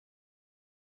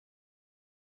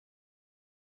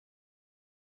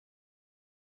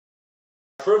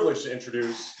Privileged to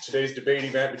introduce today's debate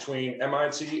event between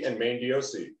MIT and Maine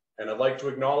DOC, and I'd like to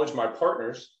acknowledge my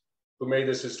partners who made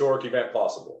this historic event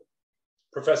possible.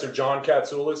 Professor John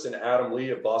Katsoulis and Adam Lee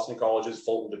of Boston College's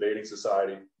Fulton Debating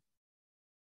Society,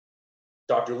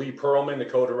 Dr. Lee Perlman, the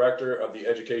co-director of the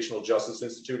Educational Justice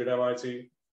Institute at MIT,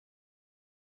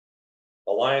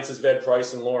 Alliance's Ved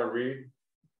Price and Lauren Reed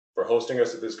for hosting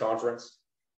us at this conference,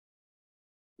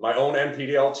 my own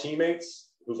NPDL teammates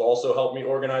who've also helped me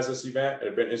organize this event and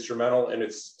have been instrumental in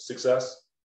its success,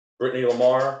 Brittany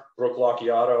Lamar, Brooke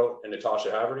Locchiato, and Natasha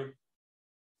Haverty.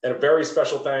 And a very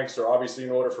special thanks are obviously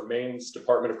in order for Maine's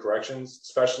Department of Corrections,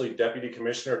 especially Deputy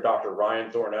Commissioner Dr.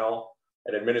 Ryan Thornell,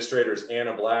 and administrators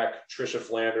Anna Black, Tricia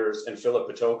Flanders, and Philip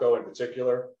Patoco in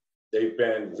particular. They've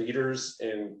been leaders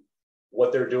in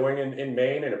what they're doing in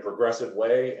Maine in a progressive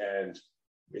way, and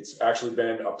it's actually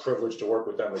been a privilege to work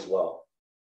with them as well.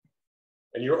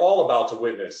 And you're all about to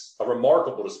witness a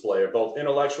remarkable display of both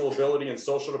intellectual ability and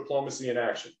social diplomacy in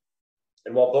action.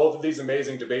 And while both of these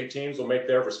amazing debate teams will make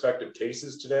their respective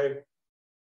cases today,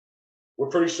 we're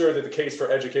pretty sure that the case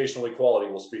for educational equality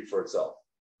will speak for itself.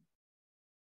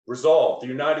 Resolved, the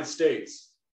United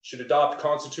States should adopt a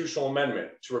constitutional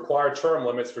amendment to require term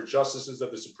limits for justices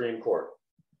of the Supreme Court.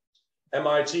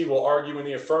 MIT will argue in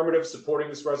the affirmative supporting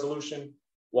this resolution,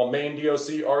 while Maine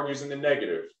DOC argues in the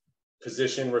negative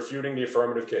position refuting the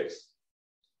affirmative case.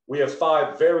 We have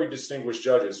 5 very distinguished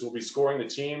judges who will be scoring the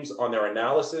teams on their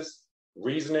analysis,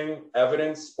 reasoning,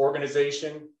 evidence,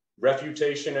 organization,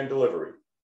 refutation, and delivery.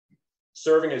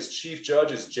 Serving as chief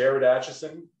judge is Jared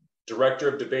Atchison, Director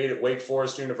of Debate at Wake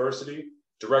Forest University,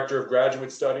 Director of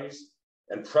Graduate Studies,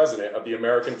 and President of the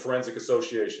American Forensic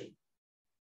Association.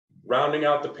 Rounding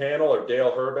out the panel are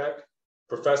Dale Herbeck,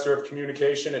 Professor of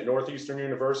Communication at Northeastern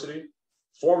University,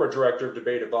 former Director of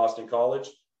Debate at Boston College,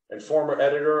 and former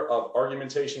editor of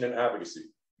Argumentation and Advocacy.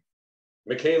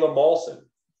 Michaela Malson,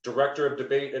 Director of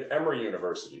Debate at Emory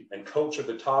University and coach of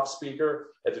the top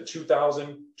speaker at the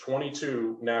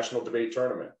 2022 National Debate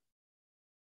Tournament.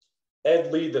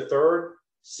 Ed Lee III,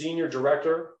 Senior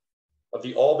Director of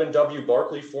the Alban W.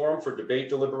 Barkley Forum for Debate,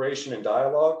 Deliberation, and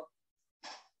Dialogue,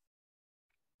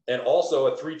 and also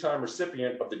a 3-time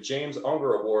recipient of the James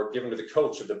Unger Award given to the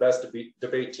coach of the best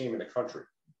debate team in the country.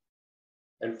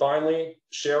 And finally,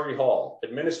 Sherry Hall,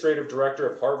 Administrative Director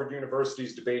of Harvard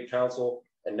University's Debate Council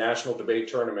and National Debate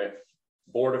Tournament,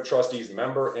 Board of Trustees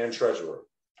member and treasurer.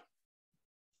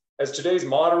 As today's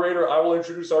moderator, I will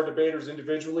introduce our debaters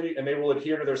individually and they will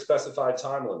adhere to their specified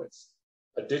time limits.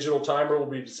 A digital timer will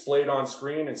be displayed on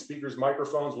screen and speakers'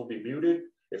 microphones will be muted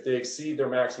if they exceed their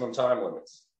maximum time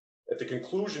limits. At the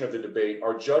conclusion of the debate,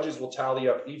 our judges will tally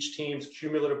up each team's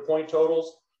cumulative point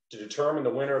totals to determine the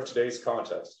winner of today's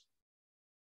contest.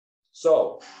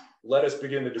 So, let us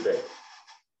begin the debate.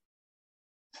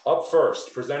 Up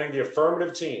first, presenting the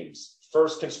affirmative team's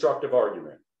first constructive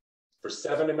argument for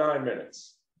 7 to 9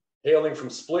 minutes, hailing from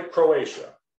Split,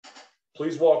 Croatia.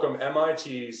 Please welcome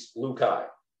MIT's Lou Kai.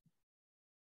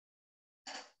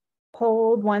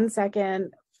 Hold 1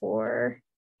 second for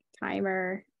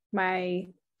timer. My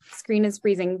screen is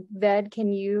freezing. Ved,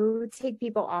 can you take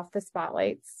people off the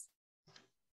spotlights?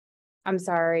 I'm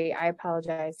sorry. I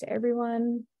apologize to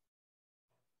everyone.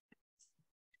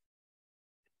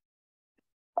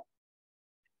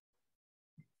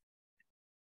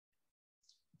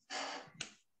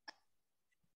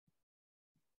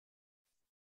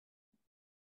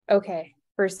 Okay,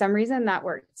 for some reason that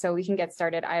worked, so we can get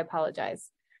started. I apologize.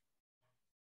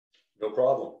 No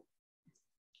problem.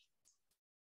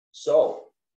 So,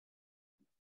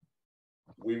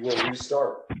 we will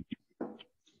restart.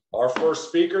 Our first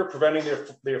speaker, presenting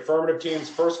the affirmative team's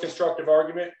first constructive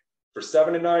argument for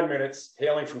 7 to 9 minutes,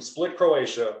 hailing from Split,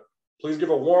 Croatia. Please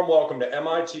give a warm welcome to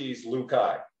MIT's Lou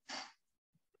Kai.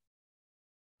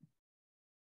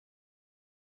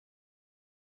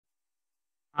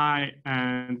 Hi,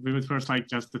 and we would first like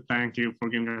just to thank you for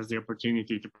giving us the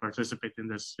opportunity to participate in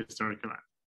this historic event.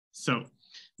 So,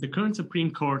 the current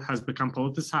Supreme Court has become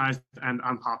politicized and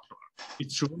unpopular.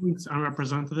 Its rulings are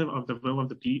representative of the will of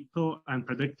the people and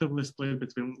predictably split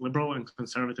between liberal and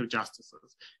conservative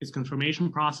justices. Its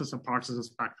confirmation process a partisan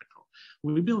spectacle.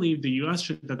 We believe the US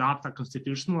should adopt a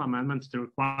constitutional amendment to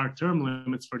require term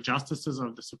limits for justices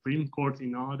of the Supreme Court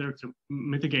in order to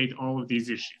mitigate all of these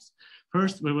issues.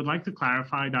 First, we would like to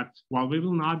clarify that while we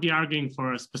will not be arguing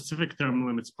for a specific term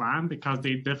limits plan because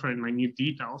they differ in minute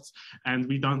details, and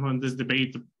we don't want this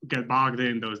debate to get bogged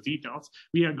in those details,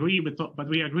 we agree with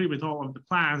all of the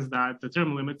plans that the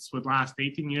term limits would last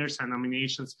 18 years and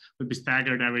nominations would be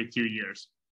staggered every 2 years.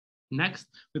 Next,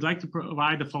 we'd like to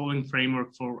provide the following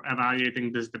framework for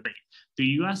evaluating this debate. The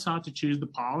US ought to choose the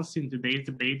policy in today's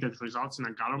debate that results in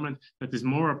a government that is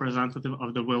more representative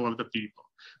of the will of the people.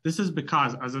 This is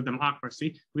because, as a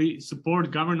democracy, we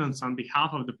support governance on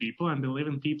behalf of the people and believe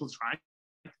in people's right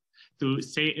to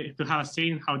have a say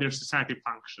in how their society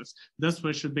functions. Thus,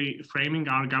 we should be framing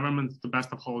our government to best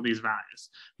uphold these values.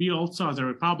 We also, as a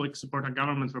republic, support a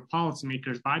government where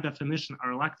policymakers, by definition,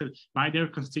 are elected by their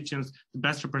constituents to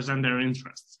best represent their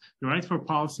interests. The right for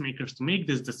policymakers to make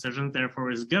these decisions,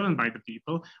 therefore, is given by the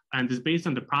people and is based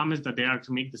on the promise that they are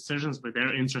to make decisions with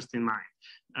their interest in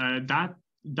mind.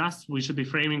 Thus, we should be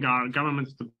framing our government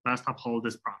to best uphold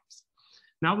this promise.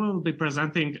 Now we'll be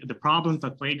presenting the problems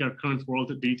that plague our current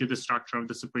world due to the structure of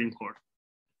the Supreme Court.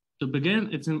 To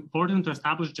begin, it's important to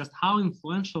establish just how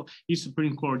influential each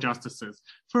Supreme Court justice is.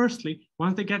 Firstly,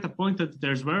 once they get appointed,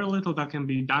 there's very little that can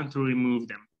be done to remove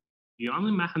them. The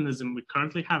only mechanism we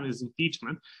currently have is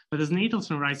impeachment, but as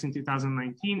Natelson writes in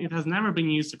 2019, it has never been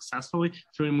used successfully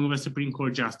to remove a Supreme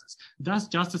Court justice. Thus,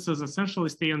 justices essentially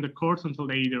stay on the court until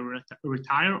they either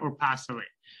retire or pass away.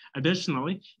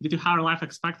 Additionally, due to higher life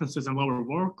expectancies and lower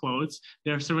workloads,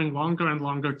 they are serving longer and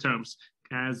longer terms.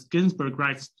 As Ginsburg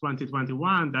writes in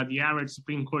 2021, that the average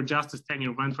Supreme Court justice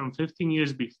tenure went from 15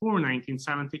 years before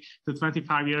 1970 to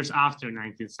 25 years after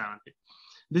 1970.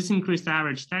 This increased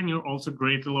average tenure also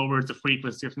greatly lowers the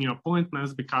frequency of new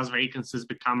appointments because vacancies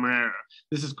become rarer.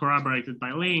 This is corroborated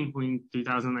by Lane, who in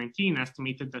 2019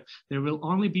 estimated that there will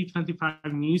only be 25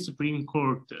 new Supreme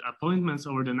Court appointments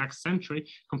over the next century,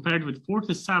 compared with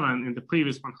 47 in the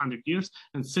previous 100 years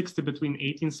and 60 between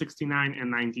 1869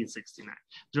 and 1969.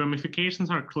 The ramifications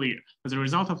are clear. As a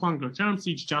result of longer terms,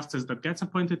 each justice that gets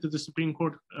appointed to the Supreme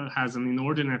Court has an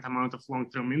inordinate amount of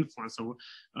long-term influence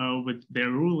with their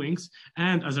rulings,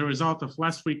 and as a result of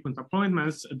less frequent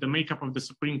appointments, the makeup of the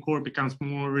Supreme Court becomes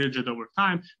more rigid over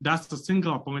time. Thus, a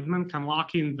single appointment can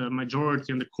lock in the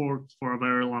majority in the court for a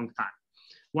very long time.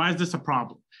 Why is this a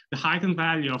problem? The heightened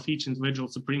value of each individual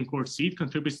Supreme Court seat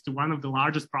contributes to one of the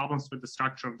largest problems with the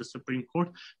structure of the Supreme Court: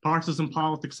 partisan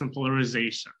politics and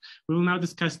polarization. We will now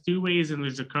discuss two ways in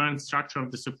which the current structure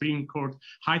of the Supreme Court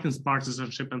heightens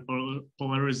partisanship and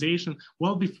polarization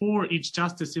well before each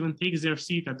justice even takes their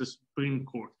seat at the Supreme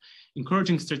Court: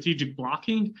 encouraging strategic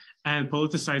blocking and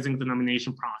politicizing the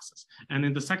nomination process. And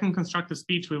in the second constructive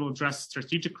speech, we will address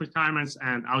strategic retirements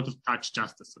and out-of-touch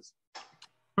justices.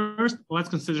 First, let's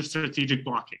consider strategic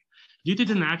blocking. Due to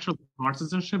the natural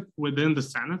partisanship within the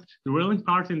Senate, the ruling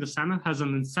party in the Senate has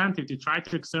an incentive to try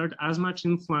to exert as much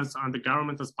influence on the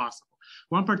government as possible.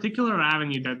 One particular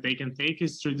avenue that they can take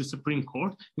is through the Supreme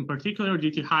Court. In particular,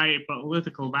 due to high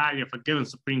political value of a given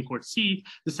Supreme Court seat,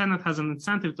 the Senate has an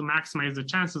incentive to maximize the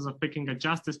chances of picking a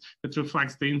justice that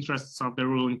reflects the interests of the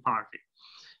ruling party.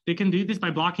 They can do this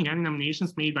by blocking any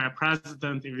nominations made by a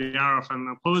president if they are of an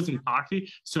opposing party,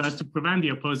 so as to prevent the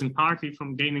opposing party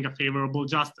from gaining a favorable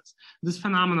justice. This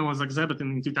phenomenon was exhibited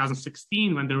in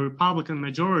 2016 when the Republican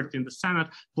majority in the Senate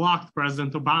blocked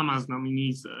President Obama's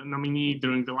nominee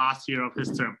during the last year of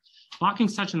his term. Blocking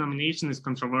such a nomination is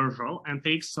controversial and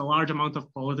takes a large amount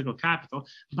of political capital,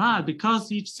 but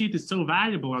because each seat is so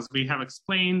valuable, as we have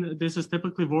explained, this is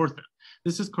typically worth it.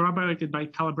 This is corroborated by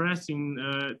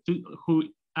Calabresi, who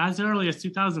as early as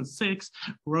 2006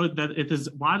 wrote that it is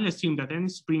widely assumed that any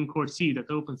Supreme Court seat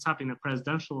that opens up in a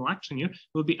presidential election year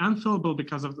will be unfillable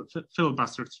because of the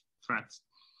filibuster threats.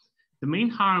 The main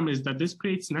harm is that this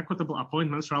creates inequitable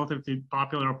appointments relative to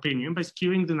popular opinion by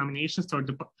skewing the nominations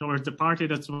towards the party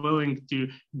that's willing to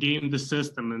game the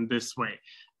system in this way.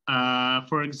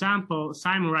 For example,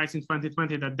 Simon writes in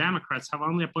 2020 that Democrats have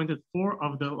only appointed 4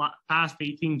 of the past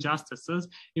 18 justices,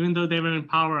 even though they were in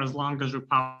power as long as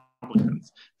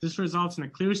Republicans. This results in a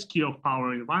clear skew of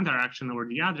power in one direction or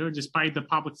the other, despite the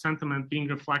public sentiment being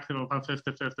reflective of a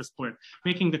 50-50 split,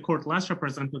 making the court less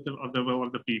representative of the will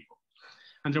of the people.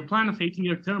 Under a plan of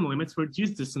 18-year term limits, we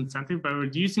reduce this incentive by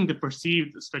reducing the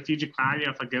perceived strategic value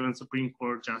of a given Supreme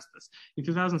Court justice. In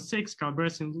 2006,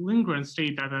 Calabresi and Lindgren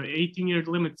state that 18-year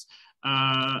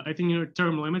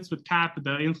term limits would cap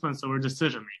the influence over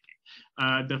decision-making.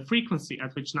 The frequency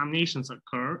at which nominations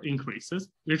occur increases,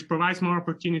 which provides more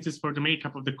opportunities for the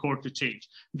makeup of the court to change.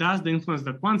 Thus, the influence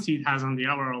that one seat has on the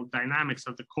overall dynamics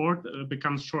of the court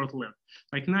becomes short-lived.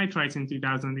 Like Knight writes in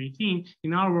 2018,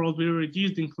 in our world, we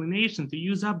reduce the inclination to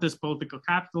use up this political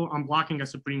capital on blocking a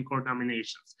Supreme Court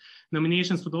nominations.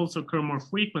 Nominations would also occur more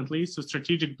frequently, so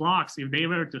strategic blocks, if they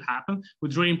were to happen,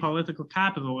 would drain political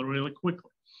capital really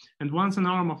quickly. And once an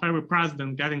arm of every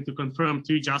president getting to confirm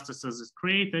 2 justices is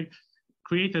created,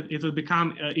 it will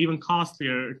become even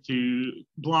costlier to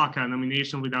block a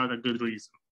nomination without a good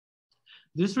reason.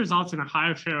 This results in a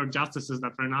higher share of justices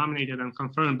that were nominated and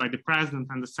confirmed by the president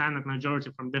and the Senate majority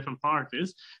from different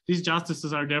parties. These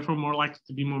justices are therefore more likely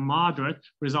to be more moderate,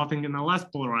 resulting in a less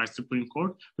polarized Supreme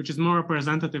Court, which is more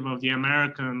representative of the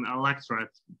American electorate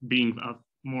being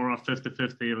more of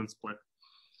 50-50 even split.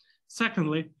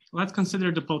 Secondly, let's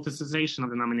consider the politicization of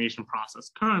the nomination process.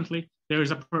 Currently, there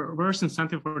is a perverse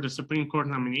incentive for the Supreme Court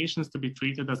nominations to be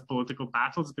treated as political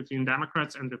battles between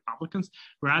Democrats and Republicans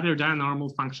rather than normal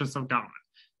functions of government.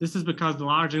 This is because the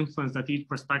large influence that each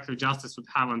prospective justice would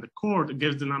have on the court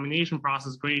gives the nomination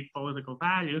process great political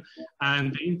value,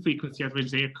 and the infrequency at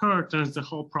which they occur turns the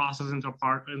whole process into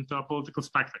a political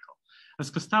spectacle. As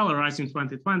Costello writes in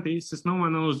 2020, since no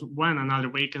one knows when another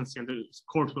vacancy in the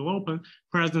court will open,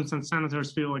 presidents and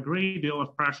senators feel a great deal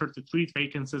of pressure to treat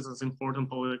vacancies as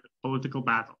important political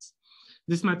battles.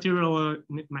 This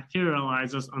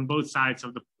materializes on both sides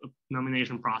of the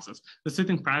nomination process. The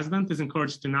sitting president is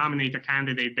encouraged to nominate a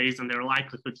candidate based on their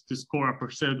likelihood to score a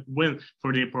perceived win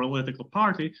for their political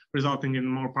party, resulting in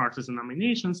more partisan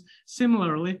nominations.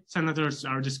 Similarly, senators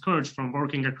are discouraged from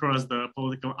working across the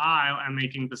political aisle and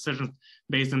making decisions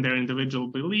based on their individual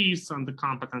beliefs on the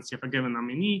competency of a given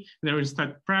nominee. They're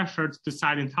instead pressured to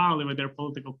side entirely with their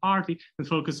political party and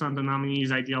focus on the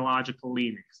nominee's ideological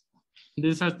leanings.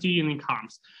 This has two unique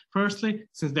harms. Firstly,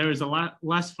 since there is a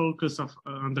less focus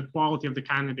on the quality of the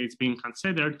candidates being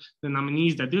considered, the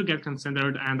nominees that do get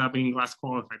considered end up being less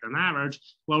qualified than average.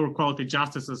 Lower quality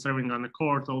justices serving on the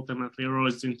court ultimately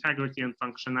erodes the integrity and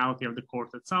functionality of the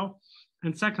court itself.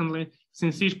 And secondly,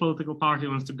 since each political party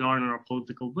wants to garner a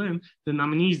political win, the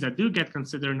nominees that do get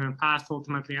considered and passed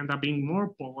ultimately end up being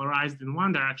more polarized in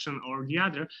one direction or the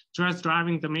other, just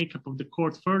driving the makeup of the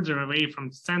court further away from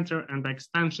the center and by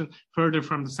extension, further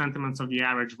from the sentiments of the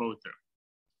average voter.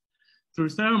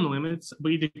 Through term limits,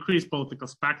 we decrease political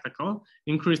spectacle.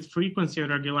 Increased frequency and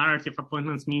regularity of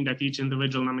appointments mean that each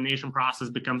individual nomination process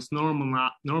becomes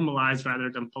normalized rather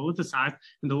than politicized,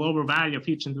 and the lower value of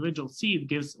each individual seat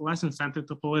gives less incentive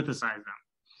to politicize them.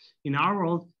 In our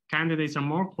world, candidates are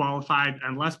more qualified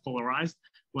and less polarized.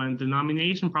 When the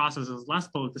nomination process is less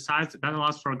politicized, that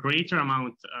allows for a greater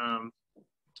amount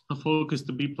of focus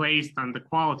to be placed on the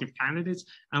quality of candidates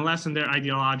and less on their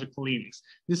ideological leanings.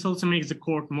 This also makes the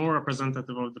court more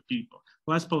representative of the people.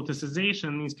 Less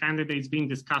politicization means candidates being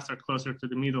discussed are closer to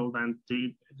the middle than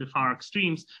to the far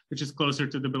extremes, which is closer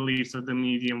to the beliefs of the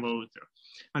median voter.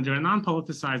 Under a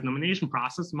non-politicized nomination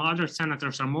process, moderate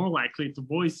senators are more likely to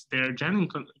voice their genuine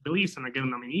beliefs on a given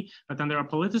nominee, but under a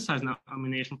politicized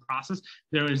nomination process,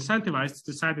 they're incentivized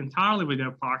to side entirely with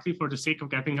their party for the sake of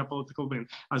getting a political win.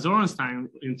 As Orenstein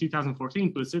in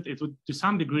 2014 puts it, it would to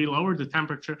some degree lower the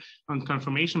temperature on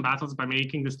confirmation battles by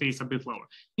making the stakes a bit lower.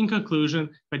 In conclusion,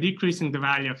 by decreasing the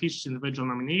value of each individual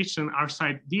nomination, our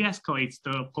side de-escalates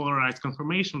the polarized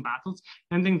confirmation battles,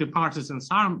 ending the partisan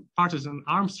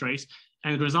arms race,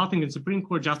 and resulting in Supreme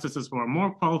Court justices who are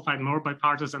more qualified, more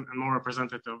bipartisan, and more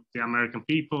representative of the American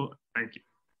people. Thank you.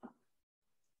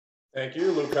 Thank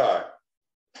you, Lukai.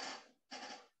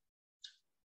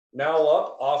 Now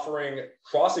up, offering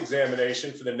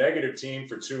cross-examination for the negative team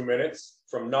for 2 minutes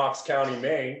from Knox County,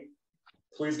 Maine.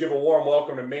 Please give a warm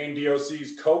welcome to Maine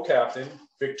DOC's co-captain,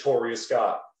 Victoria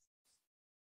Scott.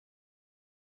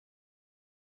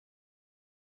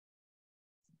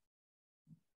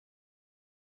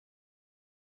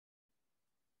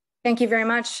 Thank you very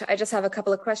much. I just have a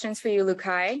couple of questions for you,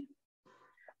 Lukai.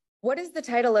 What is the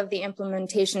title of the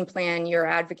implementation plan you're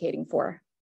advocating for?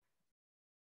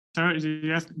 Sorry, did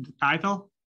you ask the title?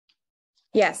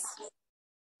 Yes.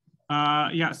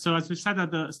 Yeah, so as we said at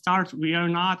the start, we are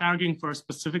not arguing for a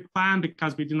specific plan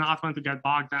because we do not want to get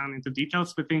bogged down into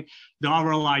details. We think the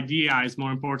overall idea is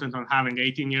more important on having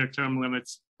 18-year term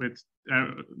limits with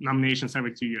nominations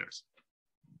every 2 years.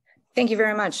 Thank you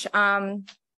very much.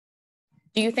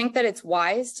 Do you think that it's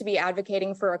wise to be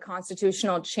advocating for a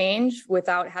constitutional change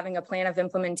without having a plan of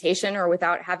implementation or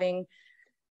without having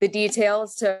the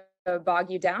details to bog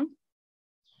you down?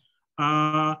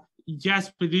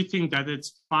 Yes, we do think that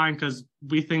it's fine because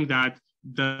we think that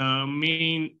the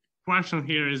main question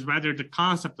here is whether the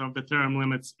concept of the term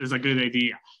limits is a good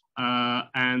idea.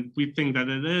 And we think that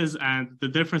it is, and the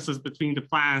differences between the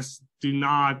plans do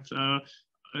not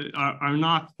are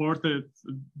not worth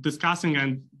discussing,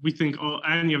 and we think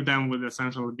any of them would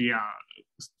essentially be a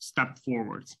step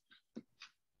forward.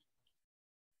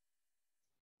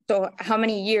 So how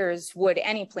many years would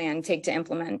any plan take to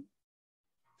implement?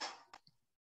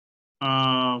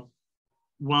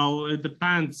 Well, it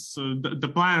depends. So the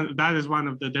plan, that is one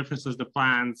of the differences. The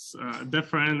plans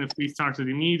different. If we started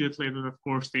immediately, it would of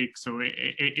course take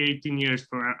 18 years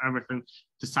for everything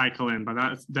to cycle in.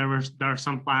 But there are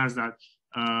some plans that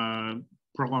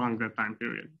prolong that time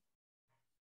period.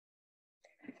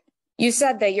 You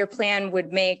said that your plan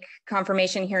would make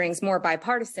confirmation hearings more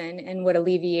bipartisan and would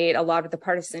alleviate a lot of the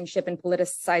partisanship and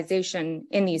politicization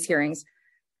in these hearings.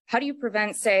 How do you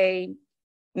prevent, say,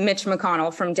 Mitch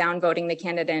McConnell from downvoting the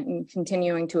candidate and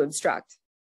continuing to obstruct?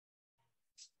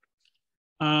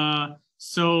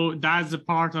 So that's a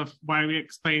part of why we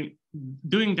explain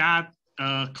doing that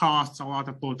costs a lot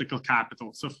of political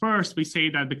capital. So first, we say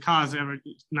that because every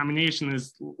nomination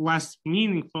is less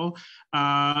meaningful,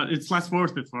 it's less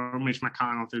worth it for Mitch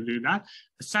McConnell to do that.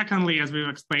 Secondly, as we've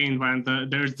explained, when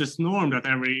there's this norm that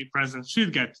every president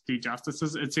should get 2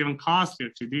 justices, it's even costlier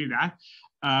to do that.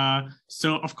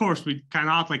 So of course, we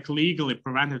cannot legally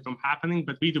prevent it from happening,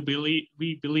 but we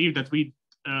believe that we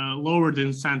lower the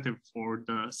incentive for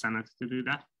the Senate to do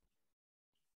that.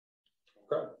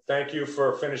 Okay. Thank you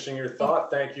for finishing your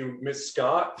thought. Thank you, Ms.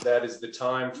 Scott. That is the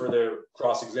time for the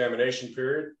cross-examination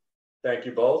period. Thank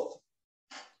you both.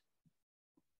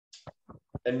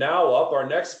 And now up, our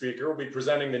next speaker will be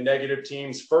presenting the negative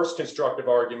team's first constructive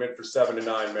argument for 7 to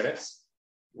 9 minutes.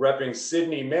 Repping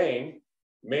Sydney, Maine,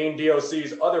 Maine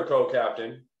DOC's other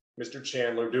co-captain, Mr.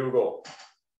 Chandler Dougal.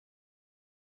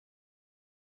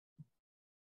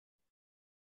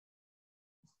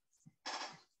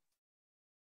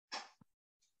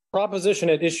 Proposition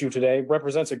at issue today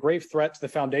represents a grave threat to the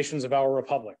foundations of our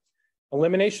republic.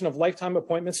 Elimination of lifetime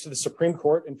appointments to the Supreme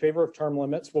Court in favor of term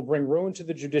limits will bring ruin to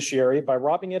the judiciary by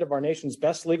robbing it of our nation's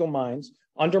best legal minds,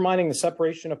 undermining the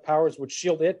separation of powers which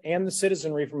shield it and the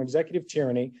citizenry from executive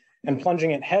tyranny, and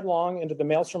plunging it headlong into the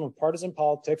maelstrom of partisan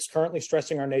politics currently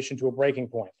stressing our nation to a breaking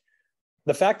point.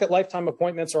 The fact that lifetime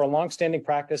appointments are a longstanding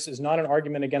practice is not an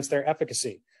argument against their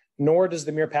efficacy, nor does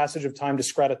the mere passage of time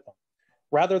discredit them.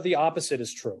 Rather, the opposite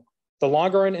is true. The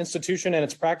longer an institution and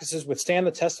its practices withstand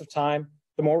the test of time,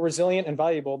 the more resilient and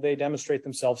valuable they demonstrate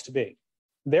themselves to be.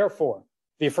 Therefore,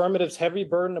 the affirmative's heavy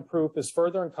burden of proof is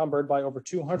further encumbered by over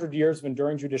 200 years of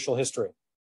enduring judicial history.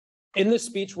 In this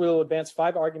speech, we will advance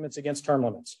 5 arguments against term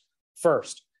limits.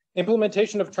 First,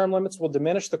 implementation of term limits will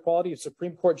diminish the quality of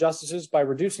Supreme Court justices by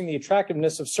reducing the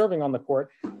attractiveness of serving on the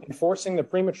court and forcing the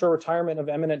premature retirement of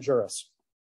eminent jurists.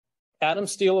 Adam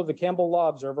Steele of the Campbell Law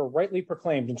Observer rightly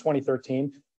proclaimed in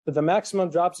 2013 that the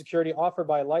maximum job security offered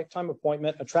by a lifetime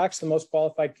appointment attracts the most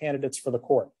qualified candidates for the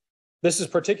court. This is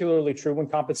particularly true when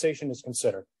compensation is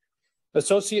considered.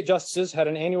 Associate justices had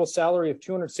an annual salary of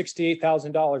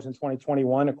 $268,000 in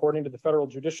 2021, according to the Federal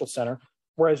Judicial Center,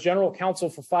 whereas general counsel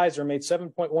for Pfizer made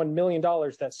 $7.1 million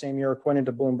that same year, according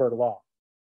to Bloomberg Law.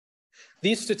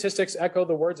 These statistics echo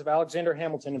the words of Alexander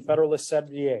Hamilton in Federalist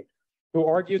 78, who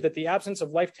argued that the absence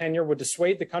of life tenure would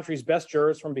dissuade the country's best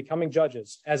jurors from becoming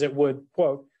judges, as it would,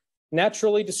 quote,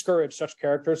 naturally discourage such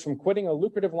characters from quitting a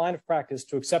lucrative line of practice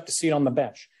to accept a seat on the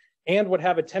bench, and would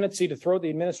have a tendency to throw the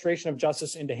administration of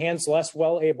justice into hands less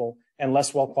well-able and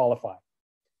less well-qualified.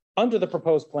 Under the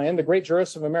proposed plan, the great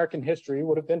jurists of American history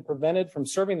would have been prevented from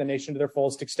serving the nation to their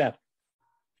fullest extent.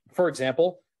 For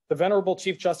example, the Venerable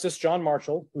Chief Justice John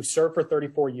Marshall, who served for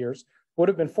 34 years, would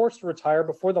have been forced to retire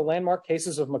before the landmark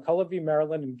cases of McCulloch v.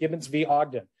 Maryland and Gibbons v.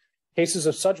 Ogden, cases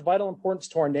of such vital importance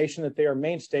to our nation that they are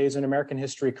mainstays in American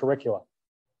history curricula.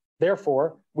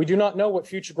 Therefore, we do not know what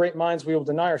future great minds we will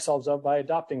deny ourselves of by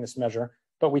adopting this measure,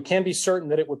 but we can be certain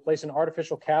that it would place an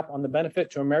artificial cap on the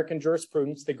benefit to American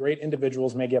jurisprudence that great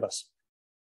individuals may give us.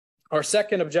 Our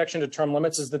second objection to term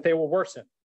limits is that they will worsen,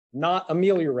 not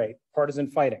ameliorate,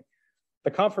 partisan fighting.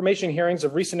 The confirmation hearings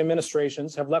of recent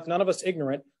administrations have left none of us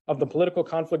ignorant of the political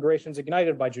conflagrations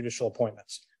ignited by judicial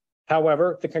appointments.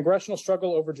 However, the congressional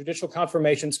struggle over judicial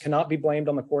confirmations cannot be blamed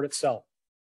on the court itself.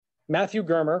 Matthew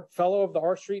Germer, fellow of the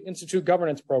R Street Institute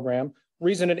Governance Program,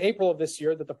 reasoned in April of this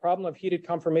year that the problem of heated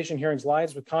confirmation hearings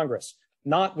lies with Congress,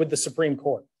 not with the Supreme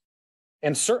Court,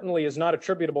 and certainly is not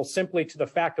attributable simply to the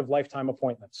fact of lifetime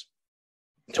appointments.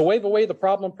 To wave away the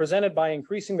problem presented by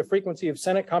increasing the frequency of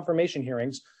Senate confirmation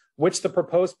hearings, which the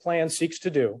proposed plan seeks to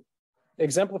do,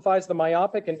 exemplifies the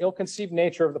myopic and ill-conceived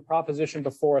nature of the proposition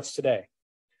before us today.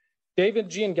 David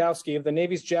Giangowski of the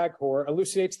Navy's JAG Corps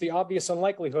elucidates the obvious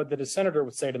unlikelihood that a senator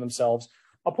would say to themselves,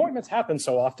 appointments happen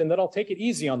so often that I'll take it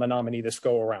easy on the nominee this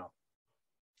go around.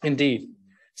 Indeed,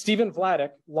 Stephen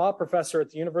Vladeck, law professor at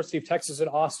the University of Texas at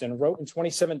Austin, wrote in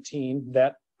 2017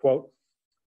 that, quote,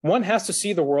 one has to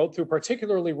see the world through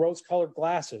particularly rose-colored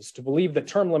glasses to believe that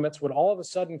term limits would all of a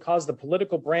sudden cause the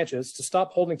political branches to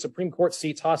stop holding Supreme Court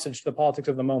seats hostage to the politics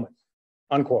of the moment,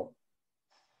 unquote.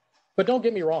 But don't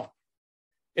get me wrong.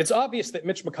 It's obvious that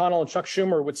Mitch McConnell and Chuck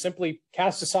Schumer would simply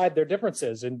cast aside their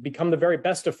differences and become the very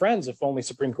best of friends if only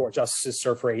Supreme Court justices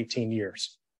serve for 18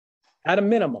 years. At a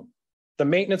minimum, the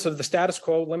maintenance of the status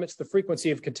quo limits the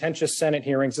frequency of contentious Senate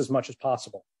hearings as much as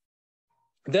possible.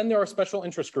 Then there are special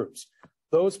interest groups,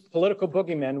 those political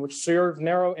boogeymen which serve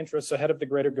narrow interests ahead of the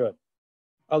greater good.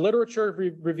 A literature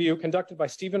review conducted by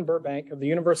Stephen Burbank of the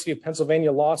University of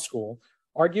Pennsylvania Law School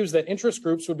argues that interest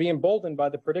groups would be emboldened by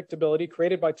the predictability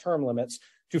created by term limits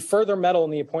to further meddle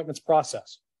in the appointments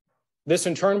process. This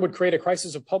in turn would create a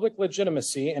crisis of public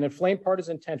legitimacy and inflame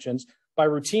partisan tensions by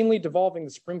routinely devolving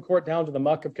the Supreme Court down to the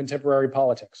muck of contemporary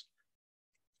politics.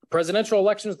 Presidential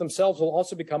elections themselves will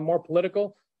also become more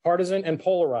political, partisan, and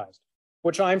polarized,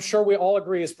 which I'm sure we all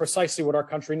agree is precisely what our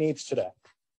country needs today.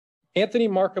 Anthony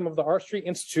Markham of the R Street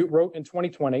Institute wrote in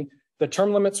 2020 that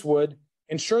term limits would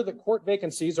ensure that court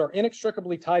vacancies are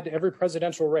inextricably tied to every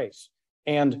presidential race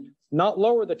and not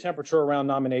lower the temperature around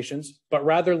nominations, but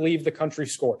rather leave the country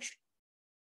scorched.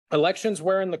 Elections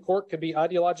wherein the court could be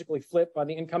ideologically flipped by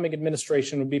the incoming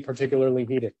administration would be particularly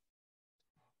heated.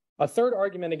 A third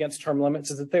argument against term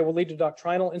limits is that they will lead to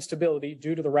doctrinal instability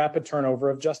due to the rapid turnover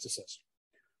of justices.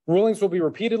 Rulings will be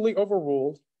repeatedly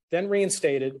overruled, then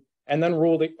reinstated, and then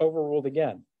overruled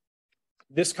again.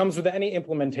 This comes with any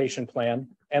implementation plan,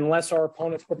 unless our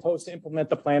opponents propose to implement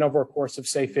the plan over a course of,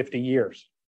 say, 50 years.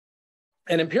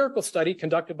 An empirical study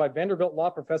conducted by Vanderbilt law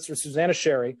professor Susanna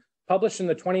Sherry, published in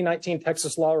the 2019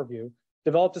 Texas Law Review,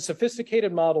 developed a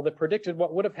sophisticated model that predicted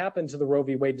what would have happened to the Roe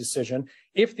v. Wade decision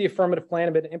if the affirmative plan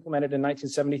had been implemented in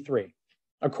 1973.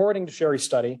 According to Sherry's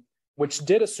study, which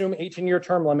did assume 18-year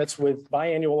term limits with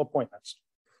biannual appointments,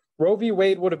 Roe v.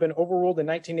 Wade would have been overruled in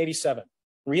 1987,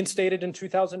 reinstated in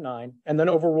 2009, and then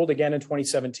overruled again in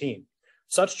 2017.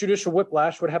 Such judicial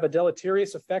whiplash would have a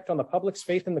deleterious effect on the public's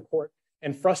faith in the court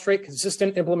and frustrate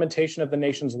consistent implementation of the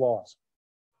nation's laws.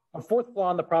 A fourth flaw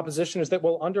in the proposition is that it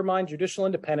will undermine judicial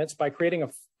independence by creating a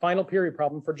final period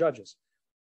problem for judges.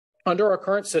 Under our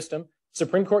current system,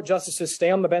 Supreme Court justices stay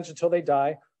on the bench until they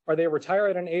die, or they retire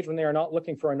at an age when they are not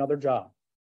looking for another job.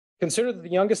 Consider that the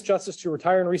youngest justice to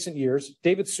retire in recent years,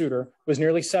 David Souter, was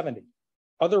nearly 70.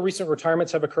 Other recent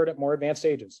retirements have occurred at more advanced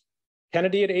ages.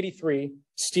 Kennedy at 83,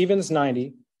 Stevens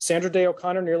 90, Sandra Day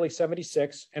O'Connor nearly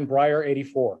 76, and Breyer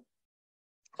 84.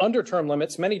 Under term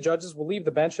limits, many judges will leave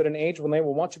the bench at an age when they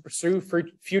will want to pursue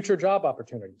future job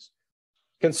opportunities.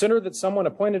 Consider that someone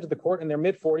appointed to the court in their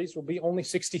mid-40s will be only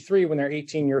 63 when their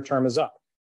 18-year term is up.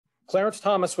 Clarence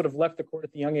Thomas would have left the court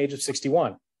at the young age of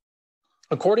 61.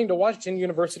 According to Washington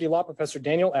University law professor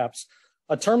Daniel Epps,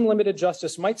 a term-limited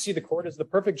justice might see the court as the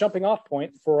perfect jumping-off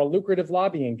point for a lucrative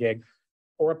lobbying gig,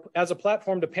 or as a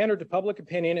platform to pander to public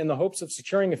opinion in the hopes of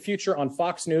securing a future on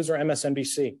Fox News or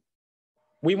MSNBC.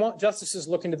 We want justices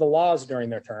looking to the laws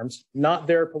during their terms, not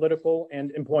their political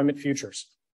and employment futures.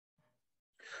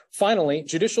 Finally,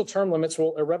 judicial term limits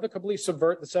will irrevocably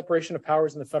subvert the separation of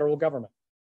powers in the federal government.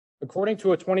 According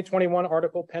to a 2021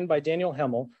 article penned by Daniel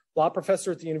Hemmel, law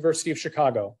professor at the University of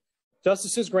Chicago,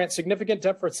 justices grant significant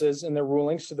deferences in their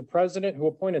rulings to the president who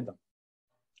appointed them.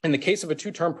 In the case of a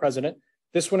two-term president,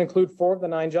 this would include 4 of the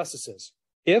 9 justices.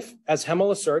 If, as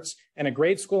Hemmel asserts, and a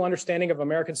grade school understanding of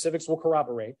American civics will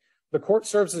corroborate, the court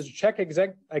serves as a check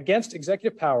against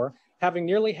executive power, having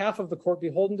nearly half of the court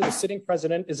beholden to the sitting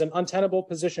president is an untenable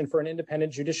position for an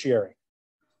independent judiciary.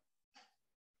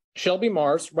 Shelby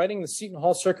Mars, writing the Seton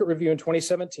Hall Circuit Review in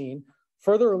 2017,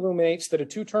 further illuminates that a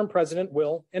two-term president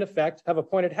will, in effect, have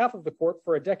appointed half of the court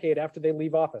for a decade after they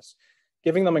leave office,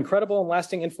 giving them incredible and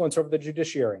lasting influence over the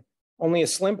judiciary. Only a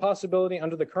slim possibility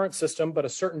under the current system, but a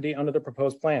certainty under the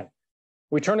proposed plan.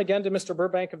 We turn again to Mr.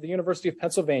 Burbank of the University of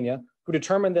Pennsylvania, who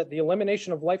determined that the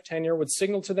elimination of life tenure would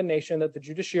signal to the nation that the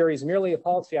judiciary is merely a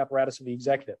policy apparatus of the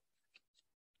executive.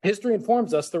 History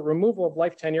informs us that removal of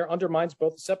life tenure undermines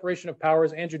both the separation of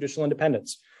powers and judicial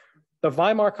independence. The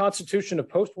Weimar Constitution of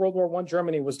post-World War I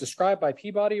Germany was described by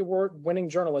Peabody Award-winning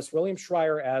journalist William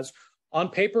Schreier as, on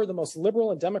paper, the most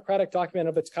liberal and democratic document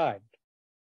of its kind.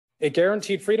 It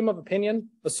guaranteed freedom of opinion,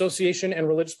 association, and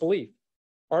religious belief.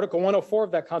 Article 104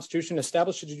 of that Constitution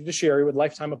established a judiciary with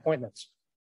lifetime appointments.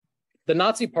 The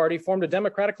Nazi Party formed a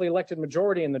democratically elected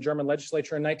majority in the German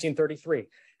legislature in 1933.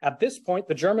 At this point,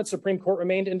 the German Supreme Court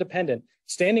remained independent,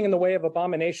 standing in the way of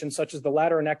abominations such as the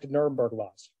latter enacted Nuremberg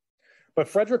laws. But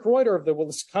Frederick Reuter of the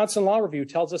Wisconsin Law Review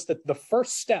tells us that the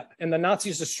first step in the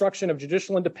Nazis' destruction of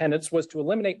judicial independence was to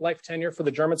eliminate life tenure for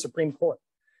the German Supreme Court.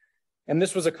 And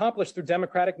this was accomplished through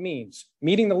democratic means,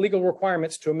 meeting the legal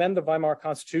requirements to amend the Weimar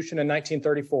Constitution in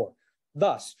 1934.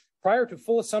 Thus, Prior to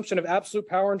full assumption of absolute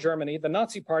power in Germany, the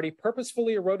Nazi Party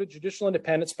purposefully eroded judicial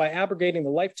independence by abrogating the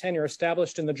life tenure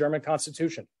established in the German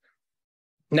Constitution.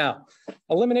 Now,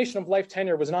 elimination of life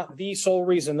tenure was not the sole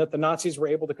reason that the Nazis were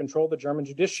able to control the German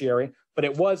judiciary, but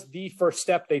it was the first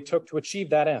step they took to achieve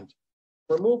that end.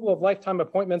 Removal of lifetime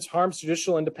appointments harms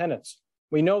judicial independence.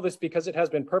 We know this because it has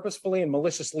been purposefully and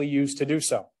maliciously used to do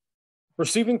so.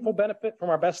 Receiving full benefit from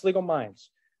our best legal minds,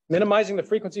 minimizing the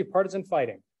frequency of partisan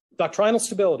fighting, doctrinal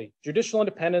stability, judicial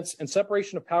independence, and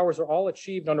separation of powers are all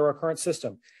achieved under our current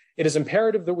system. It is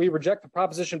imperative that we reject the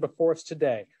proposition before us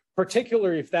today,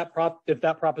 particularly if that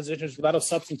proposition is without a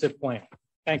substantive plan.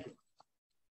 Thank you.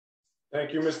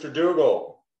 Thank you, Mr.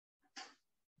 Dougal.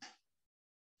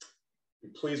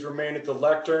 Please remain at the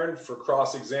lectern for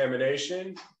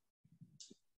cross-examination,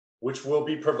 which will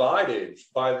be provided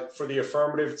for the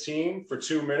affirmative team for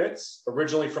 2 minutes.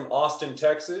 Originally from Austin,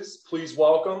 Texas, please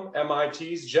welcome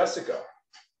MIT's Jessica.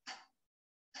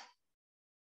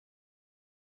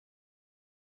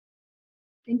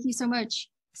 Thank you so much.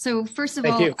 So first of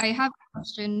all, I have a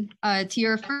question to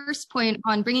your first point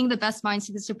on bringing the best minds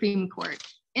to the Supreme Court.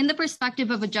 In the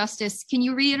perspective of a justice, can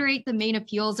you reiterate the main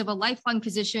appeals of a lifelong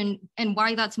position and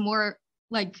why that's more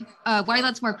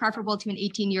preferable to an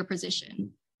 18-year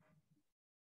position?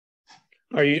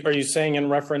 Are you saying in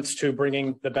reference to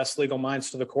bringing the best legal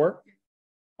minds to the court?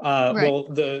 Right.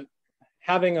 Well,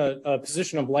 having a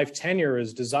position of life tenure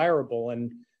is desirable,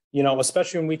 and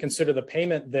especially when we consider the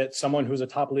payment that someone who's a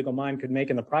top legal mind could make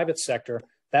in the private sector,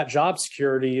 that job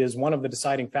security is one of the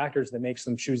deciding factors that makes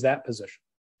them choose that position.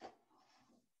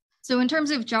 So in terms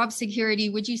of job security,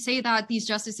 would you say that these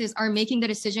justices are making the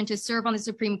decision to serve on the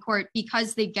Supreme Court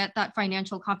because they get that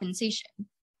financial compensation?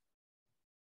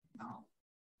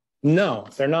 No,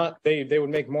 they're not. They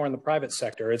would make more in the private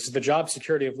sector. It's the job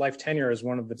security of life tenure is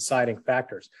one of the deciding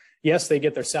factors. Yes, they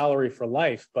get their salary for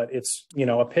life, but it's,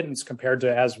 a pittance compared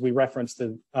to, as we referenced,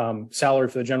 the salary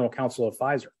for the general counsel of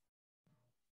Pfizer.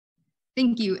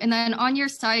 Thank you. And then on your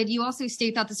side, you also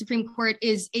state that the Supreme Court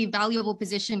is a valuable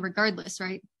position regardless,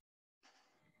 right?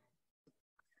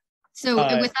 So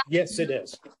with that, yes, it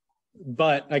is.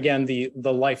 But again, the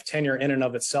life tenure in and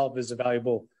of itself is a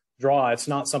valuable draw. It's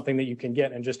not something that you can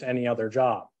get in just any other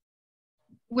job.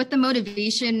 With the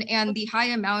motivation and the high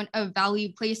amount of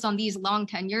value placed on these long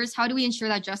tenures, how do we ensure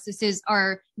that justices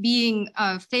are being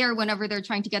fair whenever they're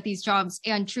trying to get these jobs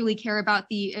and truly care about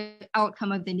the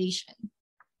outcome of the nation?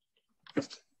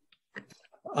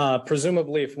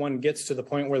 Presumably, if one gets to the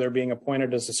point where they're being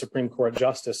appointed as a Supreme Court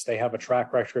justice, they have a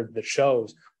track record that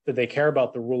shows that they care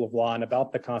about the rule of law and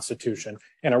about the Constitution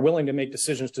and are willing to make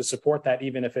decisions to support that,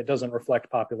 even if it doesn't reflect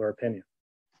popular opinion.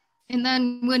 And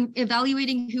then when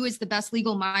evaluating who is the best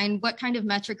legal mind, what kind of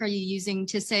metric are you using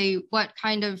to say what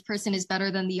kind of person is better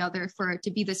than the other for it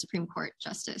to be the Supreme Court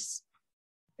justice?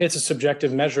 It's a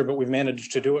subjective measure, but we've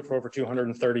managed to do it for over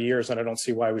 230 years, and I don't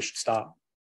see why we should stop.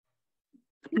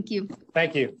 Thank you.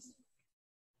 Thank you.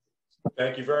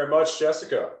 Thank you very much,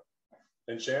 Jessica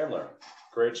and Chandler.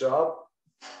 Great job.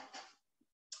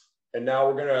 And now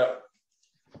we're going to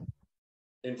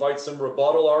invite some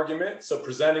rebuttal argument. So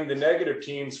presenting the negative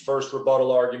team's first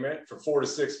rebuttal argument for 4 to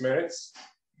 6 minutes,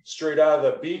 straight out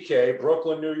of the BK,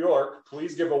 Brooklyn, New York,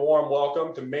 please give a warm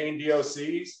welcome to Maine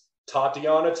DOC's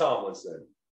Tatiana Tomlinson.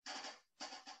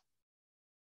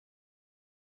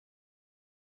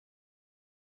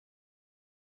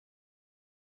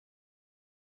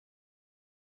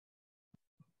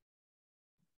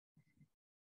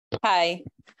 Hi,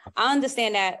 I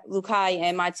understand that Lukai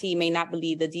and my team may not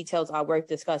believe the details are worth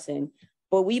discussing,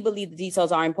 but we believe the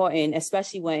details are important,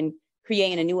 especially when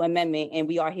creating a new amendment, and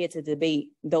we are here to debate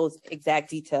those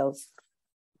exact details.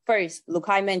 First,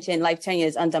 Lukai mentioned life tenure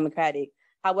is undemocratic.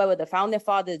 However, the founding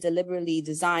fathers deliberately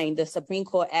designed the Supreme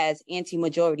Court as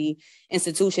anti-majority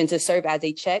institution to serve as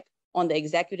a check on the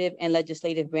executive and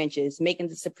legislative branches, making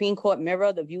the Supreme Court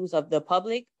mirror the views of the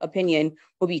public opinion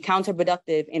will be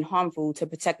counterproductive and harmful to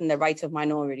protecting the rights of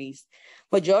minorities.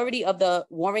 Majority of the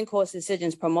Warren Court's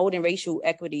decisions promoting racial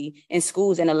equity in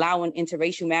schools and allowing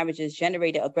interracial marriages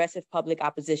generated aggressive public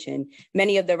opposition.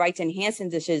 Many of the rights-enhancing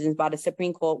decisions by the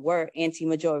Supreme Court were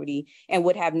anti-majority and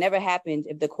would have never happened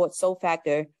if the court's sole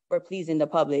factor were pleasing the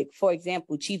public. For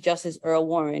example, Chief Justice Earl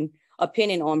Warren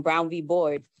opinion on Brown v.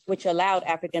 Board, which allowed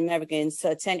African Americans to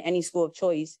attend any school of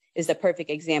choice, is the perfect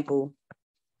example.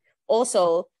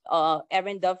 Also,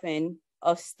 Erin Duffin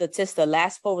of Statista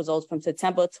last poll results from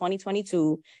September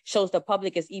 2022 shows the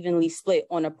public is evenly split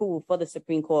on approval for the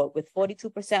Supreme Court, with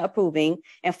 42% approving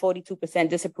and 42%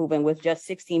 disapproving, with just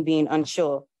 16 being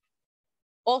unsure.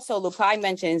 Also, Lukai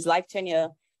mentions life tenure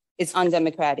is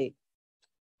undemocratic.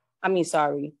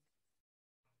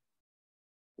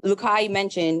 Lukai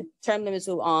mentioned term limits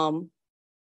will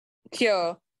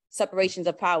cure separations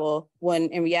of power when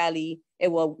in reality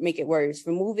it will make it worse.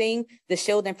 Removing the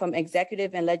shielding from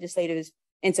executive and legislative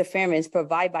interference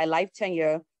provided by life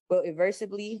tenure will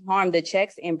irreversibly harm the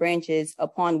checks and branches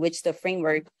upon which the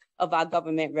framework of our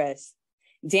government rests.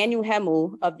 Daniel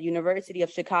Hemmel of the University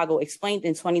of Chicago explained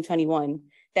in 2021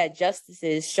 that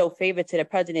justices show favor to the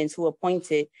presidents who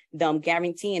appointed them,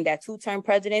 guaranteeing that two-term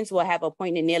presidents will have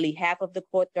appointed nearly half of the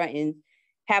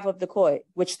court,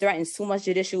 which threatens too much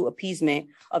judicial appeasement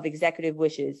of executive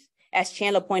wishes. As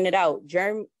Chandler pointed out,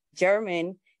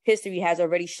 German history has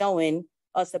already shown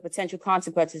us the potential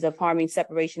consequences of harming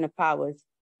separation of powers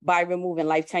by removing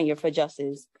life tenure for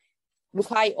justice.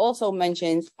 Lukai also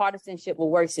mentions partisanship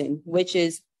will worsen, which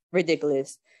is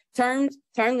ridiculous. Term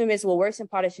limits will worsen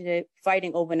partisanship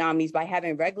fighting over nominees by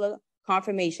having regular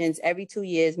confirmations every 2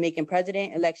 years, making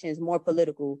president elections more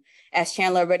political. As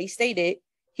Chandler already stated,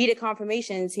 heated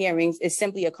confirmations hearings is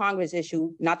simply a Congress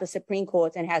issue, not the Supreme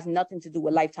Court, and has nothing to do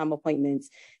with lifetime appointments.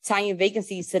 Tying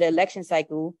vacancies to the election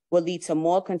cycle will lead to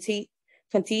more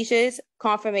contentious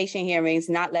confirmation hearings,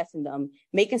 not lessen them.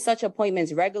 Making such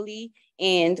appointments regularly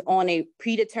and on a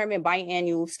predetermined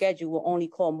biannual schedule will only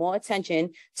call more attention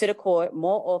to the court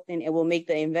more often. It will make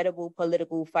the inevitable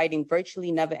political fighting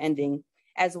virtually never ending,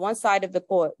 as one side of the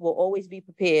court will always be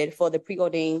prepared for the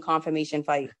preordained confirmation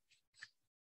fight.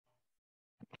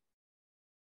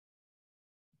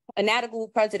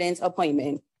 Inadequate president's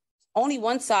appointment. Only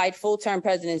one side, full-term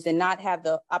presidents, did not have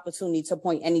the opportunity to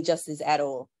appoint any justice at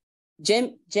all.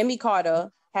 Jimmy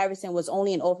Carter Harrison was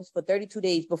only in office for 32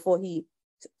 days before he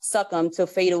succumbed to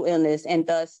fatal illness and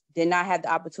thus did not have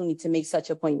the opportunity to make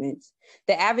such appointments.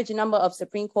 The average number of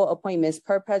Supreme Court appointments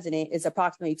per president is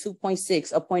approximately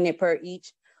 2.6 appointed per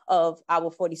each of our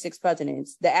 46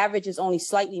 presidents. The average is only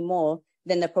slightly more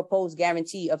than the proposed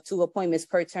guarantee of 2 appointments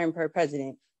per term per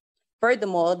president.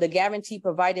 Furthermore, the guarantee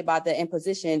provided by the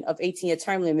imposition of 18-year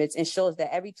term limits ensures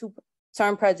that every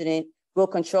 2-term president will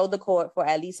control the court for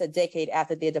at least a decade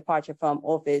after their departure from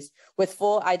office, with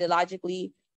full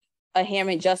ideologically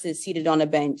adherent justice seated on the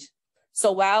bench.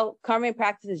 So while current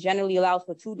practices generally allows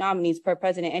for 2 nominees per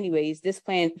president anyways, this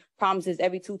plan promises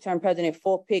every 2-term president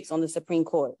 4 picks on the Supreme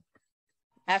Court.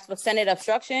 As for Senate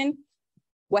obstruction,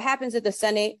 what happens if the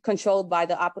Senate, controlled by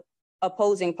the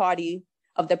opposing party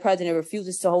of the president,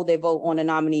 refuses to hold their vote on a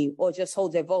nominee or just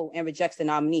holds their vote and rejects the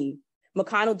nominee?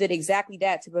 McConnell did exactly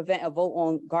that to prevent a vote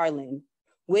on Garland,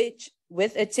 which,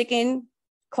 with a ticking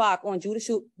clock on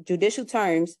judicial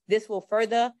terms, this will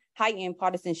further heighten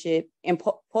partisanship and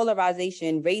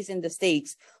polarization, raising the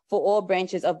stakes for all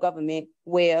branches of government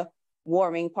where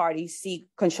warring parties seek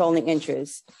controlling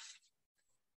interests.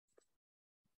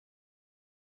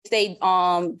 State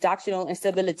doctrinal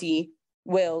instability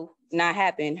will not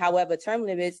happen. However, term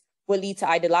limits will lead to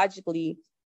ideologically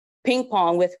ping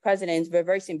pong with presidents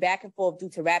reversing back and forth due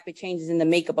to rapid changes in the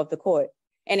makeup of the court.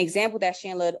 An example that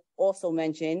Chandler also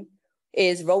mentioned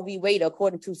is Roe v. Wade.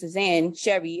 According to Suzanne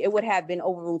Sherry, it would have been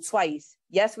overruled twice.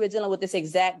 Yes, we're dealing with this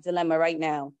exact dilemma right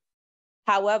now.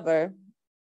 However,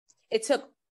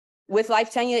 with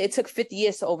life tenure, it took 50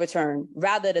 years to overturn.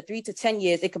 Rather, the 3 to 10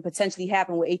 years it could potentially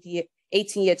happen with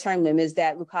 18-year term limits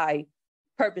that Lukai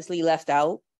purposely left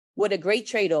out, with a great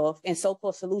trade-off and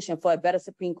so-called solution for a better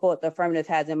Supreme Court the affirmative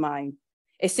has in mind.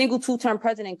 A single 2-term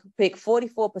president could pick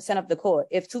 44% of the court.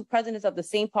 If 2 presidents of the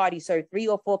same party serve 3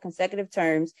 or 4 consecutive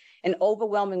terms, an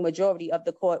overwhelming majority of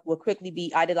the court will quickly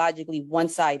be ideologically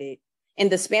one-sided. In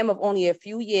the span of only a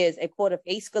few years, a court of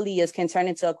 8 Scalias can turn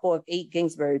into a court of 8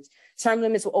 Ginsburgs. Term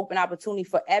limits will open opportunity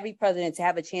for every president to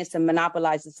have a chance to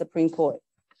monopolize the Supreme Court.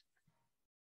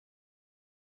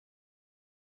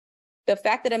 The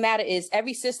fact of the matter is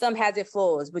every system has its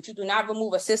flaws, but you do not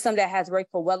remove a system that has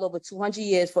worked for well over 200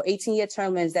 years for 18-year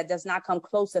term limits that does not come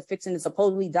close to fixing the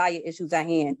supposedly dire issues at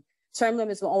hand. Term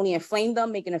limits will only inflame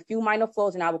them, making a few minor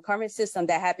flaws in our current system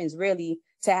that happens rarely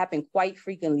to happen quite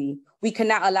frequently. We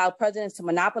cannot allow presidents to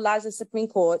monopolize the Supreme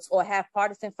Courts or have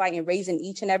partisan fighting raising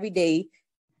each and every day.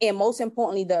 And most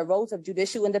importantly, the erosion of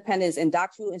judicial independence and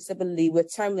doctrinal instability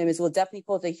with term limits will definitely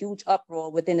cause a huge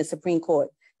uproar within the Supreme Court.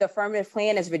 The affirmative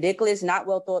plan is ridiculous, not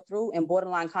well thought through, and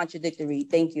borderline contradictory.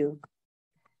 Thank you.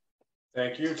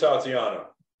 Thank you, Tatiana.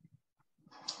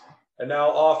 And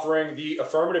now offering the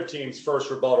affirmative team's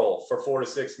first rebuttal for 4 to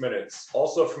 6 minutes.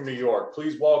 Also from New York,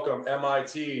 please welcome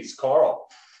MIT's Carl.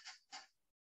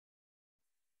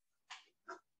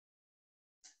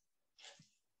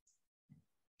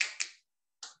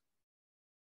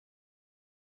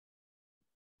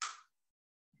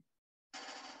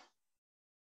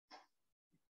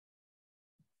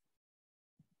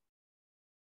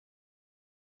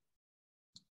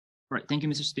 Right. Thank you,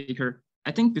 Mr. Speaker.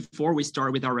 I think before we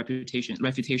start with our refutations,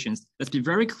 let's be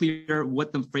very clear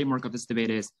what the framework of this debate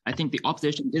is. I think the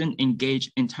opposition didn't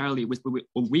engage entirely with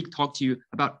what we talked to you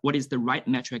about what is the right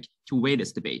metric to weigh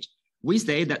this debate. We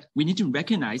say that we need to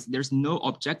recognize there's no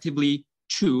objectively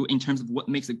true in terms of what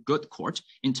makes a good court,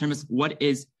 in terms of what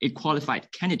is a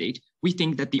qualified candidate. We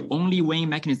think that the only weighing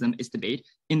mechanism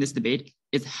in this debate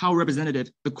is how representative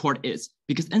the court is.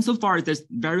 Because insofar as there's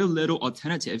very little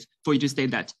alternative for you to say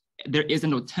that there is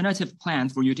an alternative plan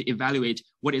for you to evaluate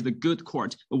what is a good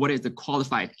court or what is a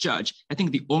qualified judge. I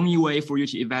think the only way for you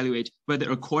to evaluate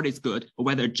whether a court is good or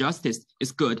whether justice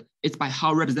is good is by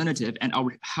how representative and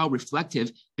how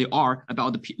reflective they are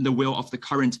about the will of the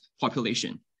current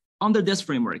population. Under this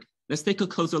framework, let's take a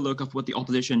closer look at what the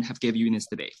opposition have given you in this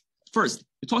debate. First,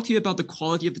 we talk to you about the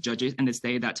quality of the judges, and they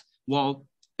say that while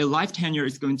a life tenure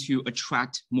is going to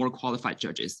attract more qualified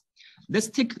judges, let's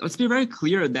be very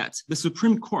clear that the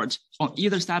Supreme Court on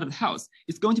either side of the house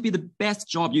is going to be the best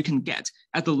job you can get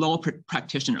as a law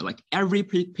practitioner. Like every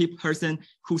person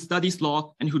who studies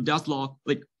law and who does law,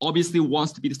 like obviously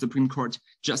wants to be the Supreme Court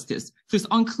justice. So it's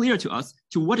unclear to us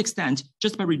to what extent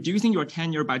just by reducing your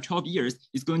tenure by 12 years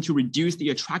is going to reduce the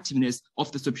attractiveness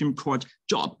of the Supreme Court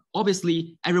job.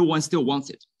 Obviously, everyone still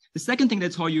wants it. The second thing they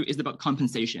tell you is about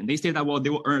compensation. They say that, well, they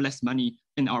will earn less money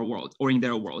in our world or in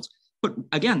their world. But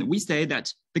again, we say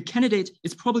that the candidate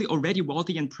is probably already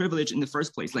wealthy and privileged in the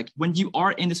first place. Like when you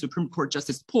are in the Supreme Court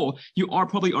justice pool, you are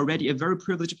probably already a very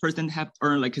privileged person, have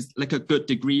earned like a good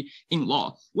degree in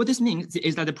law. What this means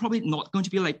is that they're probably not going to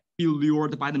be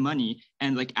lured by the money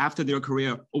and like after their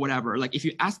career or whatever. Like if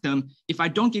you ask them, if I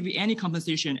don't give you any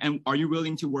compensation and are you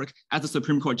willing to work as a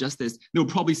Supreme Court justice, they'll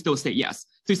probably still say yes.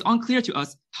 So it's unclear to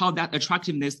us how that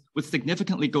attractiveness would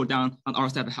significantly go down on our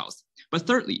side of the house. But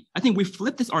thirdly, I think we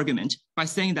flip this argument by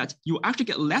saying that you actually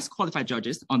get less qualified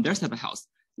judges on their side of the house.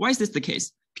 Why is this the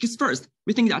case? Because first,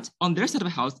 we think that on their side of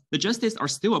the house, the justices are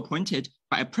still appointed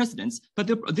by presidents, but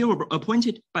they were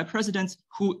appointed by presidents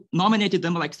who nominated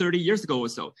them like 30 years ago or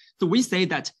so. So we say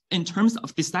that in terms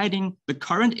of deciding the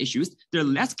current issues, they're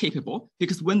less capable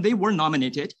because when they were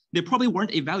nominated, they probably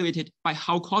weren't evaluated by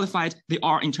how qualified they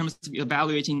are in terms of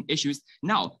evaluating issues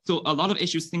now. So a lot of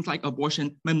issues, things like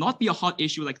abortion, may not be a hot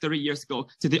issue like 30 years ago.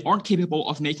 So they aren't capable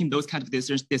of making those kind of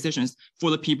decisions for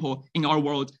the people in our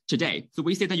world today. So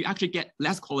we say that you actually get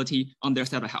less quality on their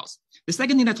side of the house. The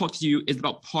second thing I talk to you is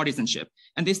about partisanship.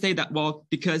 And they say that, well,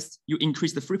 because you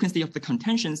increase the frequency of the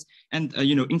contentions and,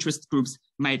 interest groups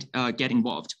might get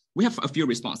involved. We have a few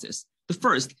responses. The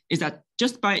first is that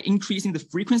just by increasing the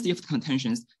frequency of the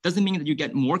contentions doesn't mean that you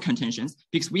get more contentions,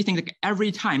 because we think that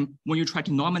every time when you try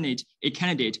to nominate a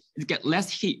candidate, it get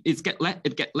less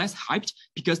hyped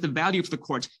because the value of the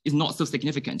court is not so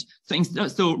significant.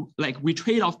 So we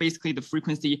trade off basically the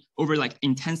frequency over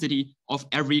intensity of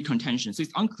every contention. So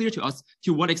it's unclear to us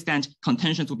to what extent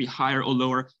contentions will be higher or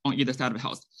lower on either side of the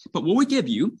house. But what we give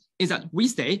you is that we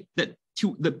say that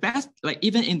to the best,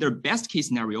 even in their best case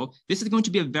scenario, this is going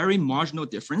to be a very marginal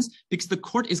difference because the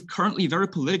court is currently very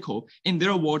political in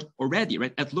their world already,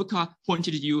 right? As Luca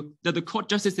pointed to you, that the court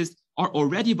justices are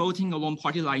already voting along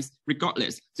party lines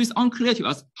regardless. So it's unclear to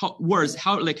us how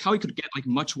it could get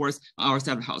much worse on our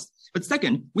side of the house. But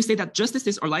second, we say that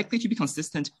justices are likely to be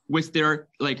consistent with their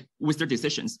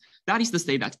decisions. That is to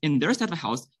say that in their side of the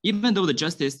house, even though the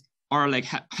justice are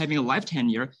having a life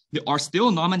tenure, they are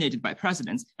still nominated by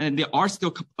presidents and they are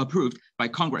still approved by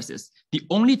Congresses. The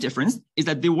only difference is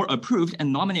that they were approved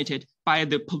and nominated by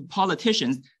the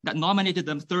politicians that nominated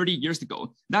them 30 years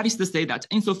ago. That is to say that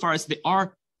insofar as they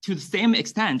are to the same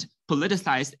extent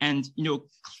politicized and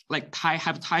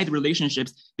have tied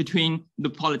relationships between the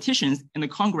politicians and the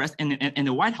Congress and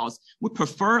the White House, would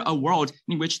prefer a world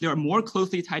in which they are more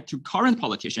closely tied to current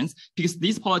politicians because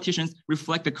these politicians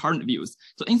reflect the current views.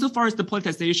 So insofar as the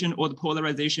politicization or the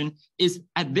polarization is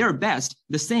at their best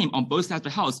the same on both sides of the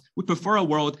house, we prefer a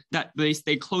world that they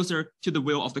stay closer to the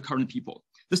will of the current people.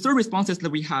 The third responses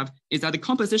that we have is that the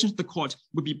composition of the court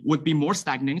would be more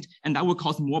stagnant, and that would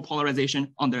cause more polarization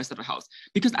on their side of the house.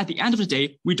 Because at the end of the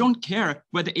day, we don't care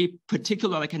whether a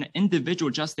particular an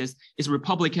individual justice is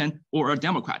Republican or a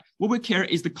Democrat. What we care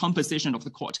is the composition of the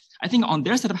court. I think on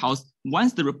their side of the house,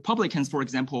 once the Republicans, for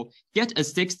example, get a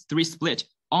 6-3 split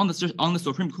on the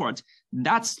Supreme Court,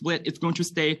 that split is going to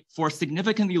stay for a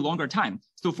significantly longer time.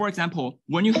 So for example,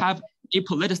 when you have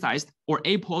apoliticized or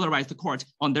apolarized court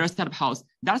on their set of house,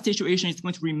 that situation is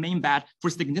going to remain bad for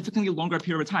a significantly longer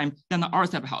period of time than our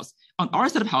set of house. On our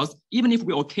set of house, even if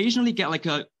we occasionally get like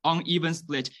an uneven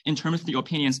split in terms of the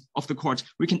opinions of the court,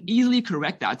 we can easily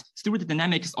correct that through the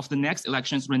dynamics of the next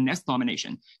elections or the next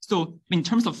nomination. So in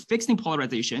terms of fixing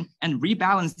polarization and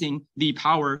rebalancing the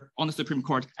power on the Supreme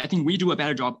Court, I think we do a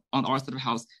better job on our set of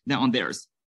house than on theirs.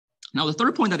 Now, the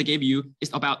third point that I gave you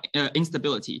is about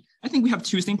instability. I think we have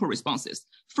two simple responses.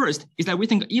 First is that we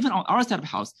think even on our side of the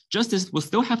house, justice will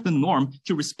still have the norm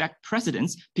to respect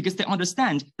precedents because they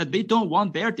understand that they don't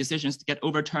want their decisions to get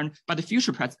overturned by the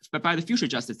future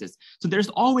justices. So there's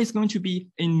always going to be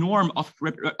a norm of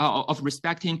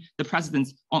respecting the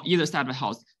precedents on either side of the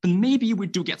house. But maybe we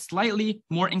do get slightly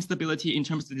more instability in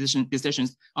terms of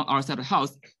decisions on our side of the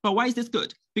house. But why is this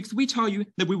good? Because we tell you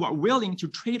that we were willing to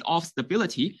trade off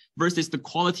stability versus the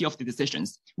quality of the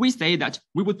decisions. We say that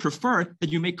we would prefer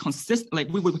that you make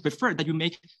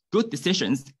good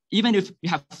decisions, even if you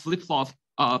have flip-flop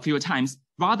a few times,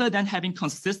 rather than having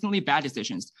consistently bad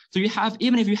decisions. So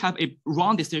even if you have a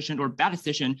wrong decision or bad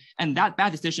decision, and that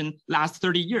bad decision lasts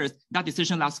 30 years, that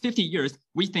decision lasts 50 years,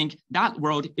 we think that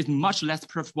world is much less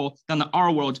preferable than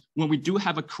our world when we do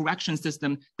have a correction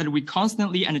system that we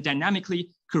constantly and dynamically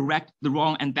correct the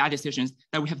wrong and bad decisions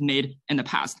that we have made in the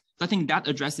past. So I think that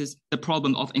addresses the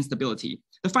problem of instability.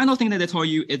 The final thing that I told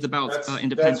you is about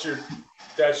independence.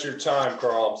 That's your time,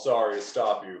 Carl. I'm sorry to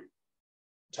stop you.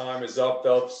 Time is up,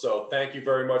 though, so thank you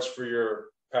very much for your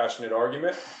passionate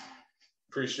argument.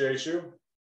 Appreciate you.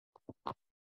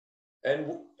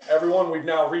 And everyone, we've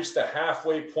now reached the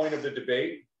halfway point of the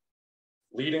debate,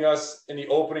 leading us in the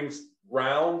opening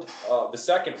round, the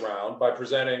second round, by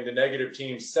presenting the negative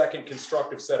team's second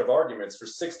constructive set of arguments for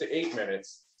 6 to 8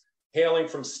 minutes, hailing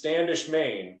from Standish,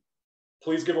 Maine.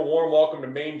 Please give a warm welcome to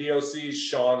Maine DOC's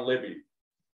Sean Libby.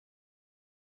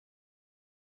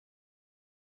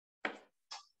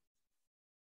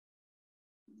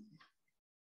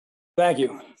 Thank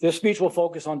you. This speech will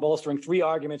focus on bolstering 3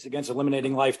 arguments against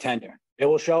eliminating life tenure. It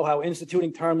will show how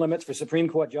instituting term limits for Supreme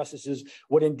Court justices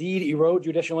would indeed erode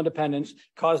judicial independence,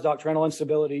 cause doctrinal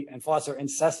instability, and foster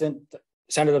incessant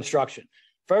Senate obstruction.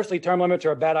 Firstly, term limits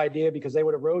are a bad idea because they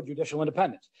would erode judicial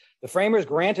independence. The framers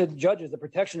granted judges the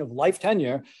protection of life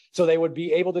tenure so they would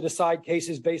be able to decide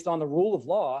cases based on the rule of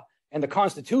law and the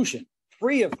Constitution,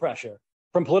 free of pressure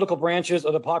from political branches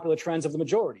or the popular trends of the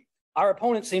majority. Our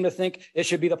opponents seem to think it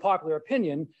should be the popular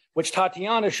opinion, which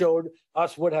Tatiana showed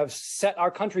us would have set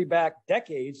our country back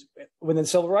decades within the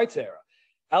civil rights era.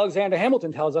 Alexander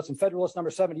Hamilton tells us in Federalist number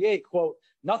 78, quote,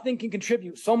 "Nothing can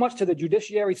contribute so much to the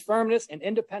judiciary's firmness and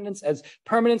independence as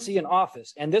permanency in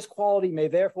office, and this quality may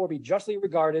therefore be justly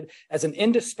regarded as an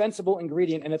indispensable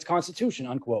ingredient in its constitution,"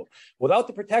 unquote. Without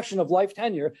the protection of life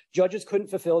tenure, judges couldn't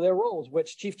fulfill their roles,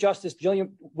 which Chief Justice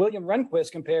William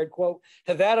Rehnquist compared, quote,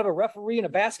 to that of a referee in a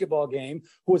basketball game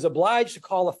who is obliged to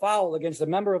call a foul against a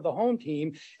member of the home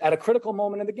team at a critical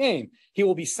moment in the game. He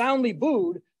will be soundly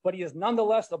booed, but he is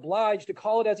nonetheless obliged to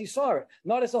call it as he saw it,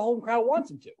 not as the home crowd wants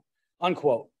him to,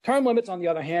 unquote. Term limits, on the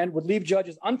other hand, would leave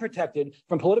judges unprotected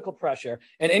from political pressure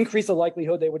and increase the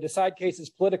likelihood they would decide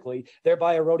cases politically,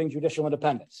 thereby eroding judicial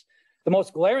independence. The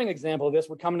most glaring example of this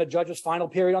would come in a judge's final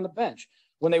period on the bench,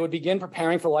 when they would begin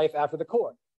preparing for life after the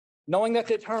court. Knowing that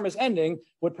their term is ending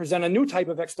would present a new type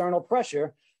of external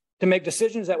pressure to make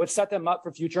decisions that would set them up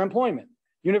for future employment.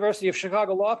 University of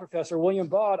Chicago law professor William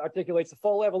Baud articulates the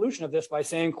full evolution of this by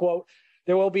saying, quote,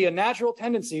 "There will be a natural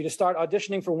tendency to start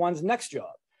auditioning for one's next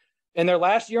job. In their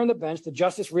last year on the bench, the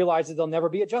justice realizes they'll never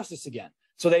be a justice again.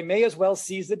 So they may as well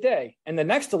seize the day. And the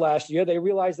next to last year, they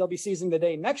realize they'll be seizing the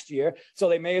day next year. So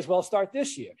they may as well start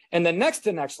this year. And the next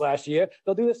to next last year,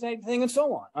 they'll do the same thing and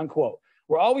so on," unquote.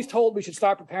 We're always told we should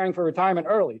start preparing for retirement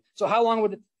early. So how long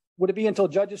would it be until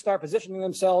judges start positioning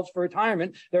themselves for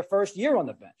retirement their first year on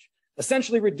the bench?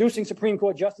 Essentially reducing Supreme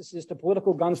Court justices to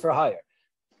political guns for hire.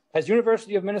 As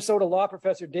University of Minnesota law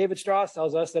professor David Strauss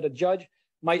tells us, that a judge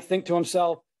might think to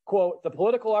himself, quote, "The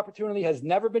political opportunity has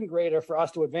never been greater for us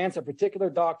to advance a particular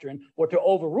doctrine or to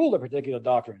overrule a particular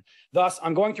doctrine. Thus,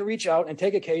 I'm going to reach out and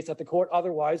take a case that the court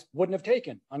otherwise wouldn't have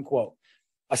taken," unquote.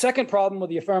 A second problem with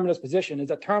the affirmative's position is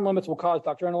that term limits will cause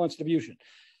doctrinal instability.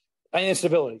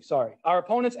 Our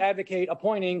opponents advocate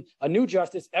appointing a new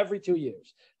justice every 2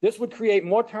 years. This would create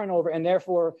more turnover and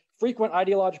therefore frequent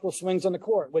ideological swings on the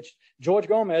court, which George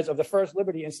Gomez of the First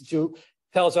Liberty Institute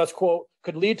tells us, quote,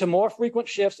 "could lead to more frequent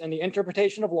shifts in the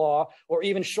interpretation of law or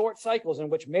even short cycles in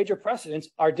which major precedents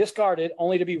are discarded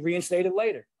only to be reinstated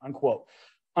later," unquote.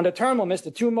 Under term limits,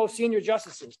 the 2 most senior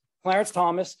justices, Clarence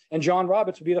Thomas and John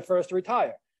Roberts, would be the first to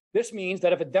retire. This means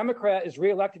that if a Democrat is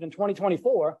reelected in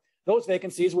 2024, those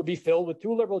vacancies would be filled with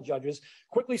 2 liberal judges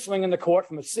quickly swinging the court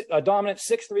from a dominant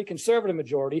 6-3 conservative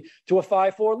majority to a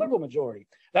 5-4 liberal majority.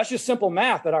 That's just simple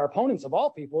math that our opponents of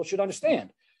all people should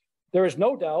understand. There is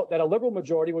no doubt that a liberal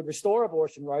majority would restore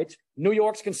abortion rights, New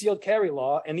York's concealed carry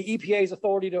law, and the EPA's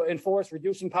authority to enforce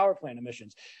reducing power plant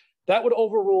emissions. That would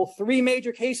overrule 3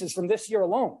 major cases from this year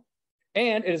alone.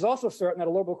 And it is also certain that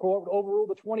a liberal court would overrule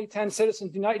the 2010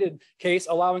 Citizens United case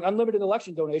allowing unlimited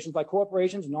election donations by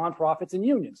corporations, nonprofits, and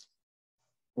unions.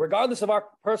 Regardless of our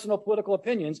personal political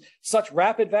opinions, such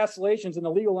rapid vacillations in the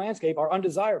legal landscape are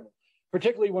undesirable,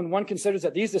 particularly when one considers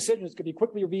that these decisions could be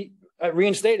quickly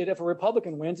reinstated if a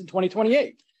Republican wins in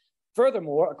 2028.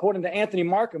 Furthermore, according to Anthony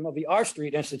Markham of the R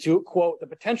Street Institute, quote, the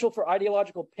potential for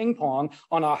ideological ping pong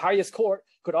on our highest court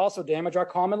could also damage our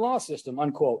common law system,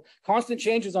 unquote. Constant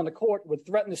changes on the court would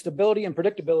threaten the stability and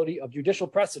predictability of judicial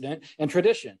precedent and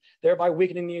tradition, thereby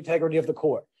weakening the integrity of the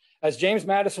court. As James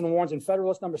Madison warns in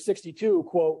Federalist number 62,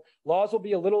 quote, laws will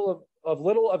be of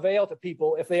little avail to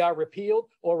people if they are repealed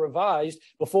or revised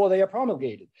before they are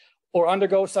promulgated, or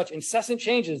undergo such incessant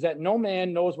changes that no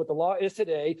man knows what the law is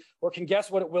today or can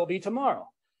guess what it will be tomorrow.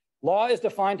 Law is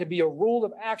defined to be a rule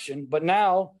of action, but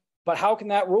how can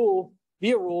that rule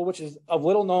be a rule which is of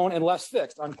little known and less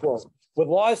fixed, unquote. With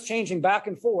laws changing back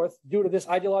and forth due to this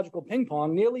ideological ping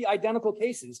pong, nearly identical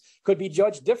cases could be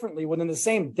judged differently within the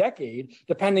same decade,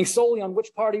 depending solely on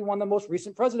which party won the most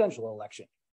recent presidential election.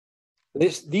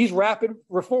 These rapid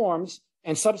reforms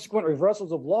and subsequent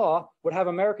reversals of law would have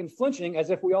Americans flinching as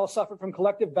if we all suffered from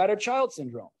collective battered child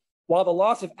syndrome, while the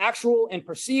loss of actual and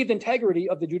perceived integrity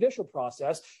of the judicial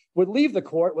process would leave the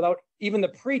court without even the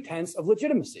pretense of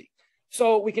legitimacy.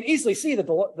 So we can easily see that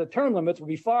the term limits would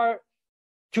be far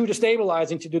too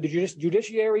destabilizing to the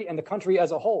judiciary and the country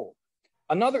as a whole.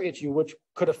 Another issue which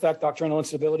could affect doctrinal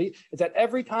instability is that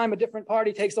every time a different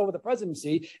party takes over the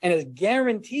presidency and is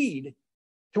guaranteed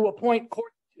to appoint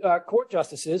court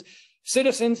justices,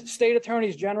 citizens, state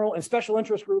attorneys general, and special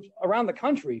interest groups around the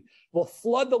country will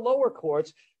flood the lower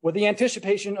courts with the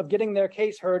anticipation of getting their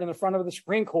case heard in the front of the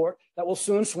Supreme Court that will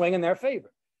soon swing in their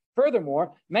favor.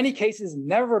 Furthermore, many cases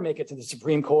never make it to the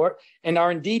Supreme Court and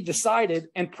are indeed decided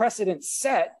and precedent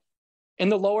set in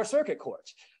the lower circuit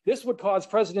courts. This would cause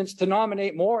presidents to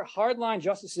nominate more hardline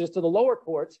justices to the lower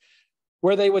courts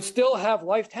where they would still have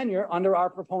life tenure under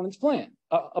our opponent's plan.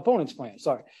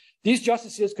 These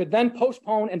justices could then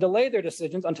postpone and delay their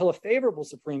decisions until a favorable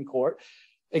Supreme Court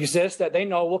exists that they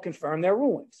know will confirm their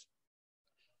rulings.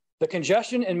 The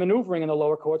congestion and maneuvering in the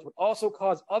lower courts would also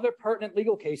cause other pertinent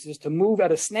legal cases to move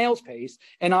at a snail's pace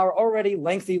in our already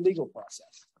lengthy legal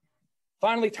process.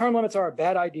 Finally, term limits are a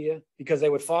bad idea because they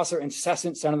would foster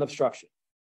incessant Senate obstruction.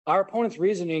 Our opponent's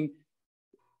reasoning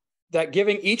that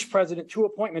giving each president 2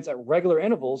 appointments at regular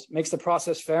intervals makes the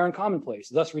process fair and commonplace,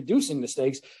 thus reducing the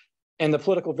stakes and the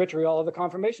political vitriol of the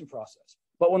confirmation process.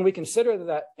 But when we consider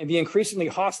that and the increasingly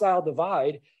hostile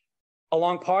divide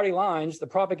along party lines, the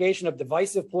propagation of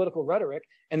divisive political rhetoric,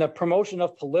 and the promotion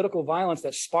of political violence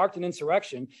that sparked an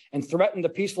insurrection and threatened the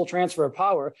peaceful transfer of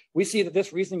power, we see that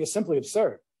this reasoning is simply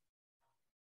absurd.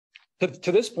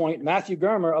 To this point, Matthew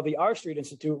Germer of the R Street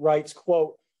Institute writes,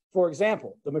 quote, for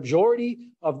example, the majority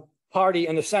of party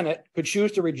in the Senate could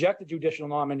choose to reject the judicial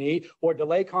nominee or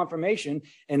delay confirmation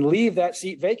and leave that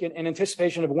seat vacant in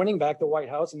anticipation of winning back the White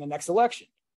House in the next election.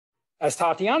 As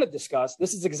Tatiana discussed,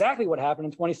 this is exactly what happened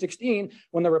in 2016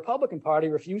 when the Republican Party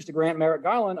refused to grant Merrick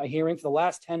Garland a hearing for the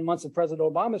last 10 months of President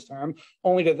Obama's term,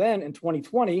 only to then, in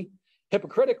 2020,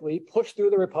 hypocritically push through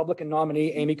the Republican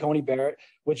nominee, Amy Coney Barrett,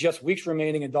 with just weeks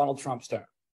remaining in Donald Trump's term.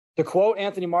 To quote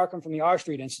Anthony Markham from the R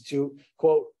Street Institute,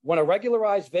 quote, when a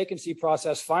regularized vacancy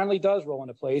process finally does roll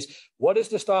into place, what is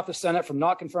to stop the Senate from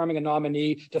not confirming a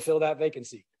nominee to fill that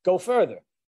vacancy? Go further.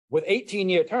 With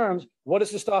 18-year terms, what is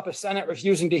to stop a Senate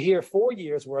refusing to hear 4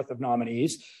 years worth of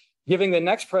nominees, giving the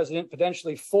next president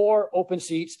potentially 4 open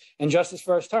seats in just his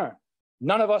first term?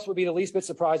 None of us would be the least bit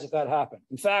surprised if that happened.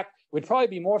 In fact, we'd probably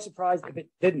be more surprised if it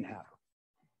didn't happen.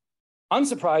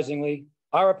 Unsurprisingly,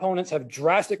 our opponents have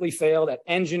drastically failed at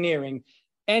engineering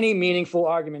any meaningful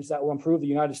arguments that will improve the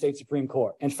United States Supreme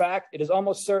Court. In fact, it is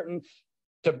almost certain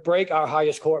to break our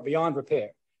highest court beyond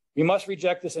repair. We must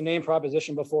reject this inane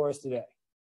proposition before us today.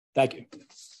 Thank you.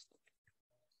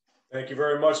 Thank you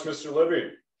very much, Mr.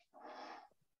 Libby.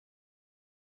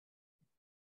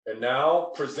 And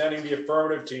now, presenting the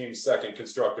affirmative team's second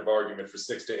constructive argument for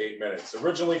 6 to 8 minutes.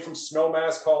 Originally from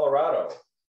Snowmass, Colorado,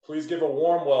 please give a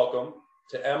warm welcome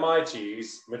to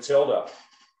MIT's Matilda.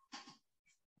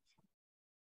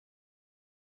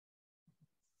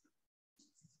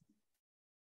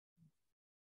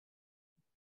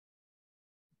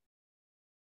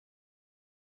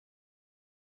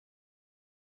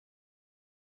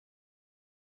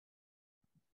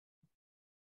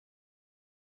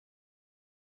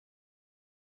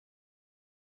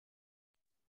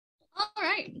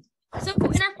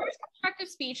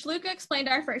 speech, Luca explained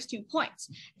our first 2 points,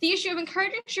 the issue of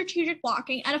encouraging strategic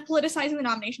blocking and of politicizing the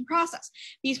nomination process.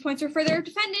 These points were further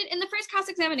defended in the first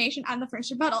cross-examination and the first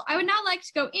rebuttal. I would now like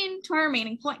to go into our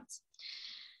remaining points.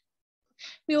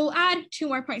 We will add 2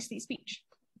 more points to the speech.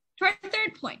 To our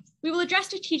third point, we will address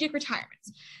strategic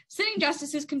retirements. Sitting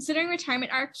justices considering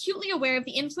retirement are acutely aware of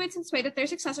the influence and sway that their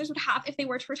successors would have if they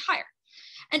were to retire.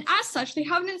 And as such, they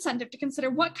have an incentive to consider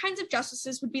what kinds of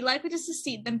justices would be likely to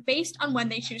succeed them based on when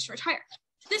they choose to retire.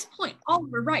 To this point,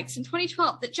 Oliver writes in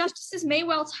 2012 that justices may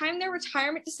well time their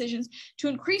retirement decisions to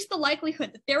increase the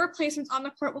likelihood that their replacements on the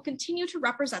court will continue to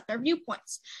represent their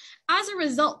viewpoints. As a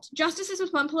result, justices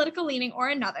with one political leaning or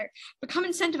another become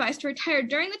incentivized to retire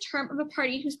during the term of a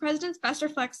party whose president best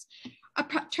reflects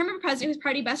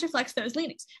those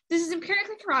leanings. This is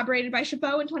empirically corroborated by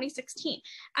Chabot in 2016,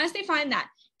 as they find that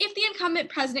if the incumbent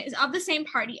president is of the same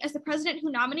party as the president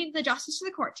who nominated the justice to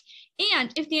the court,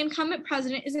 and if the incumbent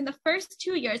president is in the first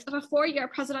 2 years of a 4-year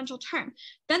presidential term,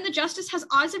 then the justice has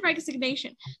odds of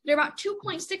resignation that are about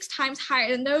 2.6 times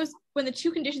higher than those when the 2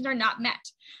 conditions are not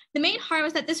met. The main harm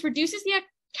is that this reduces the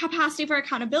capacity for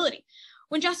accountability.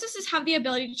 When justices have the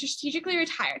ability to strategically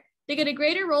retire, they get a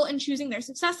greater role in choosing their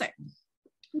successor,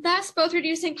 thus both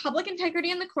reducing public integrity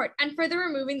in the court and further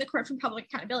removing the court from public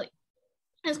accountability.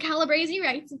 As Calabresi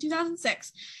writes in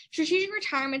 2006, strategic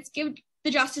retirements give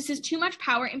the justices too much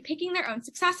power in picking their own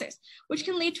successors, which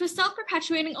can lead to a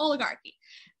self-perpetuating oligarchy.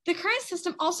 The current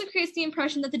system also creates the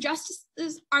impression that the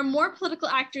justices are more political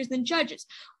actors than judges,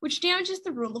 which damages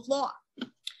the rule of law.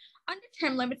 Under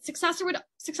term limits,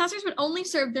 successors would only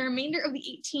serve the remainder of the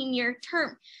 18-year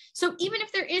term. So even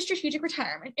if there is strategic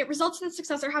retirement, it results in the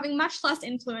successor having much less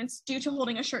influence due to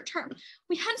holding a short term.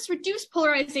 We hence reduce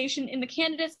polarization in the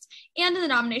candidates and in the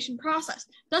nomination process,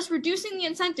 thus reducing the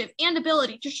incentive and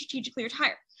ability to strategically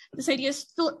retire. This idea is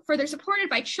further supported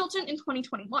by Chilton in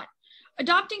 2021.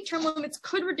 Adopting term limits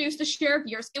could reduce the share of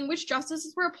years in which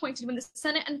justices were appointed when the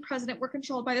Senate and President were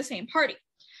controlled by the same party.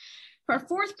 For our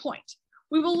fourth point,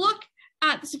 we will look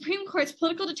at the Supreme Court's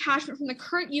political detachment from the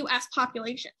current U.S.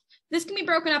 population. This can be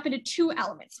broken up into 2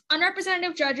 elements,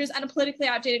 unrepresentative judges and a politically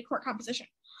outdated court composition.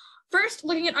 First,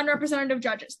 looking at unrepresentative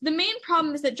judges. The main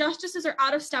problem is that justices are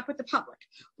out of step with the public.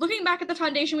 Looking back at the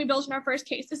foundation we built in our first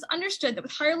case, it's understood that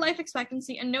with higher life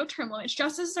expectancy and no term limits,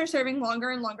 justices are serving longer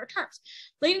and longer terms,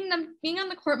 leading them being on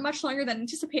the court much longer than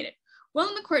anticipated. While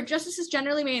in the court, justices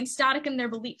generally remain static in their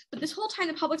belief, but this whole time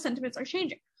the public sentiments are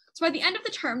changing. So by the end of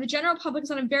the term, the general public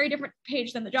is on a very different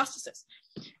page than the justices.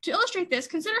 To illustrate this,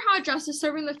 consider how a justice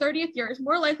serving their 30th year is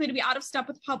more likely to be out of step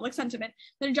with public sentiment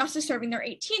than a justice serving their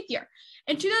 18th year.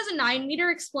 In 2009, Meter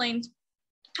explained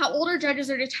how older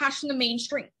judges are detached from the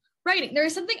mainstream. Writing, there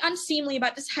is something unseemly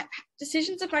about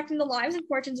decisions affecting the lives and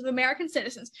fortunes of American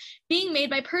citizens being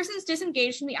made by persons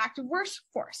disengaged from the active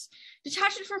workforce.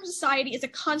 Detachment from society is a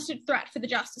constant threat for the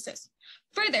justices.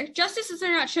 Further, justices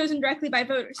are not chosen directly by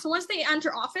voters, so once they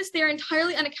enter office, they are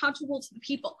entirely unaccountable to the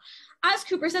people. As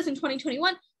Cooper says in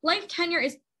 2021, life tenure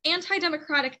is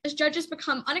anti-democratic as judges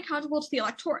become unaccountable to the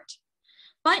electorate.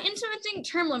 By implementing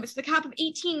term limits with a cap of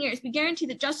 18 years, we guarantee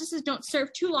that justices don't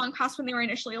serve too long past when they were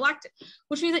initially elected,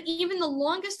 which means that even the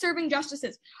longest serving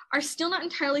justices are still not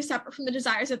entirely separate from the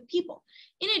desires of the people.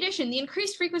 In addition, the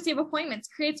increased frequency of appointments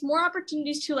creates more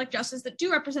opportunities to elect justices that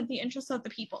do represent the interests of the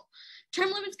people. Term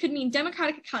limits could mean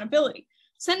democratic accountability.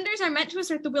 Senators are meant to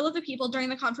assert the will of the people during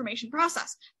the confirmation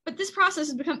process, but this process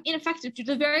has become ineffective due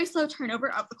to the very slow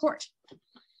turnover of the court.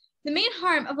 The main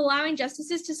harm of allowing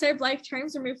justices to serve life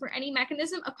terms removed from any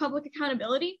mechanism of public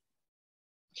accountability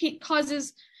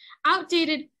causes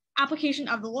outdated application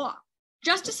of the law.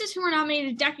 Justices who were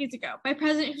nominated decades ago by a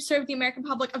president who served the American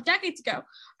public of decades ago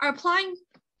are applying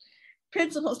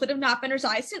principles that have not been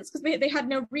revised since because they had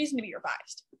no reason to be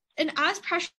revised. And as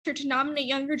pressure to nominate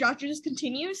younger judges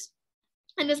continues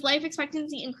and as life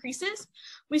expectancy increases,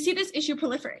 we see this issue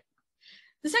proliferate.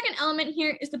 The second element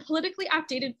here is the politically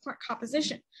outdated court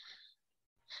composition.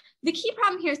 The key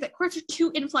problem here is that courts are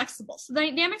too inflexible, so the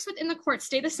dynamics within the court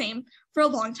stay the same for a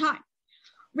long time.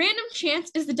 Random chance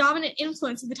is the dominant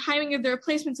influence of the timing of the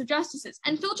replacements of justices,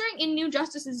 and filtering in new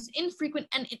justices is infrequent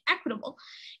and inequitable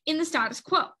in the status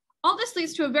quo. All this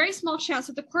leads to a very small chance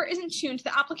that the court isn't tuned to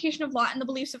the application of law and the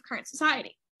beliefs of current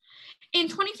society. In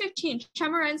 2015,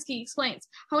 Chemerinsky explains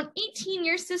how an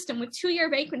 18-year system with 2-year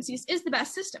vacancies is the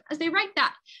best system. As they write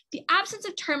that, the absence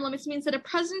of term limits means that a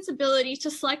president's ability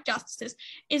to select justices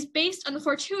is based on the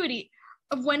fortuity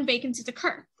of when vacancies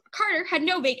occur. Carter had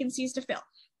no vacancies to fill.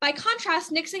 By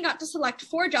contrast, Nixon got to select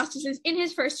 4 justices in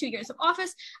his first 2 years of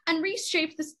office and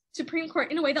reshaped the Supreme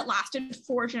Court in a way that lasted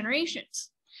 4 generations.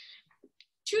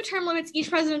 2 term limits each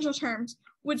presidential terms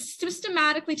would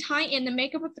systematically tie in the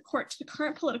makeup of the court to the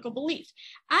current political belief,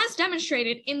 as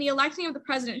demonstrated in the electing of the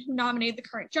president who nominated the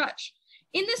current judge.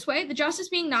 In this way, the justice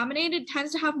being nominated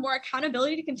tends to have more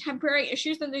accountability to contemporary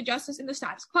issues than the justice in the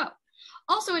status quo.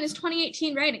 Also, in his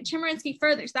 2018 writing, Chemerinsky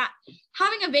furthers that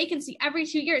having a vacancy every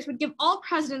 2 years would give all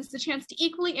presidents the chance to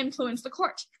equally influence the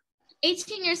court.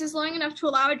 18 years is long enough to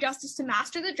allow a justice to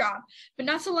master the job, but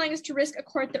not so long as to risk a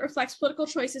court that reflects political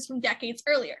choices from decades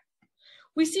earlier.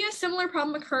 We see a similar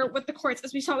problem occur with the courts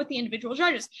as we saw with the individual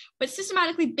judges, but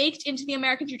systematically baked into the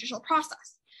American judicial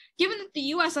process. Given that the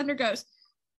US undergoes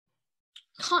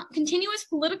continuous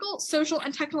political, social,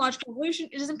 and technological evolution,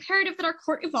 it is imperative that our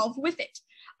court evolve with it.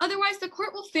 Otherwise, the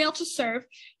court will fail to serve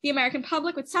the American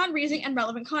public with sound reasoning and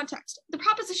relevant context. The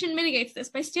proposition mitigates this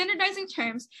by standardizing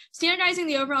terms, standardizing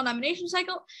the overall nomination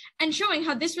cycle, and showing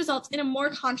how this results in a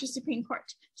more conscious Supreme Court.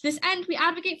 To this end, we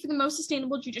advocate for the most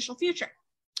sustainable judicial future.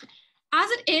 As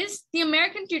it is, the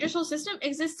American judicial system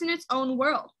exists in its own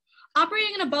world,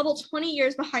 operating in a bubble 20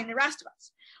 years behind the rest of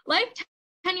us. Life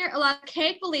tenure allows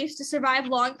archaic beliefs to survive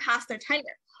long past their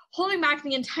tenure, holding back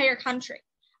the entire country.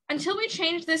 Until we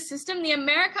change this system, the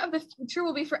America of the future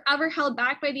will be forever held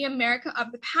back by the America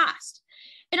of the past.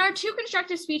 In our 2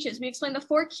 constructive speeches, we explained the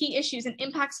 4 key issues and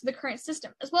impacts of the current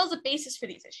system, as well as a basis for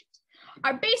these issues.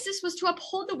 Our basis was to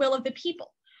uphold the will of the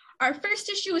people. Our first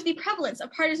issue was the prevalence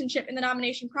of partisanship in the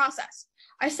nomination process.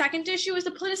 Our second issue was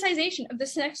the politicization of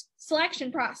the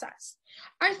selection process.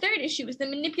 Our third issue was the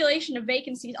manipulation of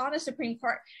vacancies on the Supreme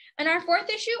Court. And our fourth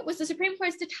issue was the Supreme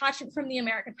Court's detachment from the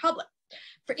American public.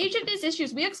 For each of these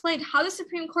issues, we explained how the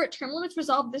Supreme Court term limits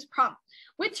resolve this problem.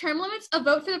 With term limits, a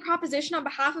vote for the proposition on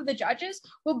behalf of the judges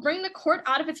will bring the court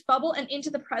out of its bubble and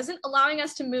into the present, allowing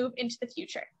us to move into the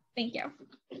future. Thank you.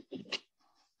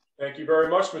 Thank you very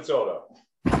much, Matilda.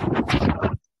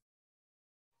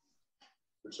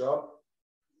 Good job.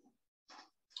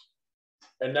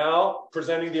 And now,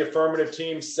 presenting the affirmative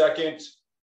team's second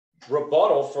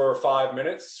rebuttal for 5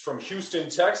 minutes from Houston,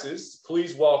 Texas,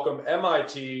 please welcome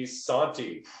MIT's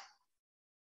Santi.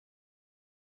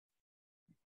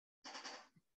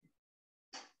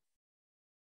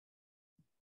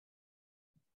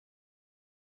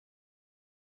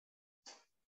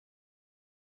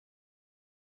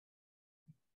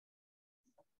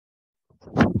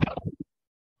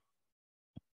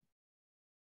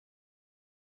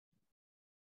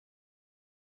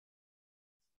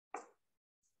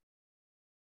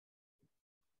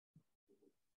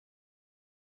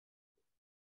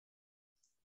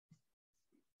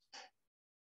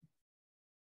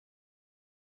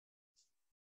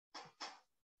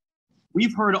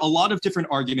 We've heard a lot of different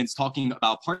arguments talking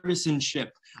about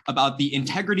partisanship, about the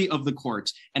integrity of the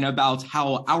court, and about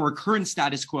how our current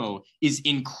status quo is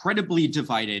incredibly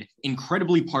divided,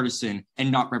 incredibly partisan,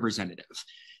 and not representative.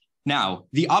 Now,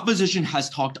 the opposition has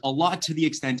talked a lot to the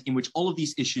extent in which all of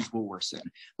these issues will worsen,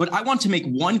 but I want to make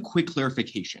one quick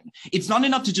clarification. It's not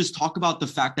enough to just talk about the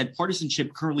fact that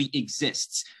partisanship currently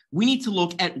exists. We need to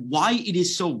look at why it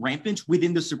is so rampant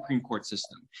within the Supreme Court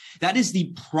system. That is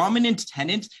the prominent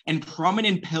tenet and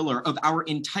prominent pillar of our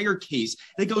entire case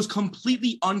that goes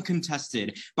completely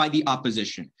uncontested by the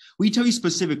opposition. We tell you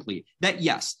specifically that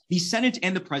yes, the Senate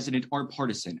and the president are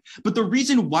partisan, but the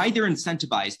reason why they're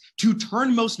incentivized to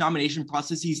turn most nomination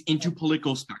processes into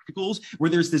political spectacles where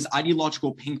there's this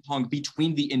ideological ping pong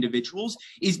between the individuals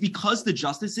is because the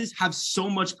justices have so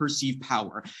much perceived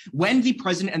power. When the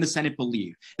president and the Senate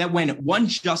believe that when one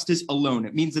justice alone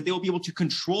means that they will be able to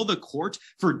control the court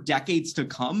for decades to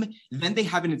come, then they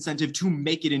have an incentive to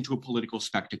make it into a political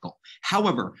spectacle.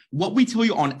 However, what we tell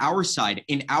you on our side,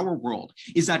 in our world,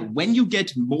 is that when you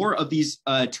get more of these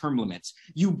term limits,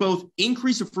 you both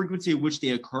increase the frequency at which they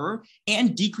occur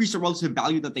and decrease the relative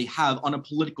value that they have on a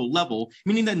political level,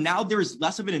 meaning that now there is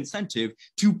less of an incentive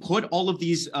to put all of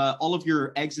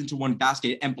your eggs into one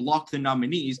basket and block the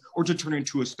nominees or to turn it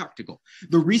into a spectacle.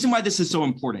 The reason why this is so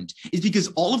important is because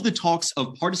all of the talks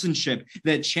of partisanship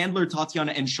that Chandler,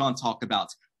 Tatiana, and Sean talk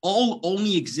about all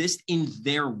only exist in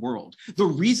their world. The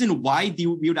reason why we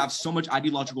would have so much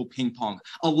ideological ping pong,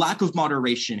 a lack of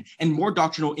moderation, and more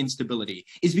doctrinal instability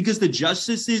is because the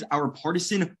justices are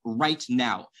partisan right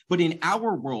now. But in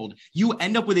our world, you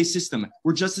end up with a system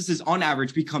where justices on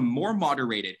average become more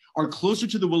moderated, are closer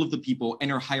to the will of the people,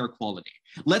 and are higher quality.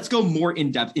 Let's go more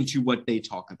in depth into what they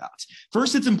talk about.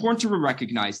 First, it's important to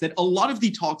recognize that a lot of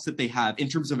the talks that they have in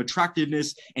terms of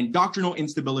attractiveness and doctrinal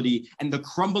instability and the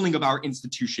crumbling of our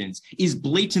institutions is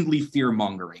blatantly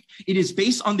fear-mongering. It is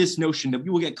based on this notion that we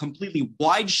will get completely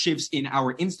wide shifts in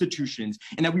our institutions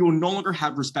and that we will no longer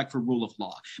have respect for rule of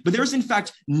law. But there's in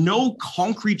fact no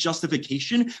concrete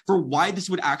justification for why this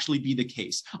would actually be the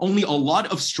case. Only a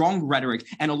lot of strong rhetoric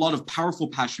and a lot of powerful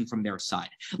passion from their side.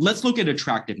 Let's look at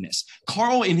attractiveness.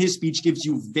 Carl, in his speech, gives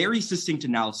you very succinct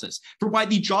analysis for why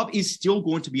the job is still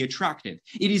going to be attractive.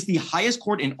 It is the highest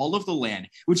court in all of the land,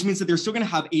 which means that they're still going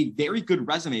to have a very good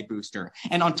resume booster.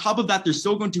 And on top of that, they're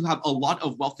still going to have a lot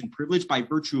of wealth and privilege by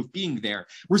virtue of being there.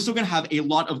 We're still going to have a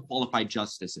lot of qualified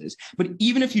justices. But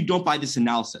even if you don't buy this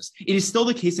analysis, it is still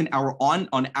the case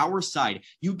on our side.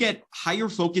 You get higher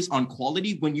focus on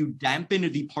quality when you dampen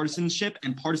the partisanship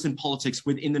and partisan politics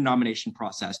within the nomination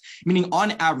process, meaning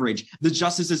on average, the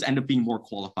justices end up being more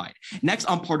qualified. Next,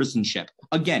 on partisanship.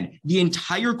 Again, the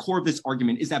entire core of this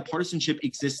argument is that partisanship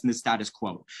exists in the status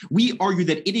quo. We argue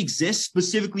that it exists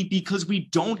specifically because we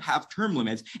don't have term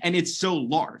limits and it's so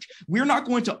large. We're not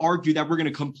going to argue that we're going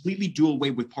to completely do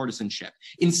away with partisanship.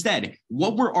 Instead,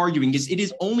 what we're arguing is it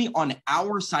is only on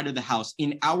our side of the house,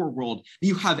 in our world, that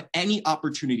you have any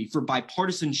opportunity for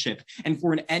bipartisanship and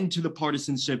for an end to the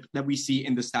partisanship that we see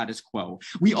in the status quo.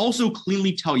 We also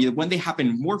cleanly tell you that when they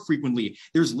happen more frequently,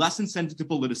 there's less incentive to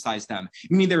politicize them,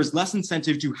 meaning there's less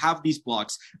incentive to have these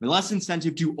blocks, less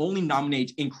incentive to only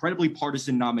nominate incredibly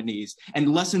partisan nominees,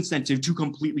 and less incentive to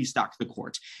completely stack the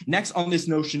court. Next, on this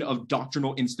notion of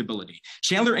doctrinal instability.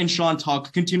 Chandler and Sean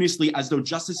talk continuously as though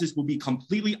justices will be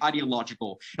completely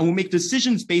ideological and will make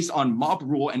decisions based on mob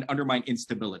rule and undermine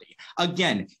instability.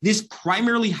 Again, this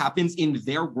primarily happens in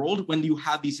their world when you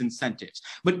have these incentives.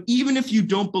 But even if you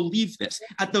don't believe this,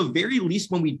 at the very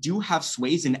least, when we do have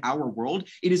sways in our world,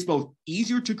 it is both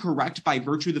easier to correct by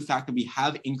virtue of the fact that we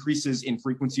have increases in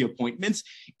frequency appointments.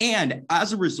 And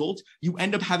as a result, you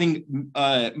end up having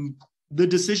the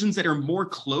decisions that are more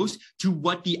close to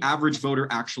what the average voter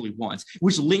actually wants,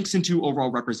 which links into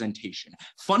overall representation.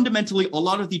 Fundamentally, a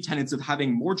lot of the tenets of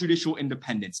having more judicial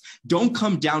independence don't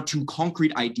come down to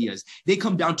concrete ideas. They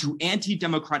come down to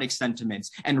anti-democratic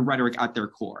sentiments and rhetoric at their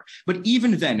core. But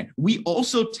even then, we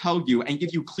also tell you and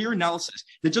give you clear analysis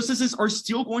that justices are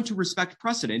still going to respect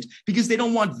precedent because they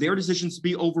don't want their decisions to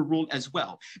be overruled as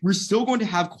well. We're still going to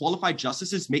have qualified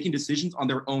justices making decisions on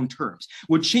their own terms.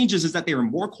 What changes is that they are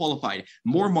more qualified,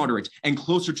 more moderate, and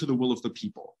closer to the will of the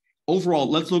people. Overall,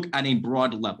 let's look at a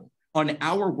broad level. On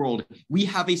our world, we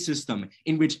have a system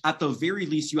in which at the very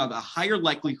least you have a higher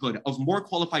likelihood of more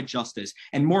qualified justice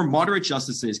and more moderate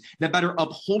justices that better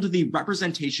uphold the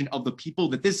representation of the people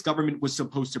that this government was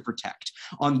supposed to protect.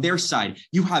 On their side,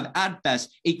 you have at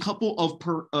best a couple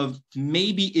of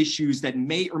maybe issues that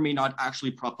may or may not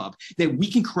actually prop up that we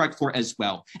can correct for as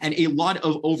well, and a lot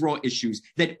of overall issues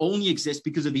that only exist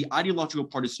because of the ideological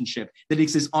partisanship that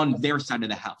exists on their side of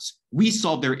the house. We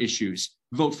solve their issues.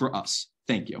 Vote for us.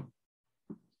 Thank you.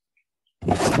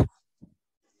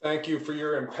 Thank you for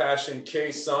your impassioned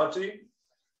case, Santi.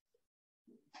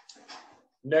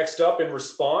 Next up, in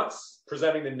response,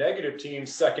 presenting the negative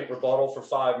team's second rebuttal for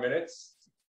 5 minutes,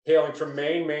 hailing from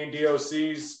Maine, Maine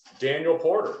DOC's Daniel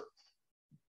Porter.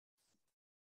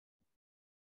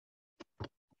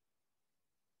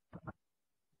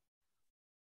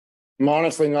 I'm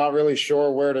honestly not really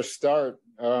sure where to start.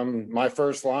 My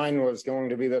first line was going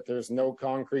to be that there's no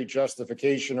concrete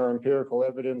justification or empirical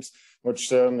evidence,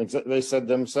 which they said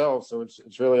themselves, so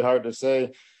it's really hard to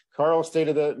say. Carl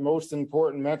stated that most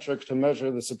important metric to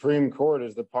measure the Supreme Court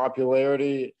is the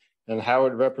popularity and how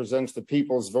it represents the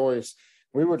people's voice.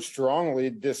 We would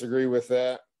strongly disagree with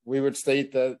that. We would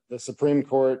state that the Supreme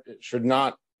Court should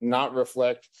not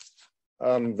reflect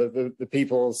the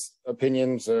people's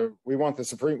opinions. We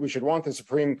should want the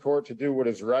Supreme Court to do what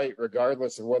is right,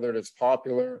 regardless of whether it is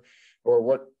popular or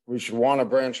what. We should want a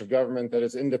branch of government that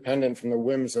is independent from the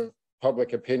whims of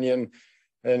public opinion.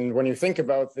 And when you think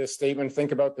about this statement,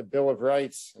 think about the Bill of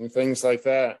Rights and things like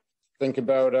that. Think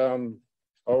about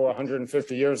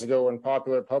 150 years ago when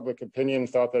popular public opinion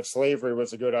thought that slavery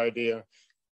was a good idea.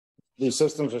 These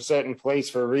systems are set in place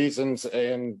for reasons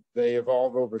and they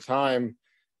evolve over time.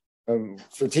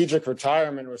 Strategic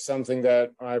retirement was something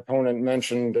that my opponent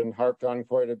mentioned and harped on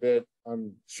quite a bit.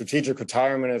 Strategic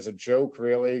retirement is a joke,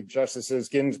 really. Justices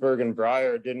Ginsburg and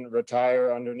Breyer didn't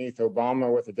retire underneath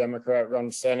Obama with a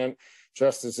Democrat-run Senate.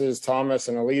 Justices Thomas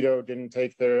and Alito didn't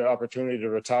take their opportunity to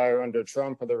retire under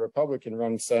Trump or the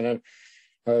Republican-run Senate.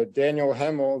 Daniel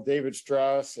Hemmel, David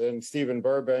Strauss, and Stephen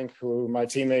Burbank, who my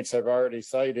teammates have already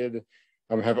cited,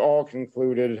 have all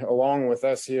concluded, along with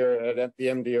us here at the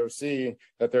MDOC,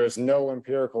 that there is no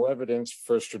empirical evidence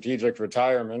for strategic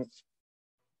retirement.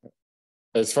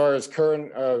 As far as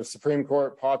current Supreme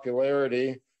Court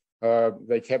popularity,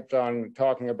 they kept on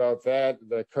talking about that.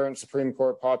 The current Supreme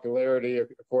Court popularity,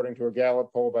 according to a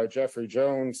Gallup poll by Jeffrey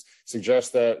Jones,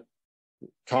 suggests that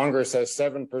Congress has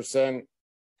 7%,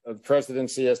 the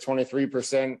presidency has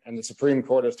 23%, and the Supreme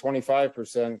Court has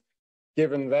 25%.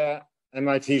 Given that,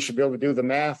 MIT should be able to do the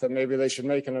math, and maybe they should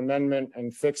make an amendment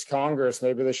and fix Congress.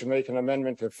 Maybe they should make an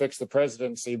amendment to fix the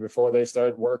presidency before they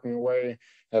start working away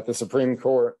at the Supreme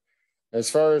Court. As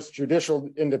far as judicial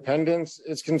independence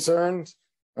is concerned,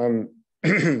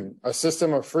 a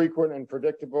system of frequent and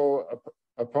predictable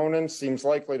opponents seems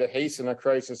likely to hasten a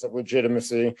crisis of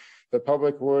legitimacy. The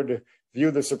public would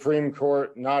view the Supreme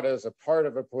Court not as a part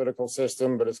of a political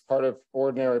system, but as part of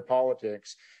ordinary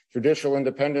politics. Judicial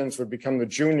independence would become the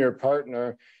junior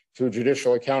partner to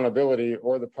judicial accountability,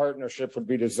 or the partnership would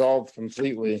be dissolved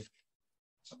completely.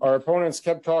 Our opponents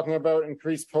kept talking about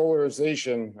increased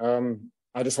polarization.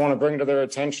 I just want to bring to their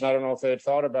attention, I don't know if they had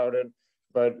thought about it,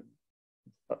 but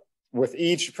with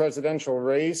each presidential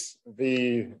race,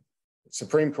 the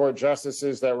Supreme Court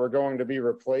justices that were going to be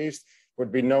replaced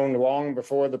would be known long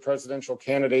before the presidential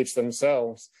candidates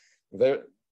themselves.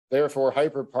 Therefore,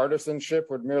 hyperpartisanship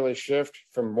would merely shift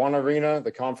from one arena,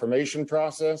 the confirmation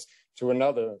process, to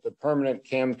another, the permanent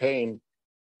campaign.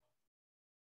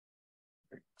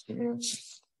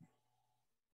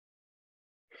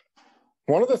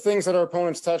 One of the things that our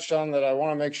opponents touched on that I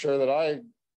want to make sure that I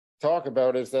talk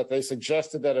about is that they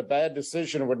suggested that a bad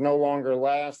decision would no longer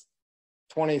last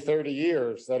 20, 30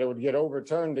 years, that it would get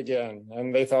overturned again.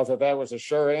 And they thought that that was a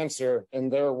sure answer in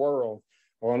their world.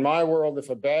 Well, in my world, if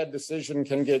a bad decision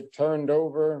can get turned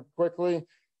over quickly,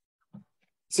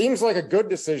 seems like a good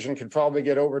decision could probably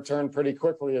get overturned pretty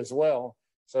quickly as well.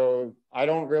 So I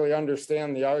don't really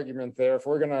understand the argument there. If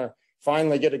we're going to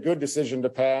finally get a good decision to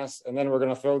pass, and then we're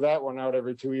going to throw that one out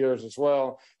every 2 years as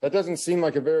well, that doesn't seem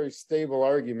like a very stable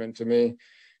argument to me.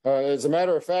 As a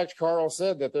matter of fact, Carl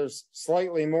said that there's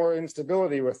slightly more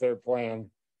instability with their plan.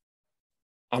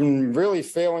 I'm really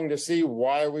failing to see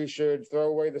why we should throw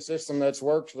away the system that's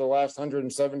worked for the last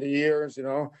 170 years, you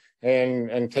know,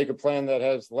 and take a plan that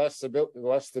has less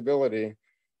stability.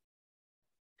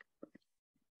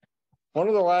 One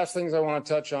of the last things I want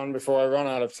to touch on before I run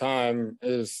out of time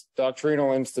is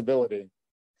doctrinal instability.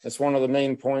 It's one of the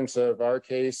main points of our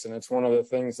case, and it's one of the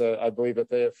things that I believe that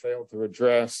they have failed to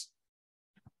address.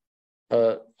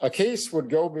 A case would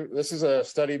go, this is a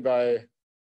study by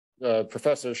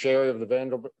Professor Sherry of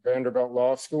the Vanderbilt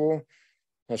Law School.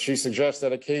 She suggests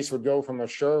that a case would go from a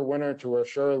sure winner to a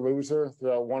sure loser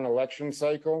throughout one election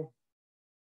cycle.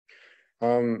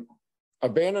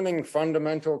 Abandoning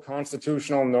fundamental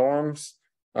constitutional norms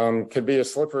could be a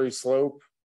slippery slope.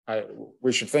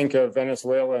 We should think of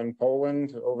Venezuela and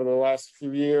Poland over the last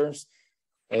few years.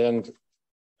 And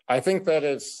I think that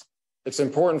it's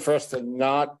important for us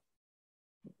to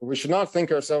we should not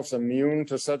think ourselves immune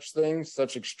to such things,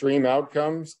 such extreme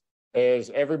outcomes. As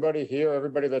everybody here,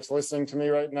 everybody that's listening to me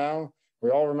right now,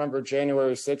 we all remember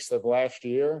January 6th of last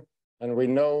year. And we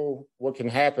know what can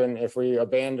happen if we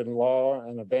abandon law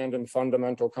and abandon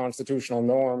fundamental constitutional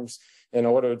norms in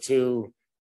order to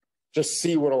just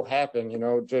see what will happen, you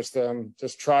know, just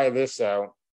try this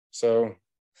out. So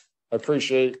I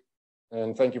appreciate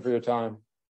and thank you for your time.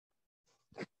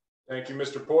 Thank you,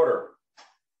 Mr. Porter.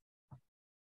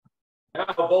 Now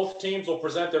both teams will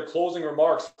present their closing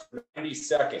remarks for 90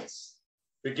 seconds.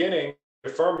 Beginning the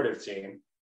affirmative team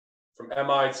from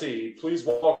MIT, please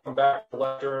welcome back to the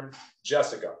lectern,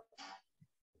 Jessica.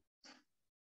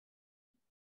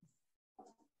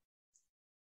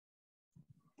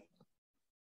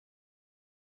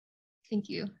 Thank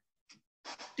you.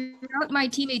 Throughout my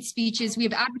teammates' speeches, we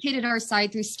have advocated our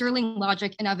side through sterling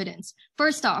logic and evidence.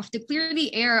 First off, to clear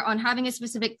the air on having a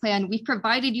specific plan, we've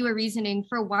provided you a reasoning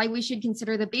for why we should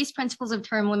consider the base principles of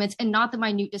term limits and not the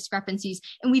minute discrepancies,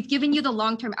 and we've given you the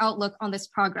long-term outlook on this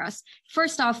progress.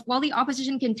 First off, while the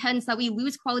opposition contends that we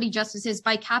lose quality justices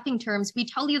by capping terms, we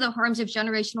tell you the harms of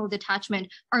generational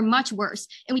detachment are much worse,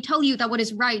 and we tell you that what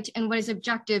is right and what is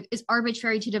objective is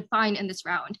arbitrary to define in this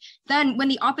round. Then, when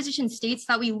the opposition states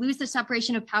that we lose the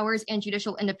separation of powers and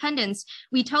judicial independence,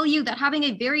 we tell you that having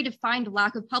a very defined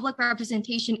lack of public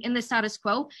representation in the status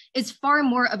quo is far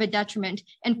more of a detriment.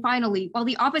 And finally, while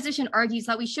the opposition argues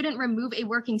that we shouldn't remove a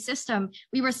working system,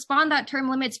 we respond that term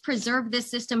limits preserve this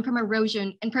system from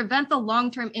erosion and prevent the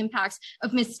long-term impacts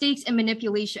of mistakes and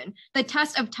manipulation. The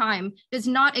test of time does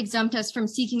not exempt us from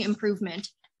seeking improvement.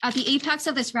 At the apex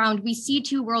of this round, we see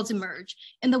two worlds emerge.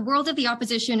 In the world of the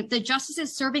opposition, the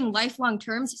justices serving lifelong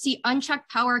terms see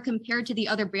unchecked power compared to the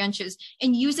other branches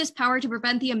and use this power to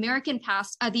prevent the American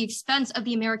past at the expense of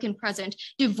the American present,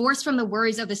 divorced from the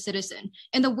worries of the citizen.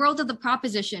 In the world of the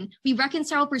proposition, we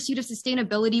reconcile pursuit of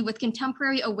sustainability with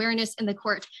contemporary awareness in the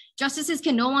court. Justices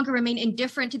can no longer remain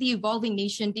indifferent to the evolving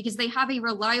nation because they have a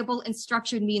reliable and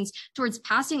structured means towards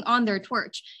passing on their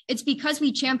torch. It's because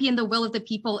we champion the will of the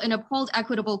people and uphold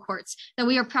equitable courts that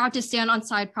we are proud to stand on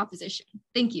side proposition.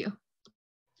 Thank you.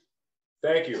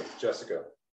 Thank you, Jessica.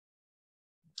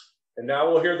 And now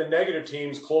we'll hear the negative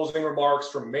team's closing remarks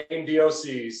from Maine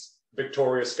DOC's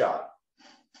Victoria Scott.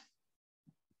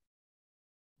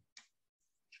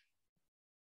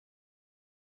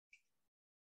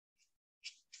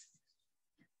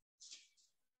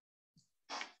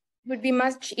 It would be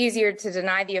much easier to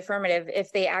deny the affirmative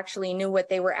if they actually knew what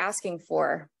they were asking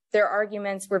for. Their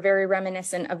arguments were very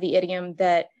reminiscent of the idiom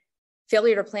that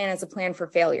failure to plan is a plan for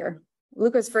failure.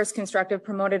 Luca's first constructive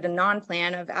promoted a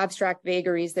non-plan of abstract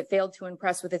vagaries that failed to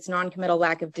impress with its non-committal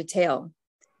lack of detail.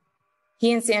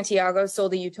 He and Santiago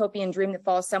sold a utopian dream that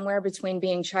falls somewhere between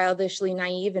being childishly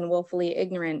naive and willfully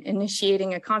ignorant.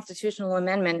 Initiating a constitutional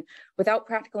amendment without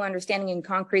practical understanding and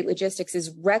concrete logistics is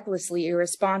recklessly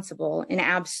irresponsible and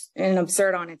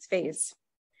absurd on its face.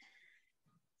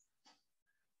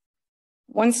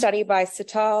 One study by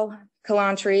Sital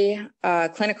Kalantri, a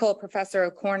clinical professor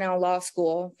of Cornell Law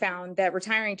School, found that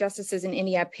retiring justices in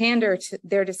India pander to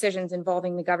their decisions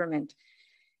involving the government.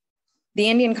 The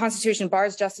Indian Constitution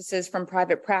bars justices from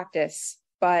private practice,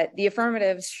 but the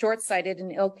affirmative's short-sighted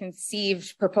and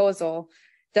ill-conceived proposal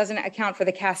doesn't account for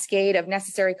the cascade of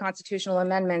necessary constitutional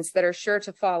amendments that are sure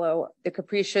to follow the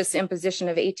capricious imposition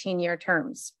of 18-year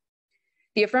terms.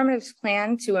 The affirmative's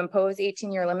plan to impose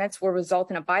 18-year limits will result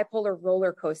in a bipolar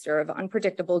roller coaster of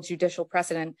unpredictable judicial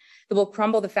precedent that will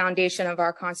crumble the foundation of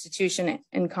our Constitution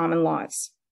and common laws.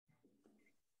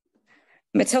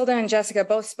 Matilda and Jessica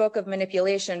both spoke of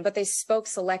manipulation, but they spoke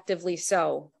selectively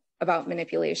so about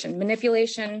manipulation.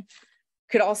 Manipulation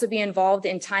could also be involved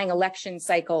in tying election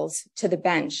cycles to the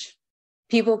bench.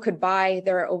 People could buy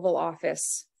their Oval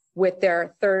Office with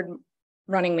their third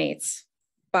running mates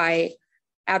by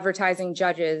advertising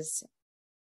judges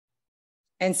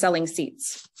and selling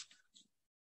seats.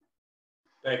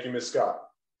 Thank you, Ms. Scott.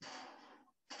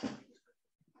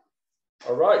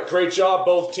 All right, great job,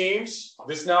 both teams.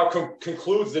 This now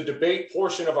concludes the debate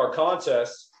portion of our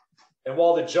contest. And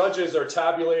while the judges are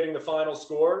tabulating the final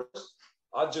scores,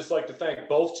 I'd just like to thank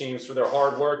both teams for their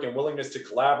hard work and willingness to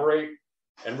collaborate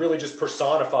and really just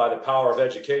personify the power of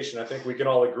education. I think we can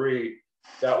all agree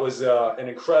that was an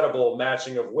incredible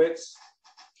matching of wits.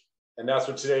 And that's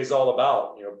what today's all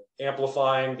about,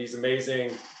 amplifying these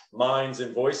amazing minds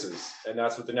and voices. And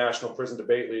that's what the National Prison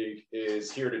Debate League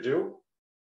is here to do.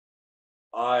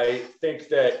 I think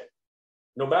that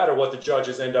no matter what the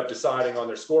judges end up deciding on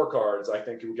their scorecards, I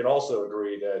think we can also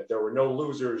agree that there were no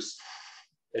losers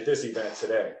at this event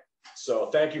today. So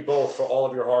thank you both for all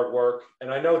of your hard work.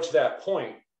 And I know to that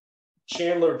point,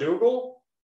 Chandler Dougal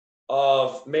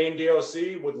of Maine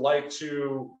DOC would like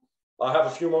to have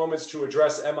a few moments to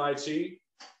address MIT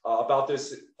about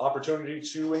this opportunity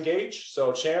to engage.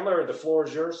 So Chandler, the floor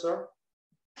is yours, sir.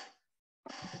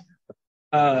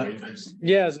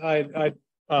 Yes, I'm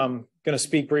going to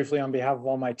speak briefly on behalf of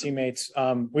all my teammates.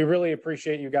 We really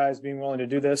appreciate you guys being willing to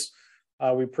do this.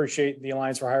 We appreciate the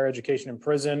Alliance for Higher Education in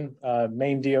Prison,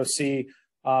 Maine DOC.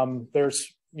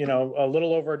 There's, a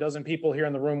little over a dozen people here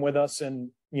in the room with us and,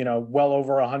 well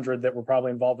over 100 that were probably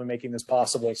involved in making this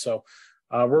possible. So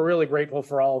we're really grateful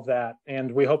for all of that.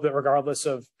 And we hope that regardless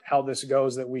of how this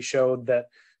goes, that we showed that,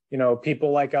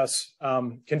 people like us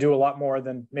can do a lot more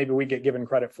than maybe we get given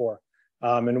credit for.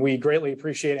 And we greatly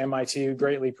appreciate MIT, we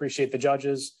greatly appreciate the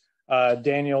judges.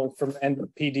 Daniel from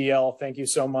NPDL, thank you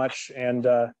so much. And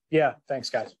yeah, thanks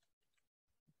guys.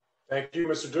 Thank you,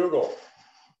 Mr. Dougal.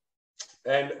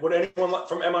 And would anyone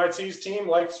from MIT's team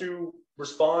like to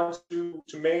respond to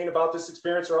Maine about this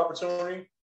experience or opportunity?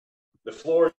 The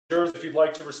floor is yours if you'd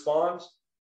like to respond.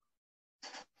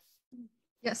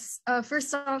 Yes,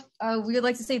 first off, we would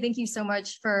like to say thank you so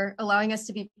much for allowing us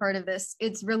to be part of this.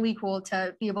 It's really cool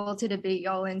to be able to debate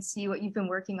y'all and see what you've been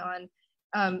working on.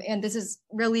 And this is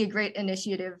really a great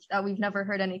initiative. We've never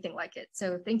heard anything like it.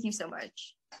 So thank you so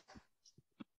much.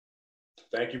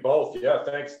 Thank you both. Yeah,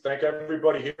 thank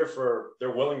everybody here for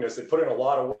their willingness. They put in a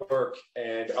lot of work,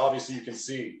 and obviously you can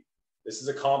see this is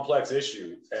a complex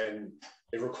issue and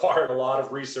it required a lot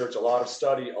of research, a lot of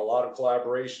study, a lot of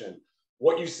collaboration.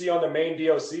 What you see on the Maine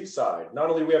DOC side, not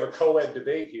only we have a co-ed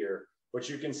debate here, but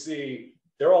you can see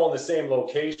they're all in the same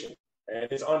location. And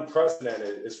it's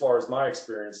unprecedented as far as my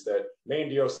experience that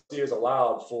Maine DOC has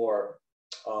allowed for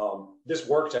this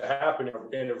work to happen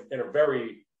in a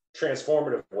very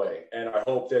transformative way. And I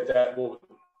hope that that will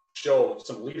show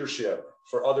some leadership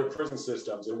for other prison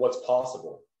systems and what's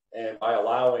possible, and by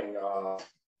allowing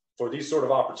for these sort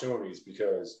of opportunities,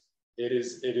 because it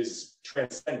is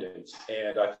transcendent.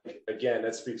 And I think, again,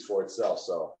 that speaks for itself.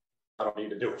 So I don't need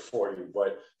to do it for you,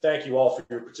 but thank you all for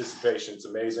your participation. It's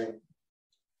amazing.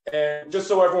 And just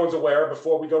so everyone's aware,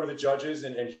 before we go to the judges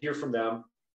and hear from them,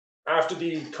 after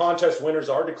the contest winners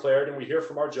are declared and we hear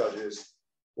from our judges,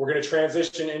 we're going to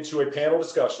transition into a panel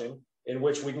discussion in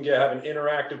which we can have an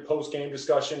interactive post-game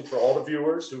discussion for all the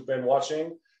viewers who've been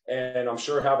watching, and I'm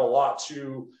sure have a lot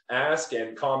to ask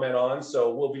and comment on.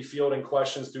 So we'll be fielding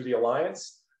questions through the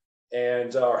Alliance,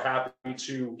 and are happy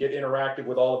to get interactive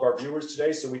with all of our viewers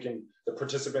today, so the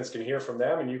participants can hear from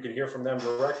them and you can hear from them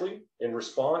directly in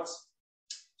response.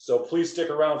 So please stick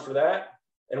around for that.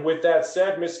 And with that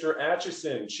said, Mr.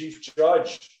 Atchison, Chief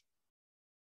Judge,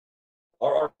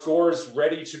 are our scores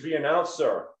ready to be announced,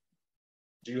 sir?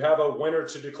 Do you have a winner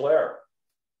to declare?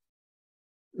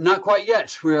 Not quite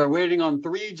yet. We are waiting on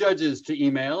 3 judges to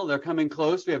email. They're coming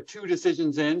close. We have 2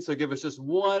 decisions in, so give us just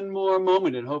one more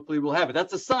moment and hopefully we'll have it.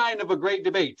 That's a sign of a great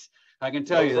debate. I can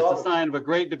tell you, that's a sign of a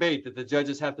great debate that the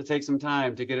judges have to take some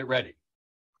time to get it ready.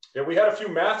 Yeah, we had a few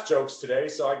math jokes today,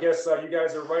 so I guess you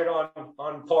guys are right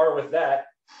on par with that.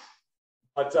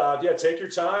 But yeah, take your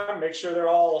time, make sure they're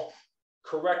all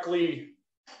correctly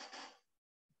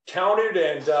counted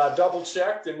and double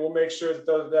checked, and we'll make sure that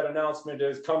that announcement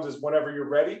comes as whenever you're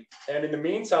ready. And in the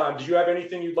meantime, do you have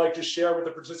anything you'd like to share with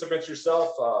the participants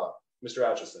yourself, Mr.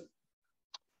 Atchison?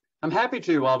 I'm happy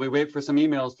to while we wait for some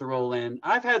emails to roll in.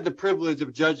 I've had the privilege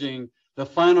of judging the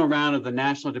final round of the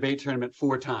National Debate Tournament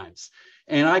 4 times.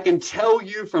 And I can tell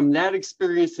you from that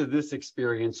experience to this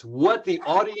experience, what the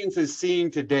audience is seeing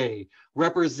today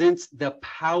represents the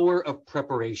power of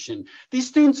preparation. These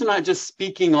students are not just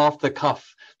speaking off the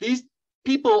cuff. These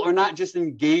people are not just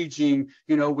engaging,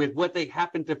 with what they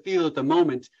happen to feel at the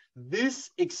moment.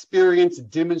 This experience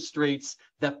demonstrates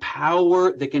the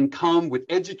power that can come with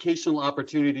educational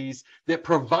opportunities that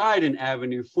provide an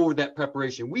avenue for that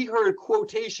preparation. We heard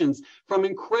quotations from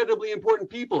incredibly important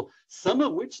people, some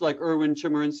of which, like Erwin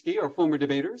Chemerinsky, are former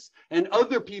debaters, and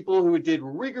other people who did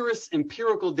rigorous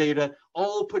empirical data,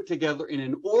 all put together in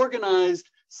an organized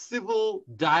civil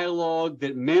dialogue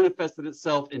that manifested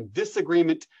itself in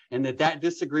disagreement, and that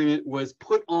disagreement was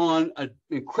put on an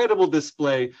incredible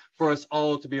display for us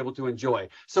all to be able to enjoy.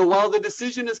 So while the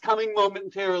decision is coming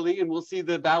momentarily and we'll see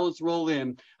the ballots roll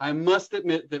in, I must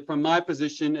admit that from my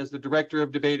position as the director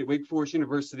of debate at Wake Forest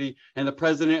University and the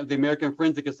president of the American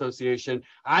Forensic Association,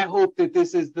 I hope that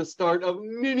this is the start of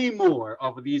many more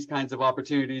of these kinds of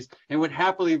opportunities, and would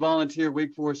happily volunteer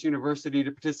Wake Forest University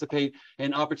to participate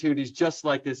in opportunities just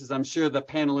like this, as I'm sure the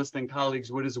panelists and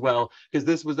colleagues would as well, because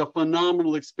this was a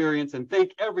phenomenal experience, and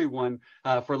thank everyone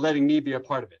for letting me be a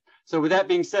part of it. So with that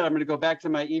being said, I'm going to go back to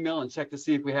my email and check to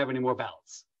see if we have any more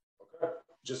ballots. Okay.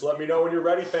 Just let me know when you're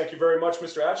ready. Thank you very much,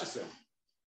 Mr. Atchison.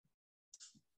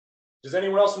 Does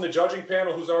anyone else in the judging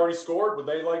panel who's already scored, would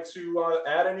they like to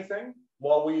add anything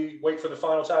while we wait for the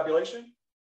final tabulation?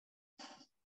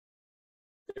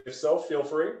 If so, feel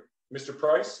free. Mr.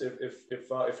 Price,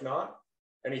 if not,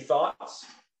 any thoughts?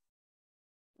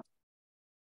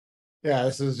 Yeah,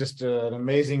 this is just an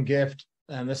amazing gift.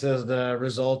 And this is the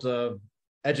result of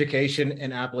education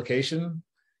and application.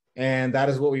 And that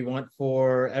is what we want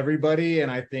for everybody. And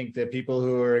I think that people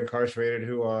who are incarcerated,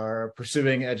 who are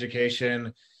pursuing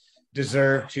education,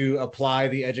 deserve to apply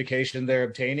the education they're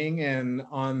obtaining. And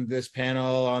on this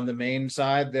panel, on the Maine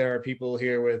side, there are people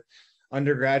here with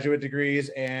undergraduate degrees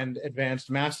and advanced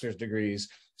master's degrees.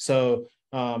 So,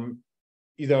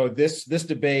 this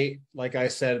debate, like I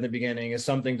said in the beginning, is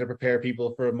something to prepare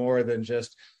people for more than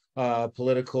just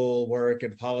political work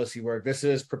and policy work. This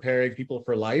is preparing people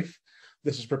for life.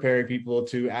 This is preparing people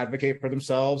to advocate for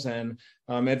themselves. And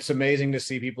it's amazing to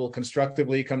see people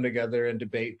constructively come together and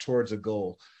debate towards a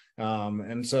goal.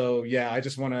 And so, yeah, I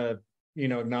just want to,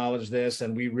 acknowledge this.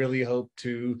 And we really hope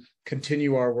to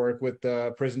continue our work with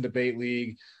the Prison Debate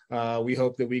League. We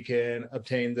hope that we can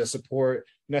obtain the support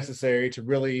necessary to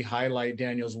really highlight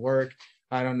Daniel's work.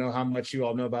 I don't know how much you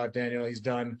all know about Daniel. He's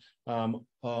done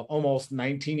almost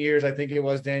 19 years, I think it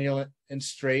was, Daniel,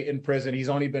 straight in prison. He's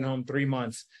only been home 3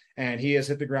 months, and he has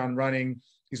hit the ground running.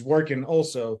 He's working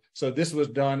also. So this was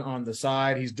done on the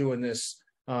side. He's doing this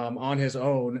on his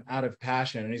own out of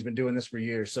passion, and he's been doing this for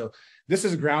years. So this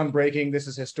is groundbreaking. This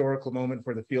is a historical moment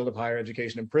for the field of higher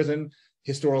education in prison,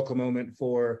 historical moment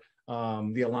for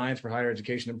the Alliance for Higher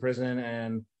Education in Prison,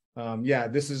 and yeah,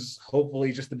 this is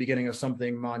hopefully just the beginning of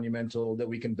something monumental that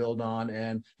we can build on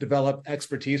and develop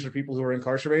expertise for people who are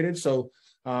incarcerated. So,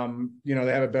 you know,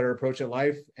 they have a better approach at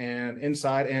life and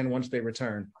inside and once they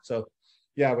return. So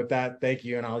yeah, with that, thank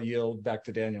you. And I'll yield back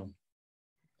to Daniel.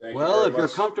 Well, if you're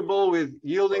comfortable with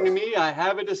yielding to me, I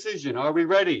have a decision. Are we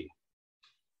ready?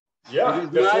 Yeah,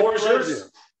 the floor is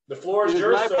yours. The floor is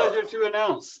yours. It is my pleasure to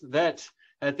announce that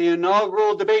at the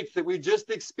inaugural debates that we just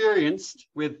experienced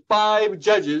with 5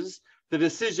 judges, the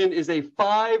decision is a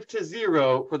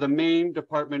 5-0 for the Maine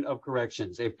Department of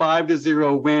Corrections, a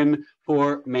 5-0 win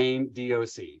for Maine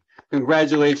DOC.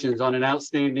 Congratulations on an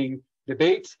outstanding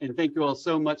debate, and thank you all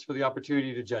so much for the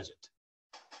opportunity to judge it.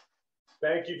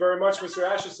 Thank you very much, Mr.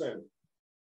 Asheson.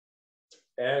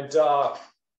 And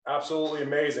absolutely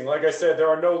amazing. Like I said, there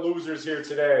are no losers here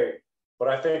today, but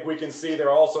I think we can see there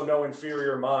are also no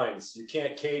inferior minds. You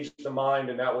can't cage the mind,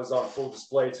 and that was on full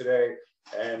display today.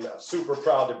 And super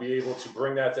proud to be able to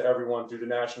bring that to everyone through the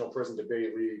National Prison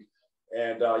Debate League.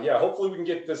 And yeah, hopefully we can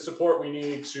get the support we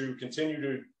need to continue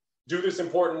to do this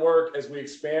important work as we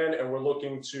expand, and we're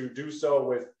looking to do so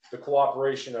with the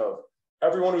cooperation of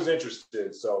everyone who's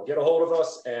interested. So get a hold of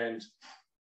us. And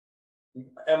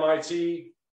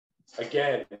MIT,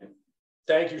 again,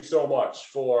 thank you so much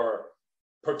for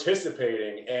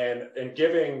participating and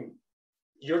giving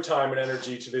your time and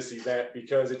energy to this event,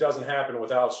 because it doesn't happen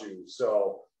without you.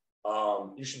 So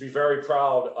you should be very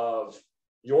proud of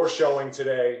your showing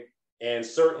today, and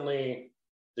certainly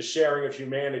the sharing of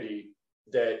humanity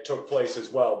that took place as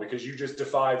well, because you just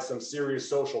defied some serious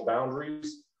social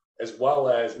boundaries as well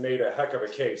as made a heck of a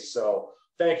case. So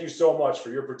thank you so much for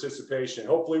your participation.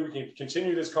 Hopefully we can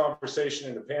continue this conversation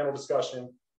in the panel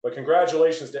discussion, but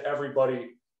congratulations to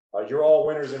everybody. You're all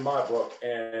winners in my book,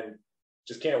 and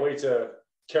just can't wait to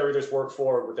carry this work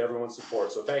forward with everyone's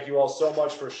support. So thank you all so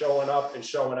much for showing up and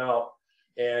showing out.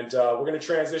 And we're going to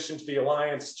transition to the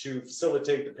Alliance to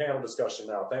facilitate the panel discussion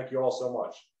now. Thank you all so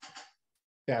much.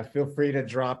 Yeah, feel free to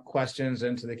drop questions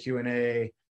into the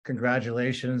Q&A.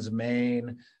 Congratulations,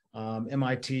 Maine.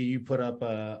 MIT, you put up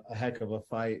a heck of a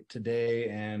fight today,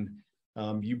 and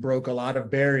you broke a lot of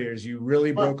barriers. You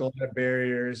really broke a lot of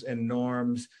barriers and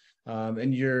norms,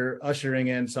 and you're ushering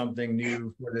in something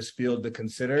new for this field to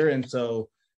consider. And so,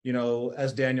 you know,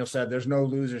 as Daniel said, there's no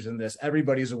losers in this.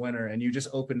 Everybody's a winner, and you just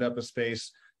opened up a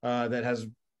space that has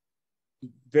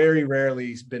very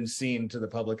rarely been seen to the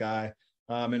public eye,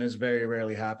 and has very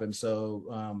rarely happened.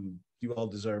 So you all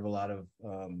deserve a lot of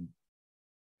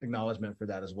acknowledgement for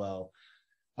that as well.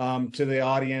 To the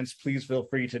audience, please feel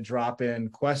free to drop in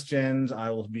questions.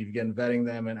 I will begin vetting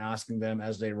them and asking them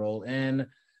as they roll in.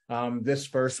 This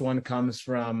first one comes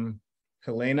from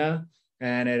Helena,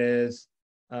 and it is,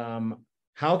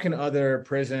 how can other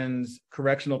prisons,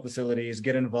 correctional facilities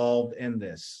get involved in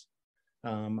this?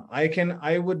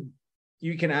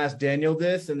 You can ask Daniel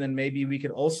this, and then maybe we could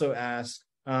also ask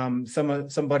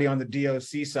somebody on the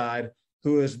DOC side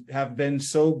who have been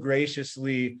so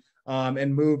graciously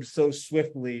and moved so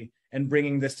swiftly in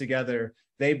bringing this together.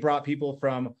 They brought people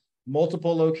from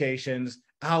multiple locations,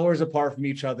 hours apart from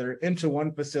each other, into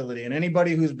one facility. And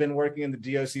anybody who's been working in the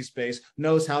DOC space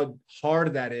knows how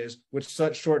hard that is with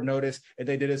such short notice, and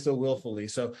they did it so willfully.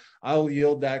 So I'll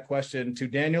yield that question to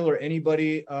Daniel or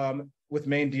anybody with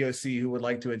Maine DOC who would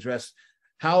like to address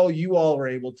how you all were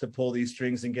able to pull these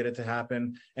strings and get it to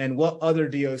happen, and what other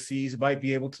DOCs might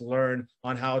be able to learn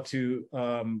on how to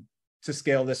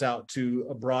scale this out to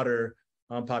a broader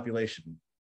population.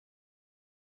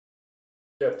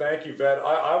 Yeah, thank you, Vet.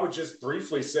 I would just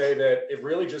briefly say that it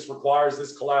really just requires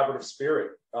this collaborative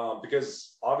spirit,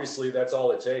 because obviously that's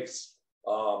all it takes.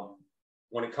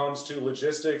 When it comes to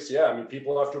logistics, yeah, I mean,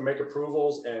 people have to make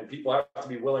approvals, and people have to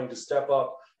be willing to step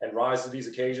up and rise to these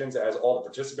occasions, as all the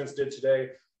participants did today.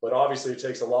 But obviously it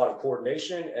takes a lot of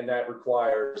coordination, and that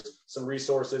requires some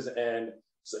resources, and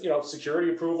you know,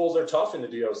 security approvals are tough in the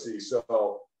DOC.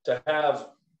 So to have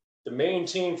the main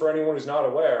team, for anyone who's not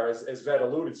aware, as Vet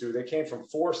alluded to, they came from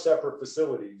 4 separate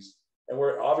facilities, and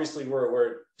we're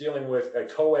dealing with a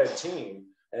co-ed team,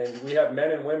 and we have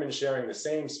men and women sharing the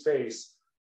same space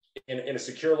in a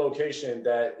secure location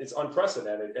that it's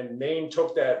unprecedented. And Maine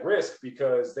took that risk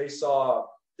because they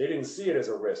didn't see it as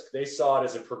a risk. They saw it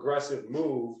as a progressive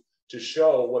move to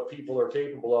show what people are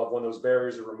capable of when those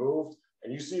barriers are removed.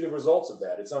 And you see the results of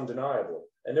that. It's undeniable.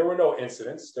 And there were no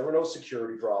incidents. There were no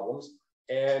security problems.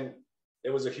 And it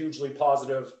was a hugely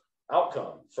positive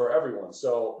outcome for everyone.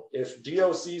 So if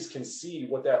DOCs can see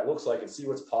what that looks like and see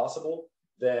what's possible,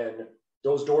 then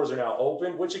those doors are now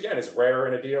open, which again is rare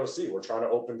in a DOC. We're trying to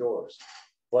open doors.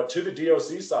 But to the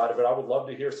DOC side of it, I would love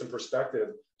to hear some perspective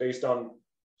based on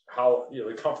how,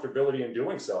 the comfortability in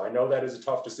doing so. I know that is a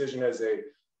tough decision as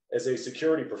a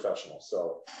security professional.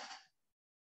 So.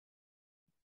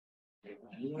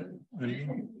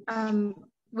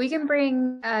 We can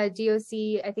bring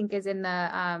DOC, I think is in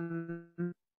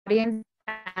the audience,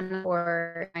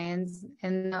 or Ryan's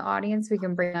in the audience. We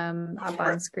can bring them up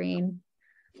on screen.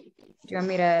 Do you want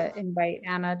me to invite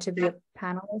Anna to be a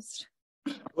panelist?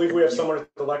 I believe we have someone at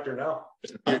the lectern now.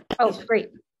 Oh, great.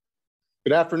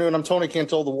 Good afternoon. I'm Tony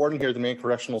Cantola, the warden here at the Maine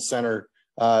Correctional Center.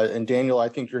 And Daniel, I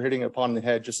think you're hitting upon the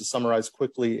head just to summarize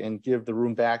quickly and give the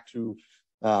room back to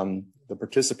the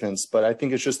participants. But I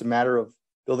think it's just a matter of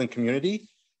building community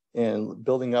and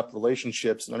building up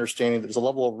relationships and understanding that there's a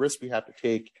level of risk we have to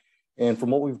take. And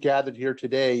from what we've gathered here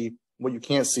today, what you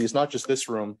can't see is not just this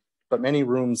room, but many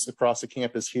rooms across the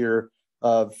campus here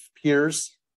of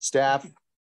peers, staff,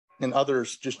 and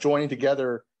others just joining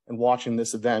together and watching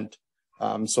this event.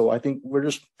 So I think we're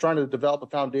just trying to develop a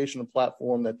foundation and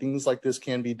platform that things like this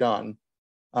can be done,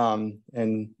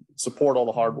 and support all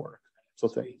the hard work. So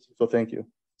thank you.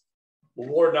 Well,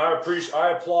 Warden,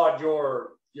 I applaud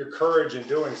your courage in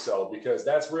doing so, because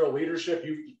that's real leadership.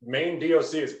 Maine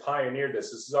DOC has pioneered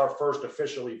this. This is our first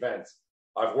official event.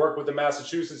 I've worked with the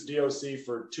Massachusetts DOC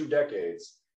for 2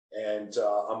 decades, and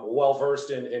I'm well versed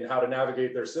in how to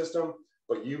navigate their system.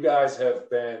 But you guys have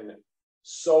been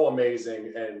so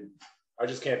amazing, and I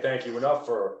just can't thank you enough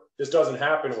for this. Doesn't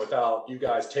happen without you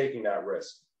guys taking that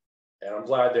risk. And I'm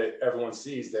glad that everyone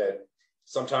sees that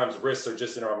sometimes risks are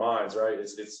just in our minds, right?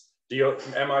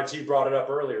 MIT brought it up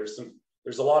earlier.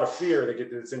 There's a lot of fear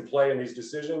that's in play in these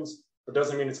decisions, but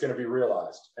doesn't mean it's going to be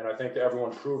realized. And I think that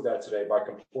everyone proved that today by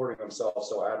comporting themselves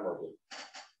so admirably.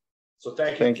 So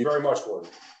thank you very much, Warden.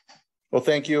 Well,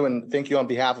 thank you. And thank you on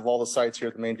behalf of all the sites here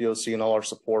at the Maine DOC and all our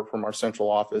support from our central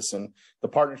office and the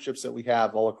partnerships that we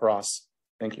have all across.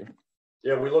 Thank you.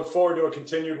 Yeah, we look forward to a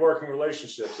continued working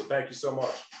relationship. So thank you so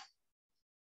much.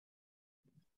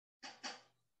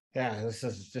 Yeah, this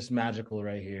is just magical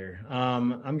right here.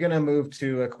 I'm going to move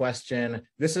to a question.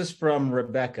 This is from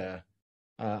Rebecca.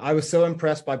 I was so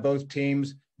impressed by both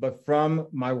teams, but from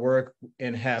my work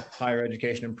in HEP, higher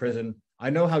education in prison,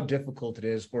 I know how difficult it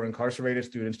is for incarcerated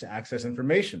students to access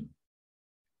information.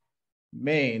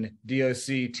 Maine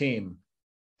DOC team,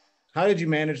 how did you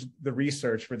manage the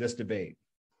research for this debate?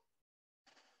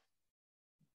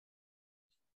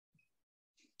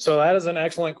 So that is an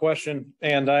excellent question.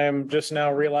 And I am just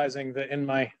now realizing that in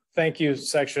my thank you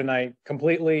section, I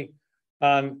completely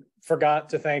forgot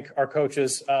to thank our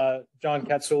coaches. John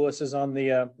Katsoulis is on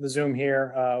the Zoom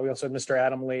here. We also have Mr.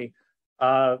 Adam Lee.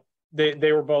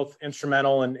 They were both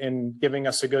instrumental in giving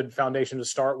us a good foundation to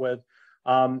start with.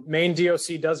 Maine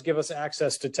DOC does give us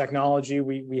access to technology.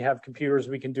 We have computers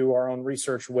we can do our own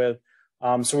research with.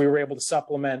 So we were able to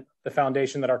supplement the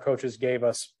foundation that our coaches gave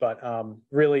us, but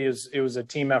really it was a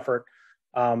team effort.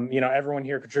 Everyone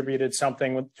here contributed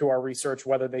something to our research,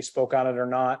 whether they spoke on it or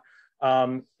not.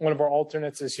 One of our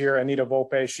alternates is here, Anita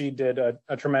Volpe. She did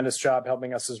a tremendous job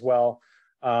helping us as well.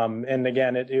 And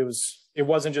again, it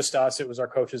wasn't just us, it was our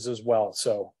coaches as well.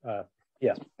 So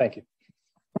yeah, thank you.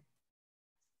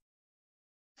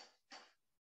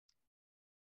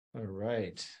 All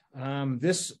right.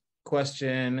 This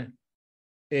question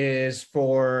is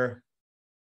for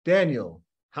Daniel.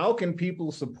 How can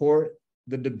people support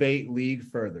the debate league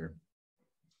further?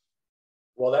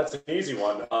 Well, that's an easy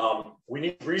one. We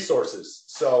need resources.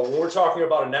 So when we're talking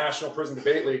about a national prison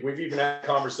debate league, we've even had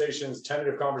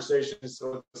tentative conversations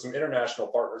with some international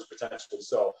partners potentially.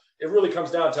 So it really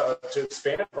comes down to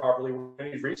expand properly.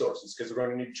 We need resources because we're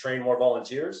going to need to train more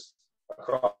volunteers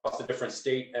across the different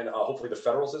state and hopefully the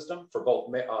federal system for both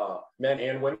men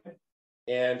and women.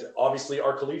 And obviously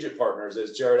our collegiate partners,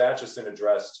 as Jared Atchison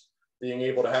addressed, being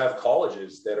able to have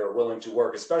colleges that are willing to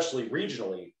work, especially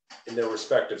regionally in their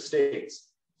respective states.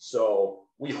 So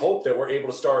we hope that we're able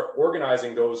to start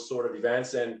organizing those sort of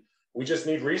events, and we just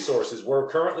need resources. We're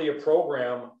currently a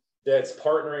program that's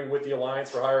partnering with the Alliance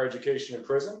for Higher Education in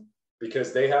Prison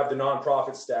because they have the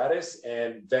nonprofit status,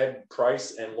 and Ved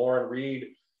Price and Lauren Reed,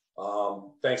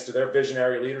 thanks to their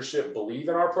visionary leadership, believe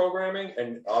in our programming.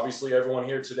 And obviously everyone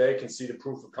here today can see the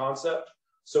proof of concept.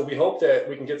 So we hope that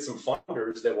we can get some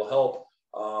funders that will help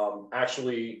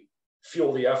actually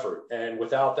fuel the effort. And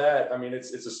without that, I mean,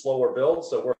 it's a slower build.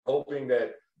 So we're hoping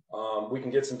that we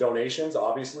can get some donations,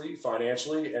 obviously,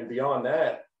 financially. And beyond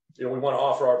that, we want to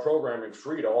offer our programming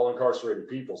free to all incarcerated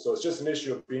people. So it's just an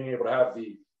issue of being able to have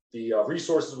the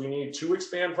resources we need to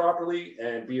expand properly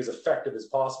and be as effective as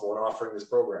possible in offering this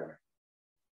programming.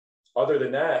 Other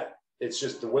than that, it's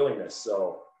just the willingness.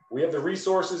 So We have the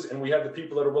resources and we have the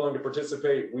people that are willing to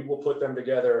participate. We will put them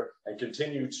together and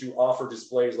continue to offer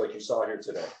displays like you saw here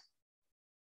today.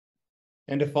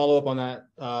 And to follow up on that,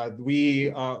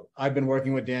 I've been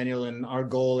working with Daniel, and our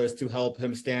goal is to help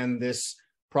him stand this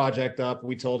project up.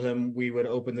 We told him we would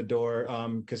open the door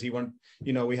because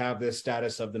we have this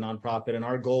status of the nonprofit, and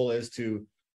our goal is to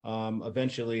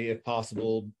eventually, if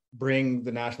possible, bring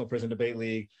the National Prison Debate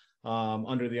League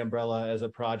under the umbrella as a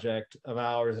project of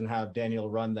ours and have Daniel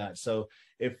run that. So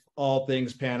if all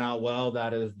things pan out well,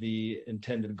 that is the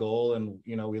intended goal. And,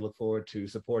 we look forward to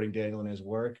supporting Daniel in his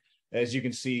work. As you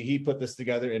can see, he put this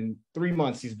together in 3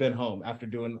 months. He's been home after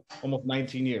doing almost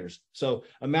 19 years. So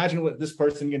imagine what this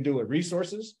person can do with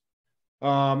resources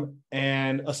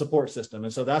and a support system.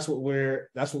 And so that's what we're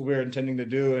intending to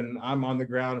do. And I'm on the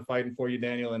ground fighting for you,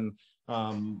 Daniel. And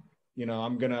I'm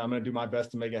gonna do my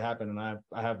best to make it happen. And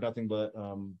I have nothing but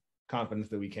confidence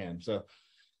that we can. So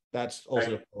that's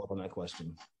also a follow-up on that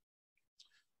question.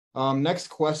 Next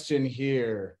question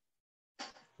here.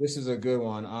 This is a good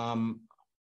one.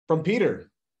 From Peter.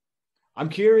 I'm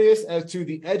curious as to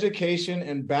the education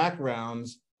and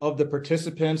backgrounds of the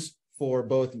participants for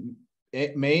both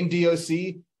Maine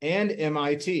DOC and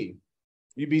MIT.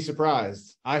 You'd be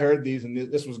surprised. I heard these and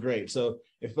this was great. So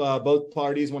if both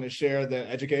parties want to share the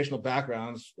educational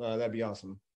backgrounds, that'd be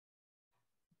awesome.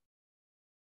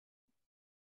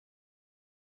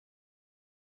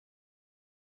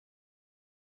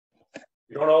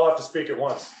 You don't all have to speak at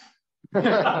once.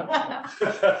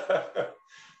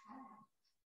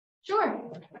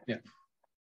 Sure. Yeah.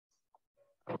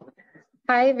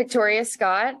 Hi, Victoria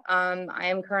Scott. I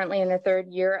am currently in the 3rd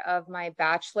year of my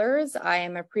bachelor's. I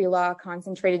am a pre-law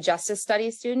concentrated justice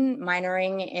studies student,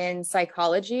 minoring in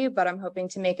psychology, but I'm hoping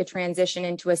to make a transition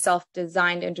into a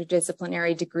self-designed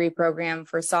interdisciplinary degree program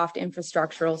for soft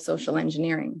infrastructural social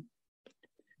engineering.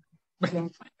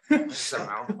 That's a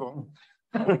mouthful.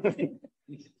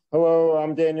 Hello,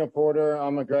 I'm Daniel Porter.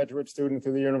 I'm a graduate student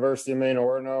through the University of Maine,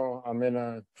 Orono. I'm in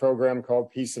a program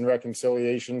called Peace and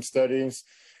Reconciliation Studies.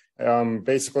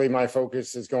 Basically, my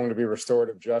focus is going to be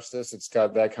restorative justice. It's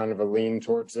got that kind of a lean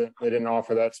towards it. They didn't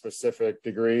offer that specific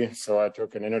degree, so I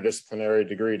took an interdisciplinary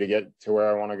degree to get to where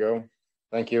I want to go.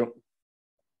 Thank you.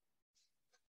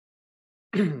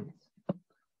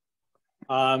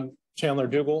 Chandler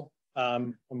Dougal.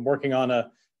 I'm working on a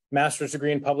master's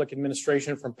degree in public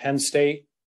administration from Penn State,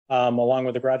 along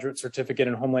with a graduate certificate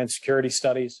in Homeland Security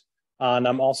Studies. And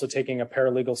I'm also taking a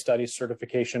paralegal studies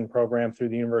certification program through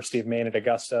the University of Maine at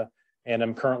Augusta, and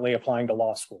I'm currently applying to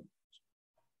law school.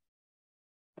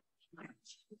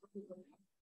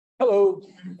 Hello,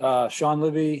 Sean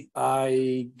Libby.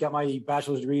 I got my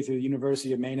bachelor's degree through the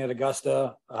University of Maine at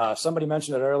Augusta. Somebody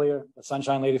mentioned it earlier, the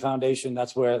Sunshine Lady Foundation.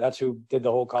 That's who did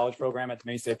the whole college program at the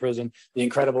Maine State Prison. The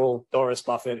incredible Doris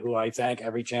Buffett, who I thank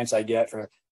every chance I get for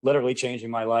literally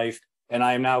changing my life. And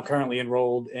I am now currently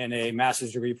enrolled in a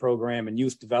master's degree program in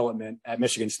youth development at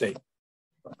Michigan State.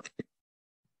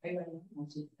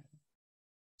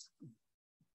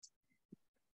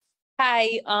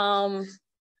 Hi, I'm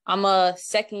a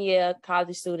 2nd year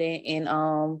college student in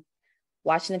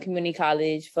Washington Community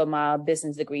College for my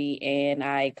business degree, and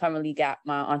I currently got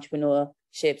my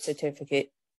entrepreneurship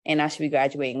certificate, and I should be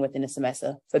graduating within the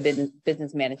semester for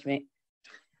business management.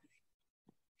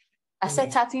 I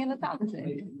said Tatiana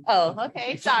Thompson. Oh,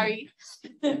 okay, sorry.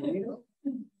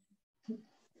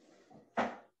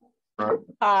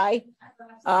 Hi,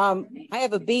 I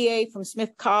have a BA from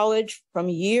Smith College from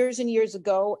years and years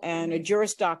ago and a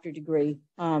Juris Doctor degree.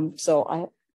 That's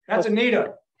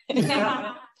Anita.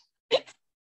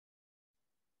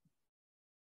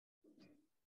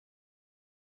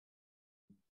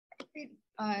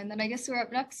 And then I guess we're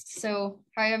up next. So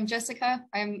hi, I'm Jessica.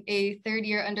 I'm a 3rd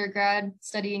year undergrad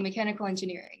studying mechanical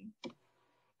engineering.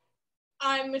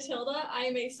 I'm Matilda. I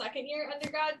am a 2nd year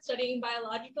undergrad studying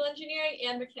biological engineering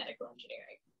and mechanical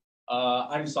engineering.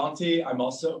 I'm Santi. I'm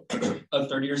also a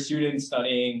 3rd year student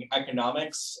studying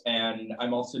economics, and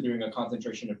I'm also doing a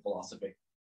concentration in philosophy.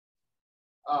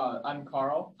 I'm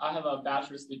Carl. I have a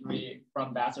bachelor's degree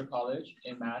from Vassar College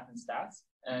in math and stats,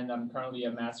 and I'm currently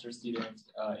a master's student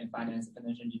in finance and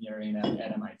engineering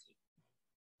at MIT.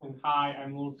 And hi,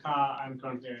 I'm Luca. I'm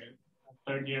currently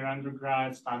a 3rd year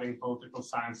undergrad studying political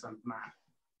science and math.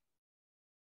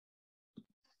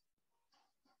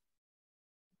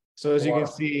 So as you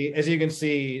can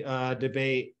see,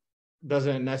 debate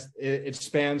it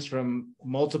spans from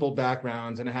multiple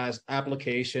backgrounds, and it has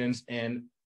applications in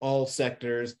all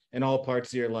sectors and all parts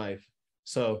of your life.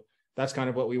 So that's kind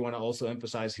of what we want to also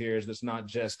emphasize here, is it's not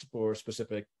just for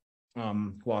specific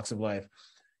walks of life.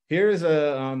 Here's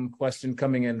a question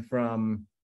coming in from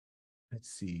let's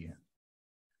see.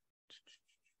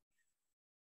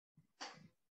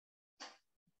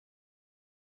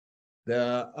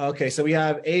 Okay, so we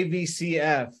have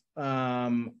AVCF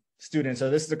students. So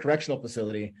this is a correctional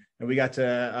facility, and we got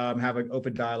to have an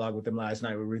open dialogue with them last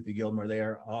night with Ruthie Gilmore. They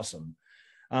are awesome.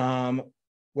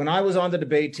 When I was on the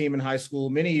debate team in high school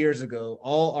many years ago,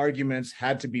 all arguments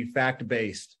had to be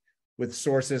fact-based with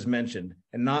sources mentioned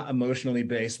and not emotionally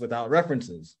based without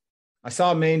references. I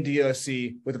saw Maine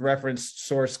DOC with reference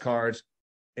source cards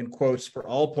and quotes for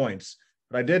all points,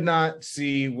 but I did not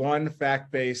see one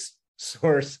fact-based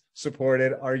source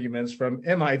supported arguments from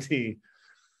MIT.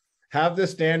 Have the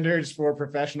standards for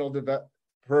professional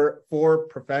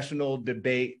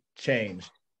debate changed?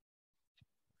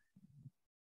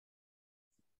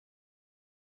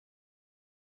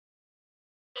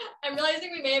 I'm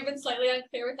realizing we may have been slightly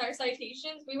unclear with our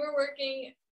citations. We were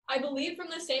working, I believe, from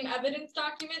the same evidence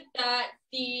document that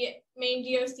the Maine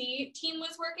DOC team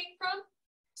was working from.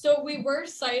 So we were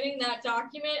citing that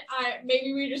document.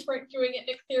 Maybe we just weren't doing it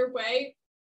in a clear way,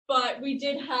 but we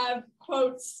did have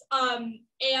quotes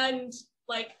and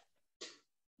like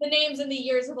the names and the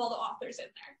years of all the authors in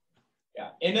there. Yeah.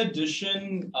 In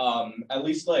addition, at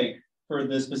least like for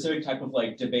the specific type of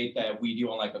like debate that we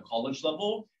do on like a college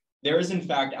level, there is in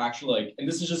fact actually like, and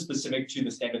this is just specific to the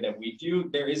standard that we do,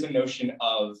 there is a notion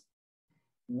of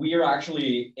we are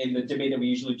actually in the debate that we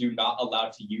usually do not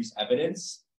allowed to use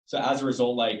evidence. So as a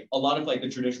result, like a lot of like the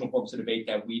traditional forms of debate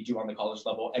that we do on the college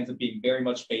level ends up being very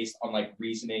much based on like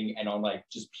reasoning and on like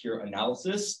just pure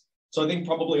analysis. So I think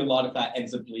probably a lot of that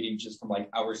ends up bleeding just from like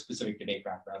our specific debate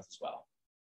backgrounds as well.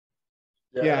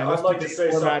 Yeah, I'd like to say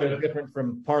format something is different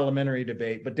from parliamentary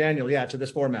debate, but Daniel, yeah, to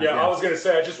this format. Yeah, I was going to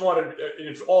say, I just wanted,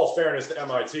 in all fairness to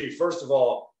MIT, first of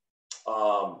all,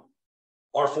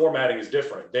 our formatting is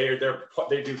different. They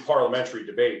do parliamentary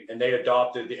debate, and they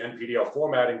adopted the NPDL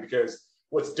formatting because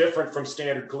what's different from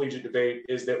standard collegiate debate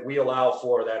is that we allow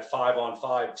for that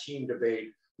 5-on-5 team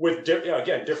debate with,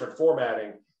 again, different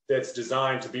formatting that's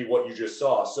designed to be what you just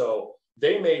saw. So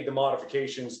they made the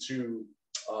modifications to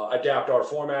adapt our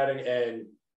formatting, and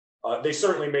they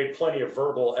certainly made plenty of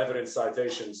verbal evidence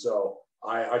citations. So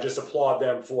I just applaud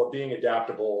them for being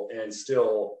adaptable and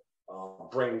still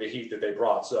bringing the heat that they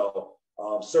brought. So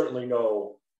certainly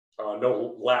no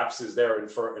lapses there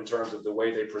in terms of the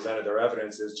way they presented their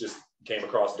evidence. It just came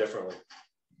across differently.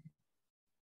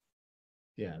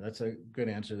 Yeah, that's a good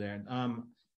answer there.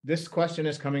 This question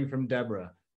is coming from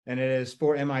Deborah, and it is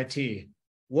for MIT.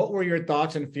 What were your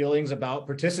thoughts and feelings about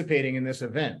participating in this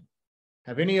event?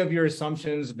 Have any of your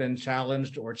assumptions been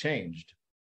challenged or changed?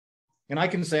 And I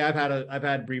can say I've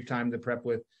had brief time to prep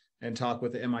with and talk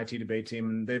with the MIT debate team,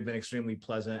 and they've been extremely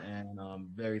pleasant and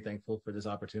very thankful for this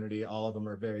opportunity. All of them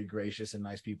are very gracious and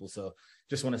nice people. So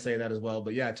just want to say that as well.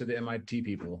 But yeah, to the MIT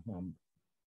people.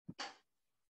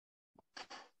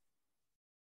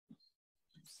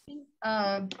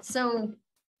 So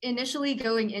initially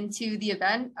going into the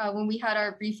event, when we had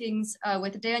our briefings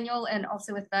with Daniel and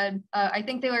also with Ben, I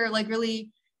think they were like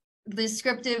really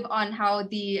descriptive on how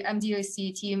the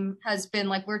MDOC team has been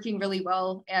like working really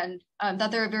well, and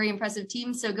that they're a very impressive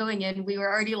team. So going in, we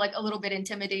were already like a little bit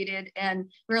intimidated, and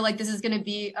we were like, this is going to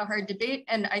be a hard debate.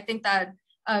 And I think that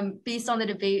based on the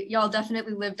debate, y'all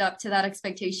definitely lived up to that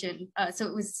expectation. So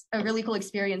it was a really cool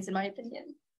experience in my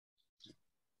opinion.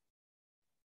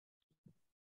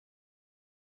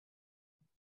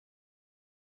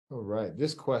 All right,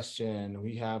 this question,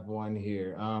 we have one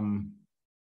here. Let's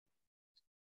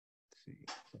see.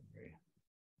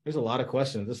 There's a lot of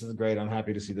questions. This is great. I'm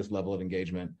happy to see this level of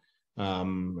engagement.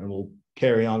 And we'll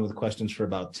carry on with questions for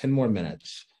about 10 more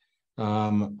minutes.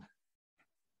 So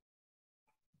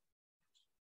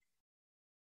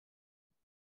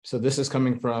this is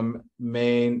coming from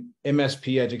Maine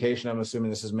MSP Education. I'm assuming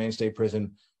this is Maine State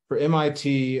Prison. For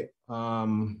MIT,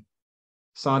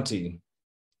 Santi,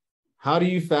 how do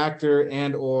you factor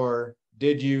and/or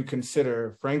did you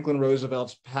consider Franklin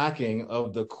Roosevelt's packing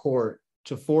of the court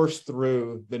to force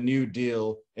through the New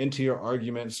Deal into your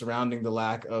argument surrounding the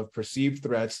lack of perceived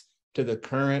threats to the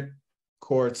current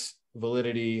court's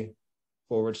validity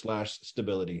 /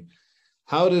 stability?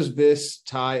 How does this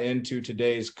tie into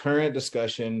today's current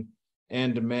discussion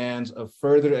and demands of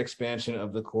further expansion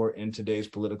of the court in today's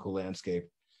political landscape?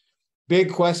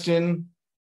 Big question.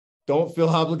 Don't feel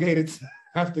obligated to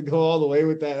have to go all the way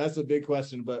with that. That's a big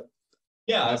question, but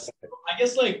yeah, so I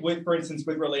guess like for instance,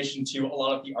 with relation to a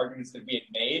lot of the arguments that we had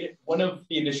made, one of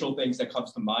the initial things that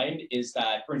comes to mind is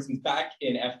that, for instance, back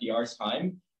in FDR's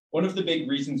time, one of the big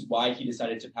reasons why he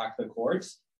decided to pack the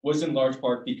courts was in large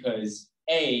part because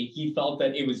he felt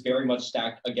that it was very much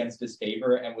stacked against his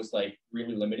favor and was like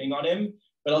really limiting on him.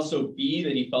 but also B,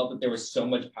 that he felt that there was so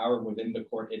much power within the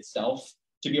court itself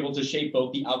to be able to shape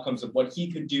both the outcomes of what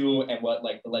he could do and what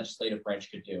like the legislative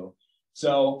branch could do.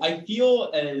 So I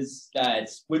feel as that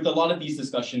with a lot of these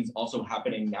discussions also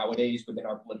happening nowadays within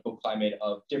our political climate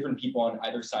of different people on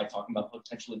either side talking about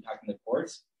potentially impacting the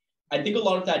courts, I think a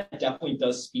lot of that definitely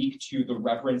does speak to the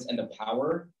reverence and the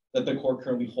power that the court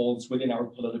currently holds within our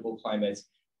political climate,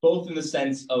 both in the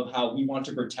sense of how we want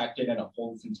to protect it and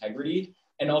uphold its integrity,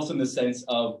 and also in the sense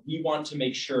of we want to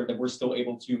make sure that we're still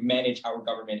able to manage our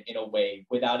government in a way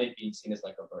without it being seen as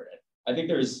like a burden. I think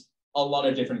there's a lot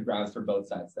of different grounds for both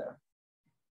sides there.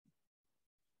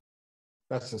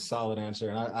 That's a solid answer.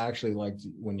 And I actually liked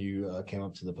when you came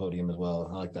up to the podium as well.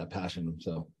 I like that passion.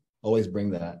 So always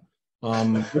bring that.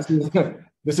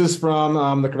 This is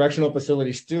from the correctional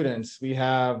facility students. We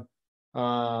have,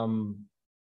 I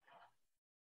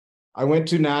went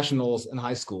to nationals in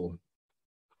high school.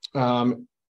 And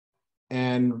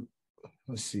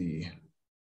let's see.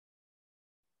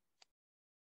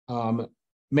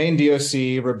 Maine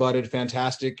DOC rebutted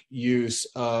fantastic use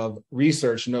of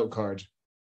research note cards.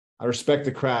 I respect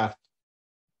the craft.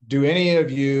 Do any of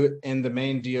you in the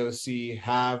Maine DOC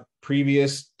have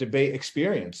previous debate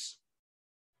experience?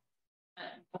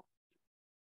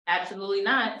 Absolutely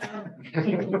not.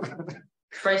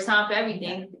 First time for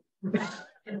everything.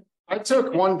 I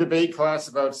took one debate class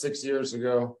about 6 years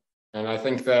ago, and I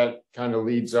think that kind of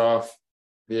leads off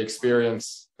the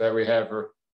experience that we have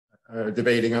for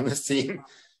debating on this team.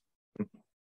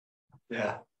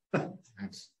 Yeah.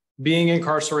 Being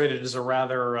incarcerated is a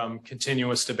rather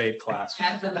continuous debate class.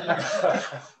 I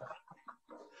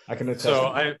can attest.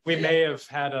 So we may have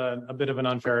had a bit of an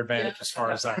unfair advantage as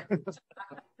far as that.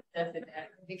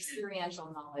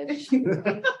 Experiential knowledge.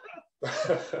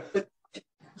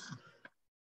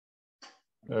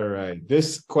 All right.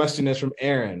 This question is from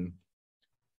Aaron.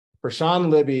 For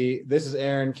Sean Libby, this is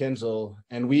Aaron Kinzel,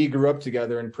 and we grew up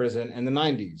together in prison in the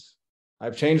 90s.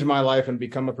 I've changed my life and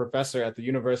become a professor at the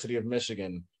University of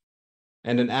Michigan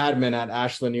and an admin at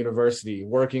Ashland University,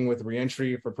 working with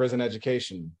reentry for prison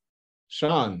education.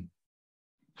 Sean,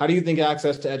 how do you think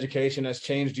access to education has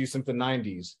changed you since the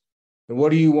 90s? And what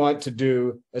do you want to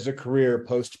do as a career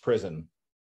post-prison?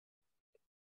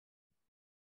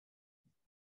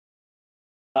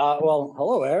 Well,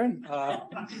 hello, Aaron.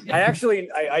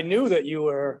 I knew that you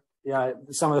were,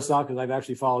 some of the stuff, because I've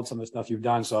actually followed some of the stuff you've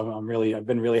done. So I've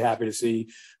been really happy to see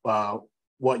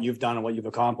what you've done and what you've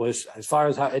accomplished. As far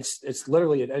as how it's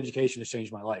literally an education has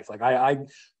changed my life. Like I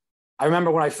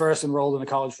remember when I first enrolled in the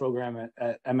college program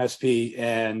at MSP,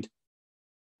 and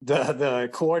the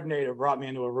coordinator brought me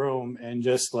into a room and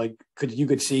just like you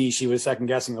could see she was second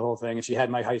guessing the whole thing, and she had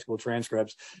my high school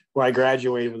transcripts where I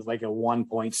graduated with like a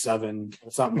 1.7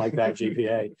 or something like that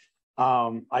GPA.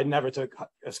 I never took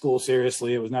a school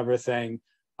seriously. It was never a thing.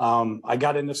 I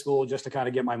got into school just to kind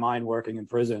of get my mind working in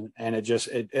prison, and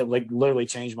it like literally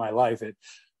changed my life.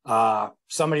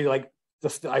 Somebody like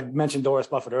I mentioned Doris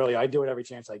Buffett earlier. I do it every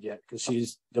chance I get because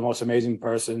she's the most amazing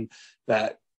person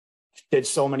that did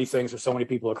so many things for so many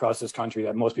people across this country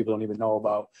that most people don't even know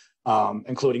about,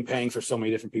 including paying for so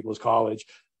many different people's college.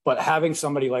 But having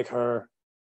somebody like her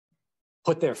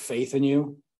put their faith in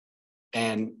you,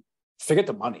 and forget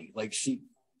the money, like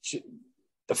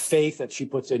the faith that she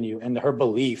puts in you and her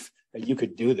belief that you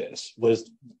could do this was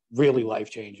really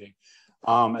life-changing.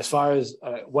 As far as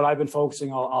what I've been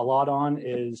focusing a lot on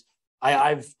is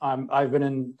I've been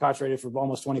incarcerated for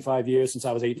almost 25 years, since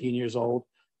I was 18 years old.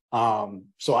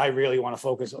 So I really want to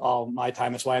focus all my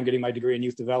time. That's why I'm getting my degree in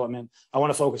youth development. I want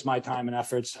to focus my time and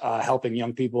efforts helping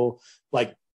young people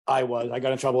like I was. I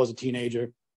got in trouble as a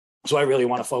teenager. So I really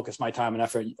want to focus my time and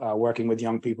effort working with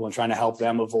young people and trying to help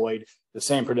them avoid the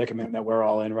same predicament that we're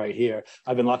all in right here.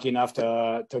 I've been lucky enough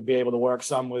to be able to work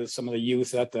with some of the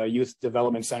youth at the Youth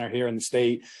Development Center here in the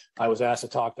state. I was asked to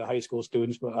talk to high school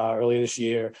students earlier this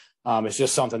year. It's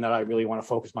just something that I really want to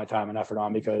focus my time and effort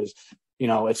on because, you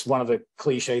know, it's one of the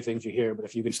cliche things you hear, but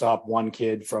if you can stop one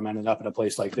kid from ending up in a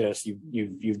place like this,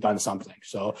 you've done something.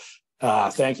 So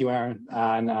thank you, Aaron.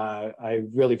 And I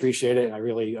really appreciate it. And I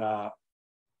really,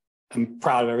 I'm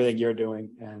proud of everything you're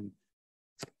doing, and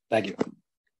thank you.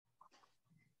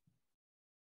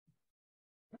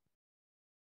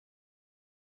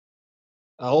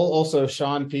 Also,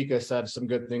 Sean Pika said some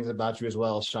good things about you as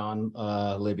well, Sean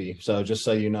Libby. So just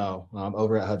so you know,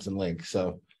 over at Hudson Lake.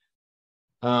 So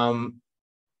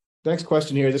next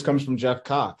question here, this comes from Jeff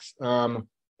Cox.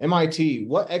 MIT,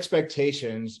 what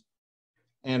expectations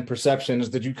and perceptions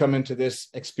did you come into this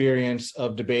experience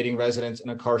of debating residents in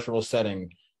a carceral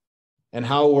setting? And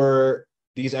how were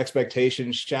these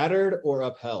expectations shattered or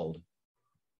upheld?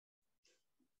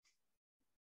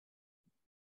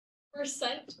 were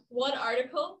sent one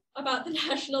article about the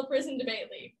National Prison Debate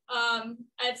League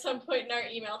at some point in our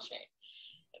email chain.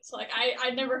 So like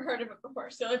I'd never heard of it before.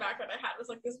 So the only background I had was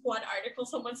like this one article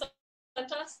someone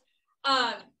sent us.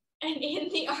 And in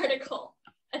the article,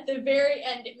 at the very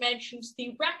end, it mentions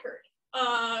the record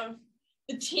of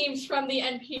the teams from the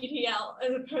NPDL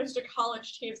as opposed to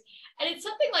college teams. And it's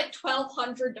something like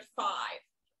 1,200 to 5.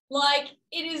 Like,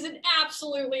 it is an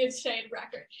absolutely insane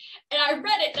record. And I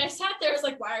read it and I sat there, I was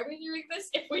like, why are we doing this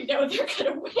if we know they're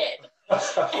gonna win? And the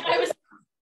rest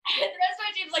of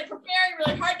my team's like preparing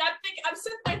really hard. And I'm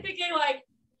sitting there thinking like,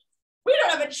 we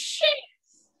don't have a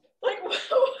chance. Like, what's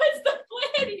the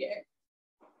plan here?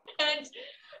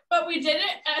 But we did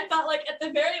it, and I thought like at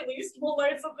the very least we'll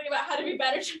learn something about how to be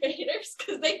better debaters,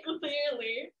 because they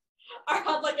clearly are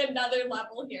on like another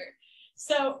level here.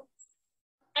 So,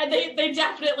 and they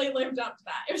definitely lived up to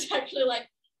that. It was actually like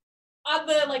on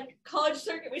the like college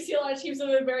circuit, we see a lot of teams that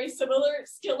have a very similar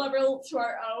skill level to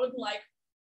our own, like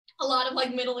a lot of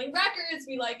like middling records.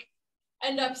 We like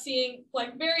end up seeing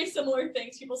like very similar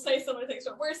things. People say similar things,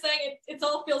 but we're saying it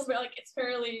all feels very like it's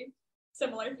fairly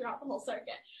similar throughout the whole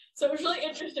circuit. So it was really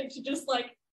interesting to just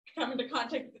like come into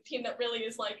contact with a team that really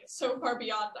is like so far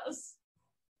beyond us.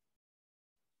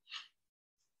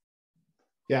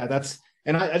 Yeah,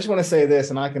 and I just want to say this,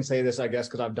 and I can say this, I guess,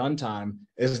 because I've done time,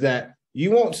 is that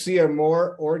you won't see a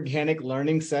more organic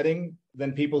learning setting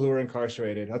than people who are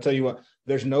incarcerated. I'll tell you what,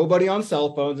 there's nobody on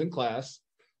cell phones in class,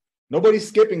 nobody's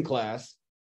skipping class,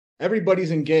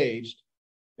 everybody's engaged,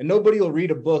 and nobody will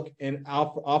read a book and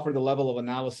offer the level of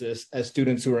analysis as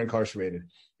students who are incarcerated.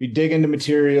 You dig into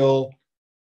material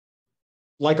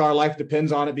like our life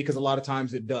depends on it, because a lot of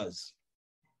times it does.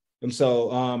 And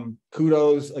so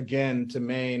kudos again to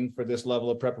Maine for this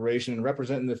level of preparation and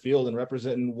representing the field and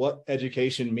representing what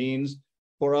education means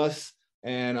for us,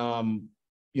 and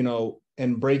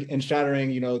and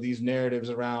shattering these narratives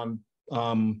around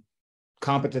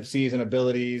competencies and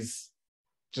abilities.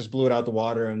 Just blew it out the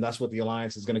water, and that's what the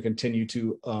Alliance is going to continue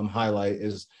to highlight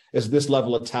is this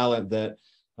level of talent that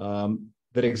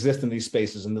exists in these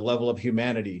spaces, and the level of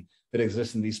humanity that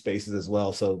exists in these spaces as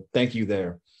well. So thank you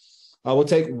there. We'll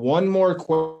take one more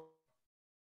question,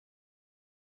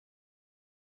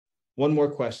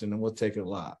 and we'll take it a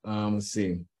lot. Let's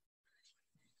see.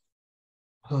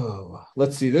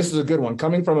 Let's see. This is a good one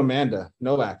coming from Amanda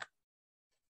Novak.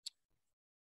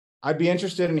 I'd be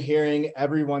interested in hearing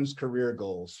everyone's career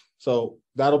goals. So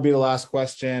that'll be the last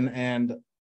question, and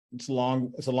it's a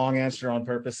long answer on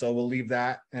purpose, so we'll leave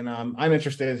that. And I'm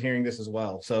interested in hearing this as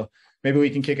well. So maybe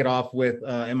we can kick it off with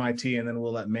MIT, and then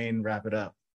we'll let Maine wrap it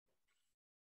up.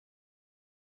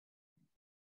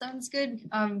 Sounds good.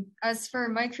 As for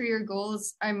my career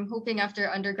goals, I'm hoping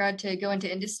after undergrad to go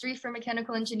into industry for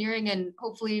mechanical engineering, and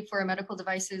hopefully for medical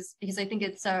devices, because I think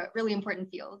it's a really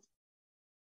important field.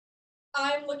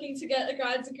 I'm looking to get a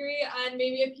grad degree and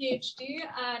maybe a PhD,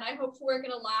 and I hope to work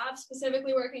in a lab,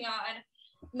 specifically working on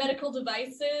medical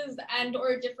devices and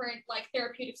or different like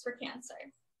therapeutics for cancer.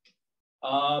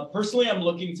 Personally, I'm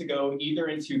looking to go either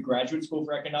into graduate school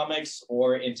for economics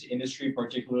or into industry,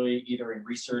 particularly either in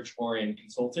research or in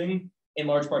consulting, in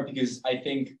large part because I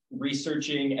think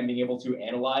researching and being able to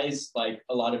analyze like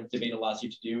a lot of debate allows you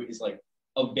to do is like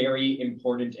a very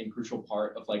important and crucial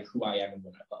part of like who I am and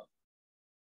what I love.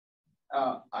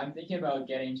 I'm thinking about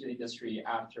getting into industry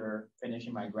after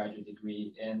finishing my graduate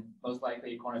degree in most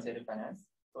likely quantitative finance,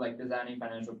 so like designing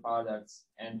financial products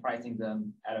and pricing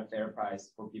them at a fair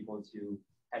price for people to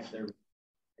hedge their risk,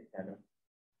 etc.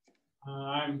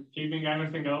 I'm keeping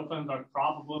everything open, but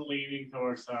probably leaning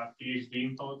towards a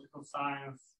PhD in political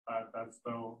science, but that's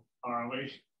still far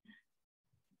away.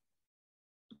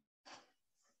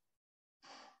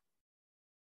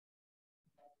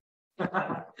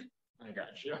 I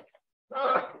got you.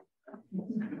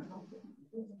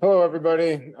 Hello,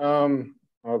 everybody.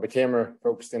 Well, the camera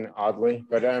focused in oddly,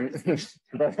 but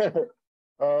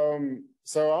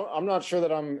so I'm not sure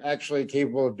that I'm actually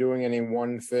capable of doing any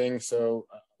one thing. So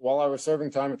while I was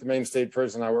serving time at the Maine State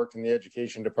Prison, I worked in the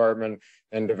education department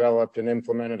and developed and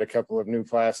implemented a couple of new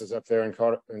classes up there and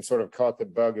sort of caught the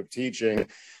bug of teaching.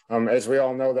 As we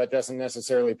all know, that doesn't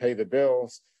necessarily pay the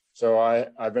bills. So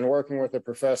I've been working with a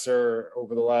professor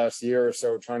over the last year or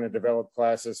so, trying to develop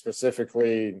classes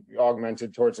specifically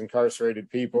augmented towards incarcerated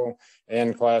people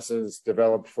and classes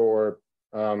developed for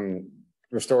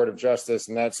restorative justice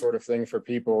and that sort of thing for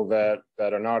people that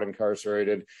are not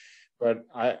incarcerated. but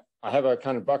I have a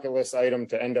kind of bucket list item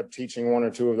to end up teaching 1 or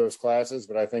 2 of those classes,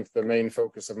 but I think the main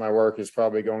focus of my work is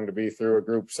probably going to be through a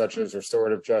group such as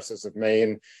Restorative Justice of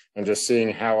Maine, and just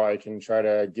seeing how I can try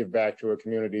to give back to a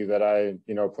community that I,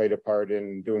 played a part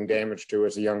in doing damage to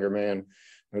as a younger man.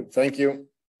 Thank you.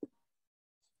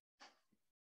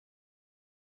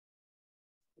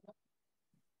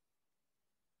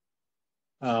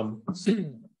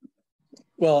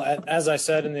 Well, as I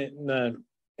said in the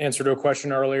answer to a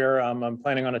question earlier, I'm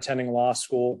planning on attending law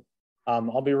school.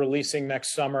 I'll be releasing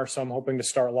next summer, so I'm hoping to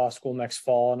start law school next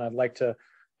fall, and I'd like to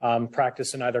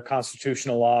practice in either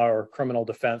constitutional law or criminal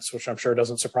defense, which I'm sure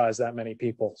doesn't surprise that many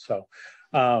people. So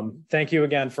thank you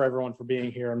again for everyone for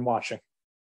being here and watching.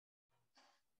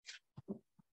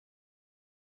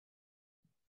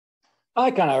 I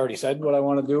kind of already said what I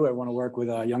want to do. I want to work with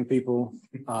young people.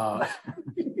 I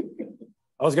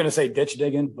was going to say ditch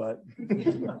digging, but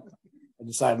I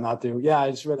decided not to. Yeah,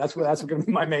 that's going to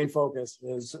be my main focus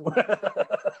is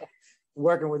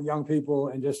working with young people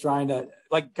and just trying to,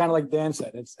 kind of like Dan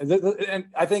said, and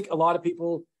I think a lot of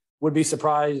people would be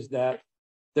surprised that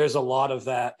there's a lot of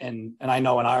that. And I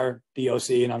know in our DOC,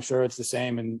 and I'm sure it's the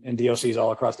same in DOCs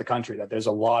all across the country, that there's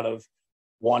a lot of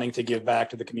wanting to give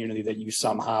back to the community that you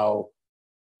somehow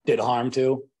did harm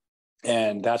to.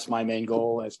 And that's my main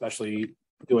goal, especially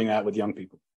doing that with young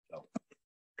people. So.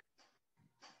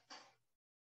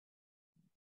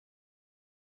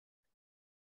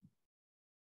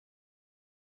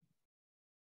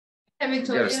 You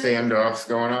got a standoffs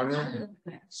going on there?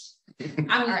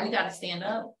 I mean, we got to stand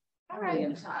up. All right.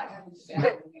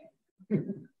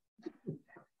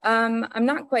 I'm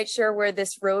not quite sure where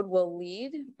this road will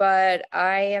lead, but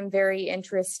I am very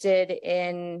interested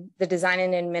in the design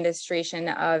and administration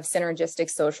of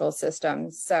synergistic social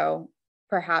systems. So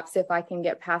perhaps if I can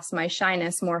get past my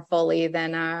shyness more fully,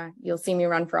 then you'll see me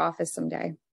run for office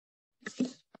someday.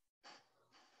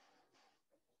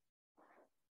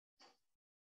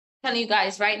 Telling you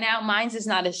guys right now, mine's is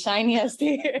not as shiny as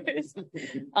theirs.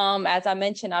 As I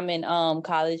mentioned, I'm in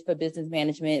college for business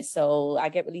management, so I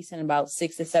get released in about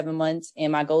 6 to 7 months,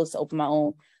 and my goal is to open my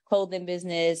own clothing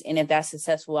business, and if that's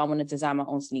successful, I want to design my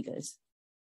own sneakers.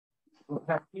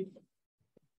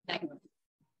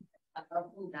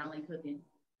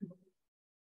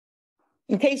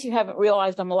 In case you haven't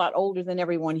realized, I'm a lot older than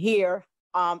everyone here,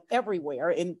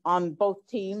 everywhere on both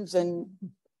teams, and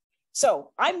so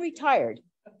I'm retired.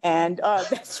 And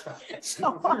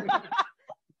so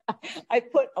I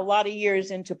put a lot of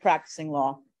years into practicing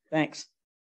law. Thanks.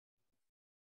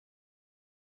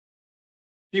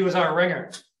 He was our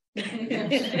ringer.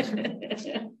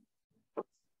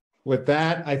 With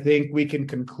that, I think we can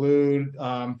conclude.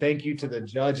 Thank you to the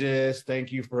judges.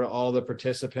 Thank you for all the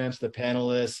participants, the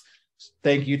panelists.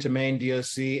 Thank you to Maine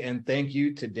DOC, and thank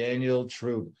you to Daniel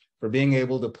Troop for being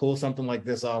able to pull something like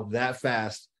this off that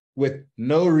fast with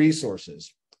no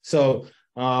resources. So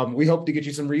we hope to get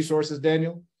you some resources,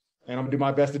 Daniel, and I'm gonna do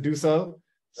my best to do so.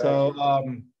 So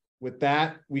with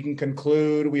that, we can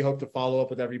conclude. We hope to follow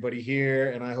up with everybody here,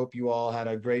 and I hope you all had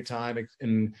a great time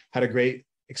and had a great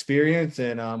experience,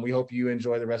 and we hope you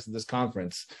enjoy the rest of this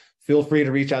conference. Feel free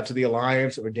to reach out to the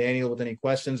Alliance or Daniel with any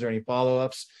questions or any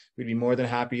follow-ups. We'd be more than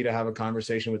happy to have a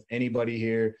conversation with anybody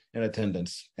here in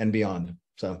attendance and beyond.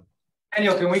 So,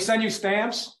 Daniel, can we send you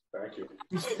stamps? Thank you.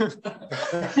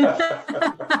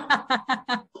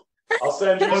 I'll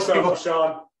send you some,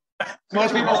 Sean.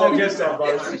 Most people won't get some,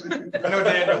 buddy. I know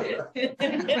Daniel.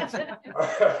 All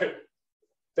right.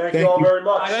 Thank you all very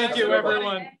much. Thank you,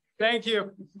 everyone. Thank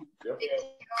you. Yep.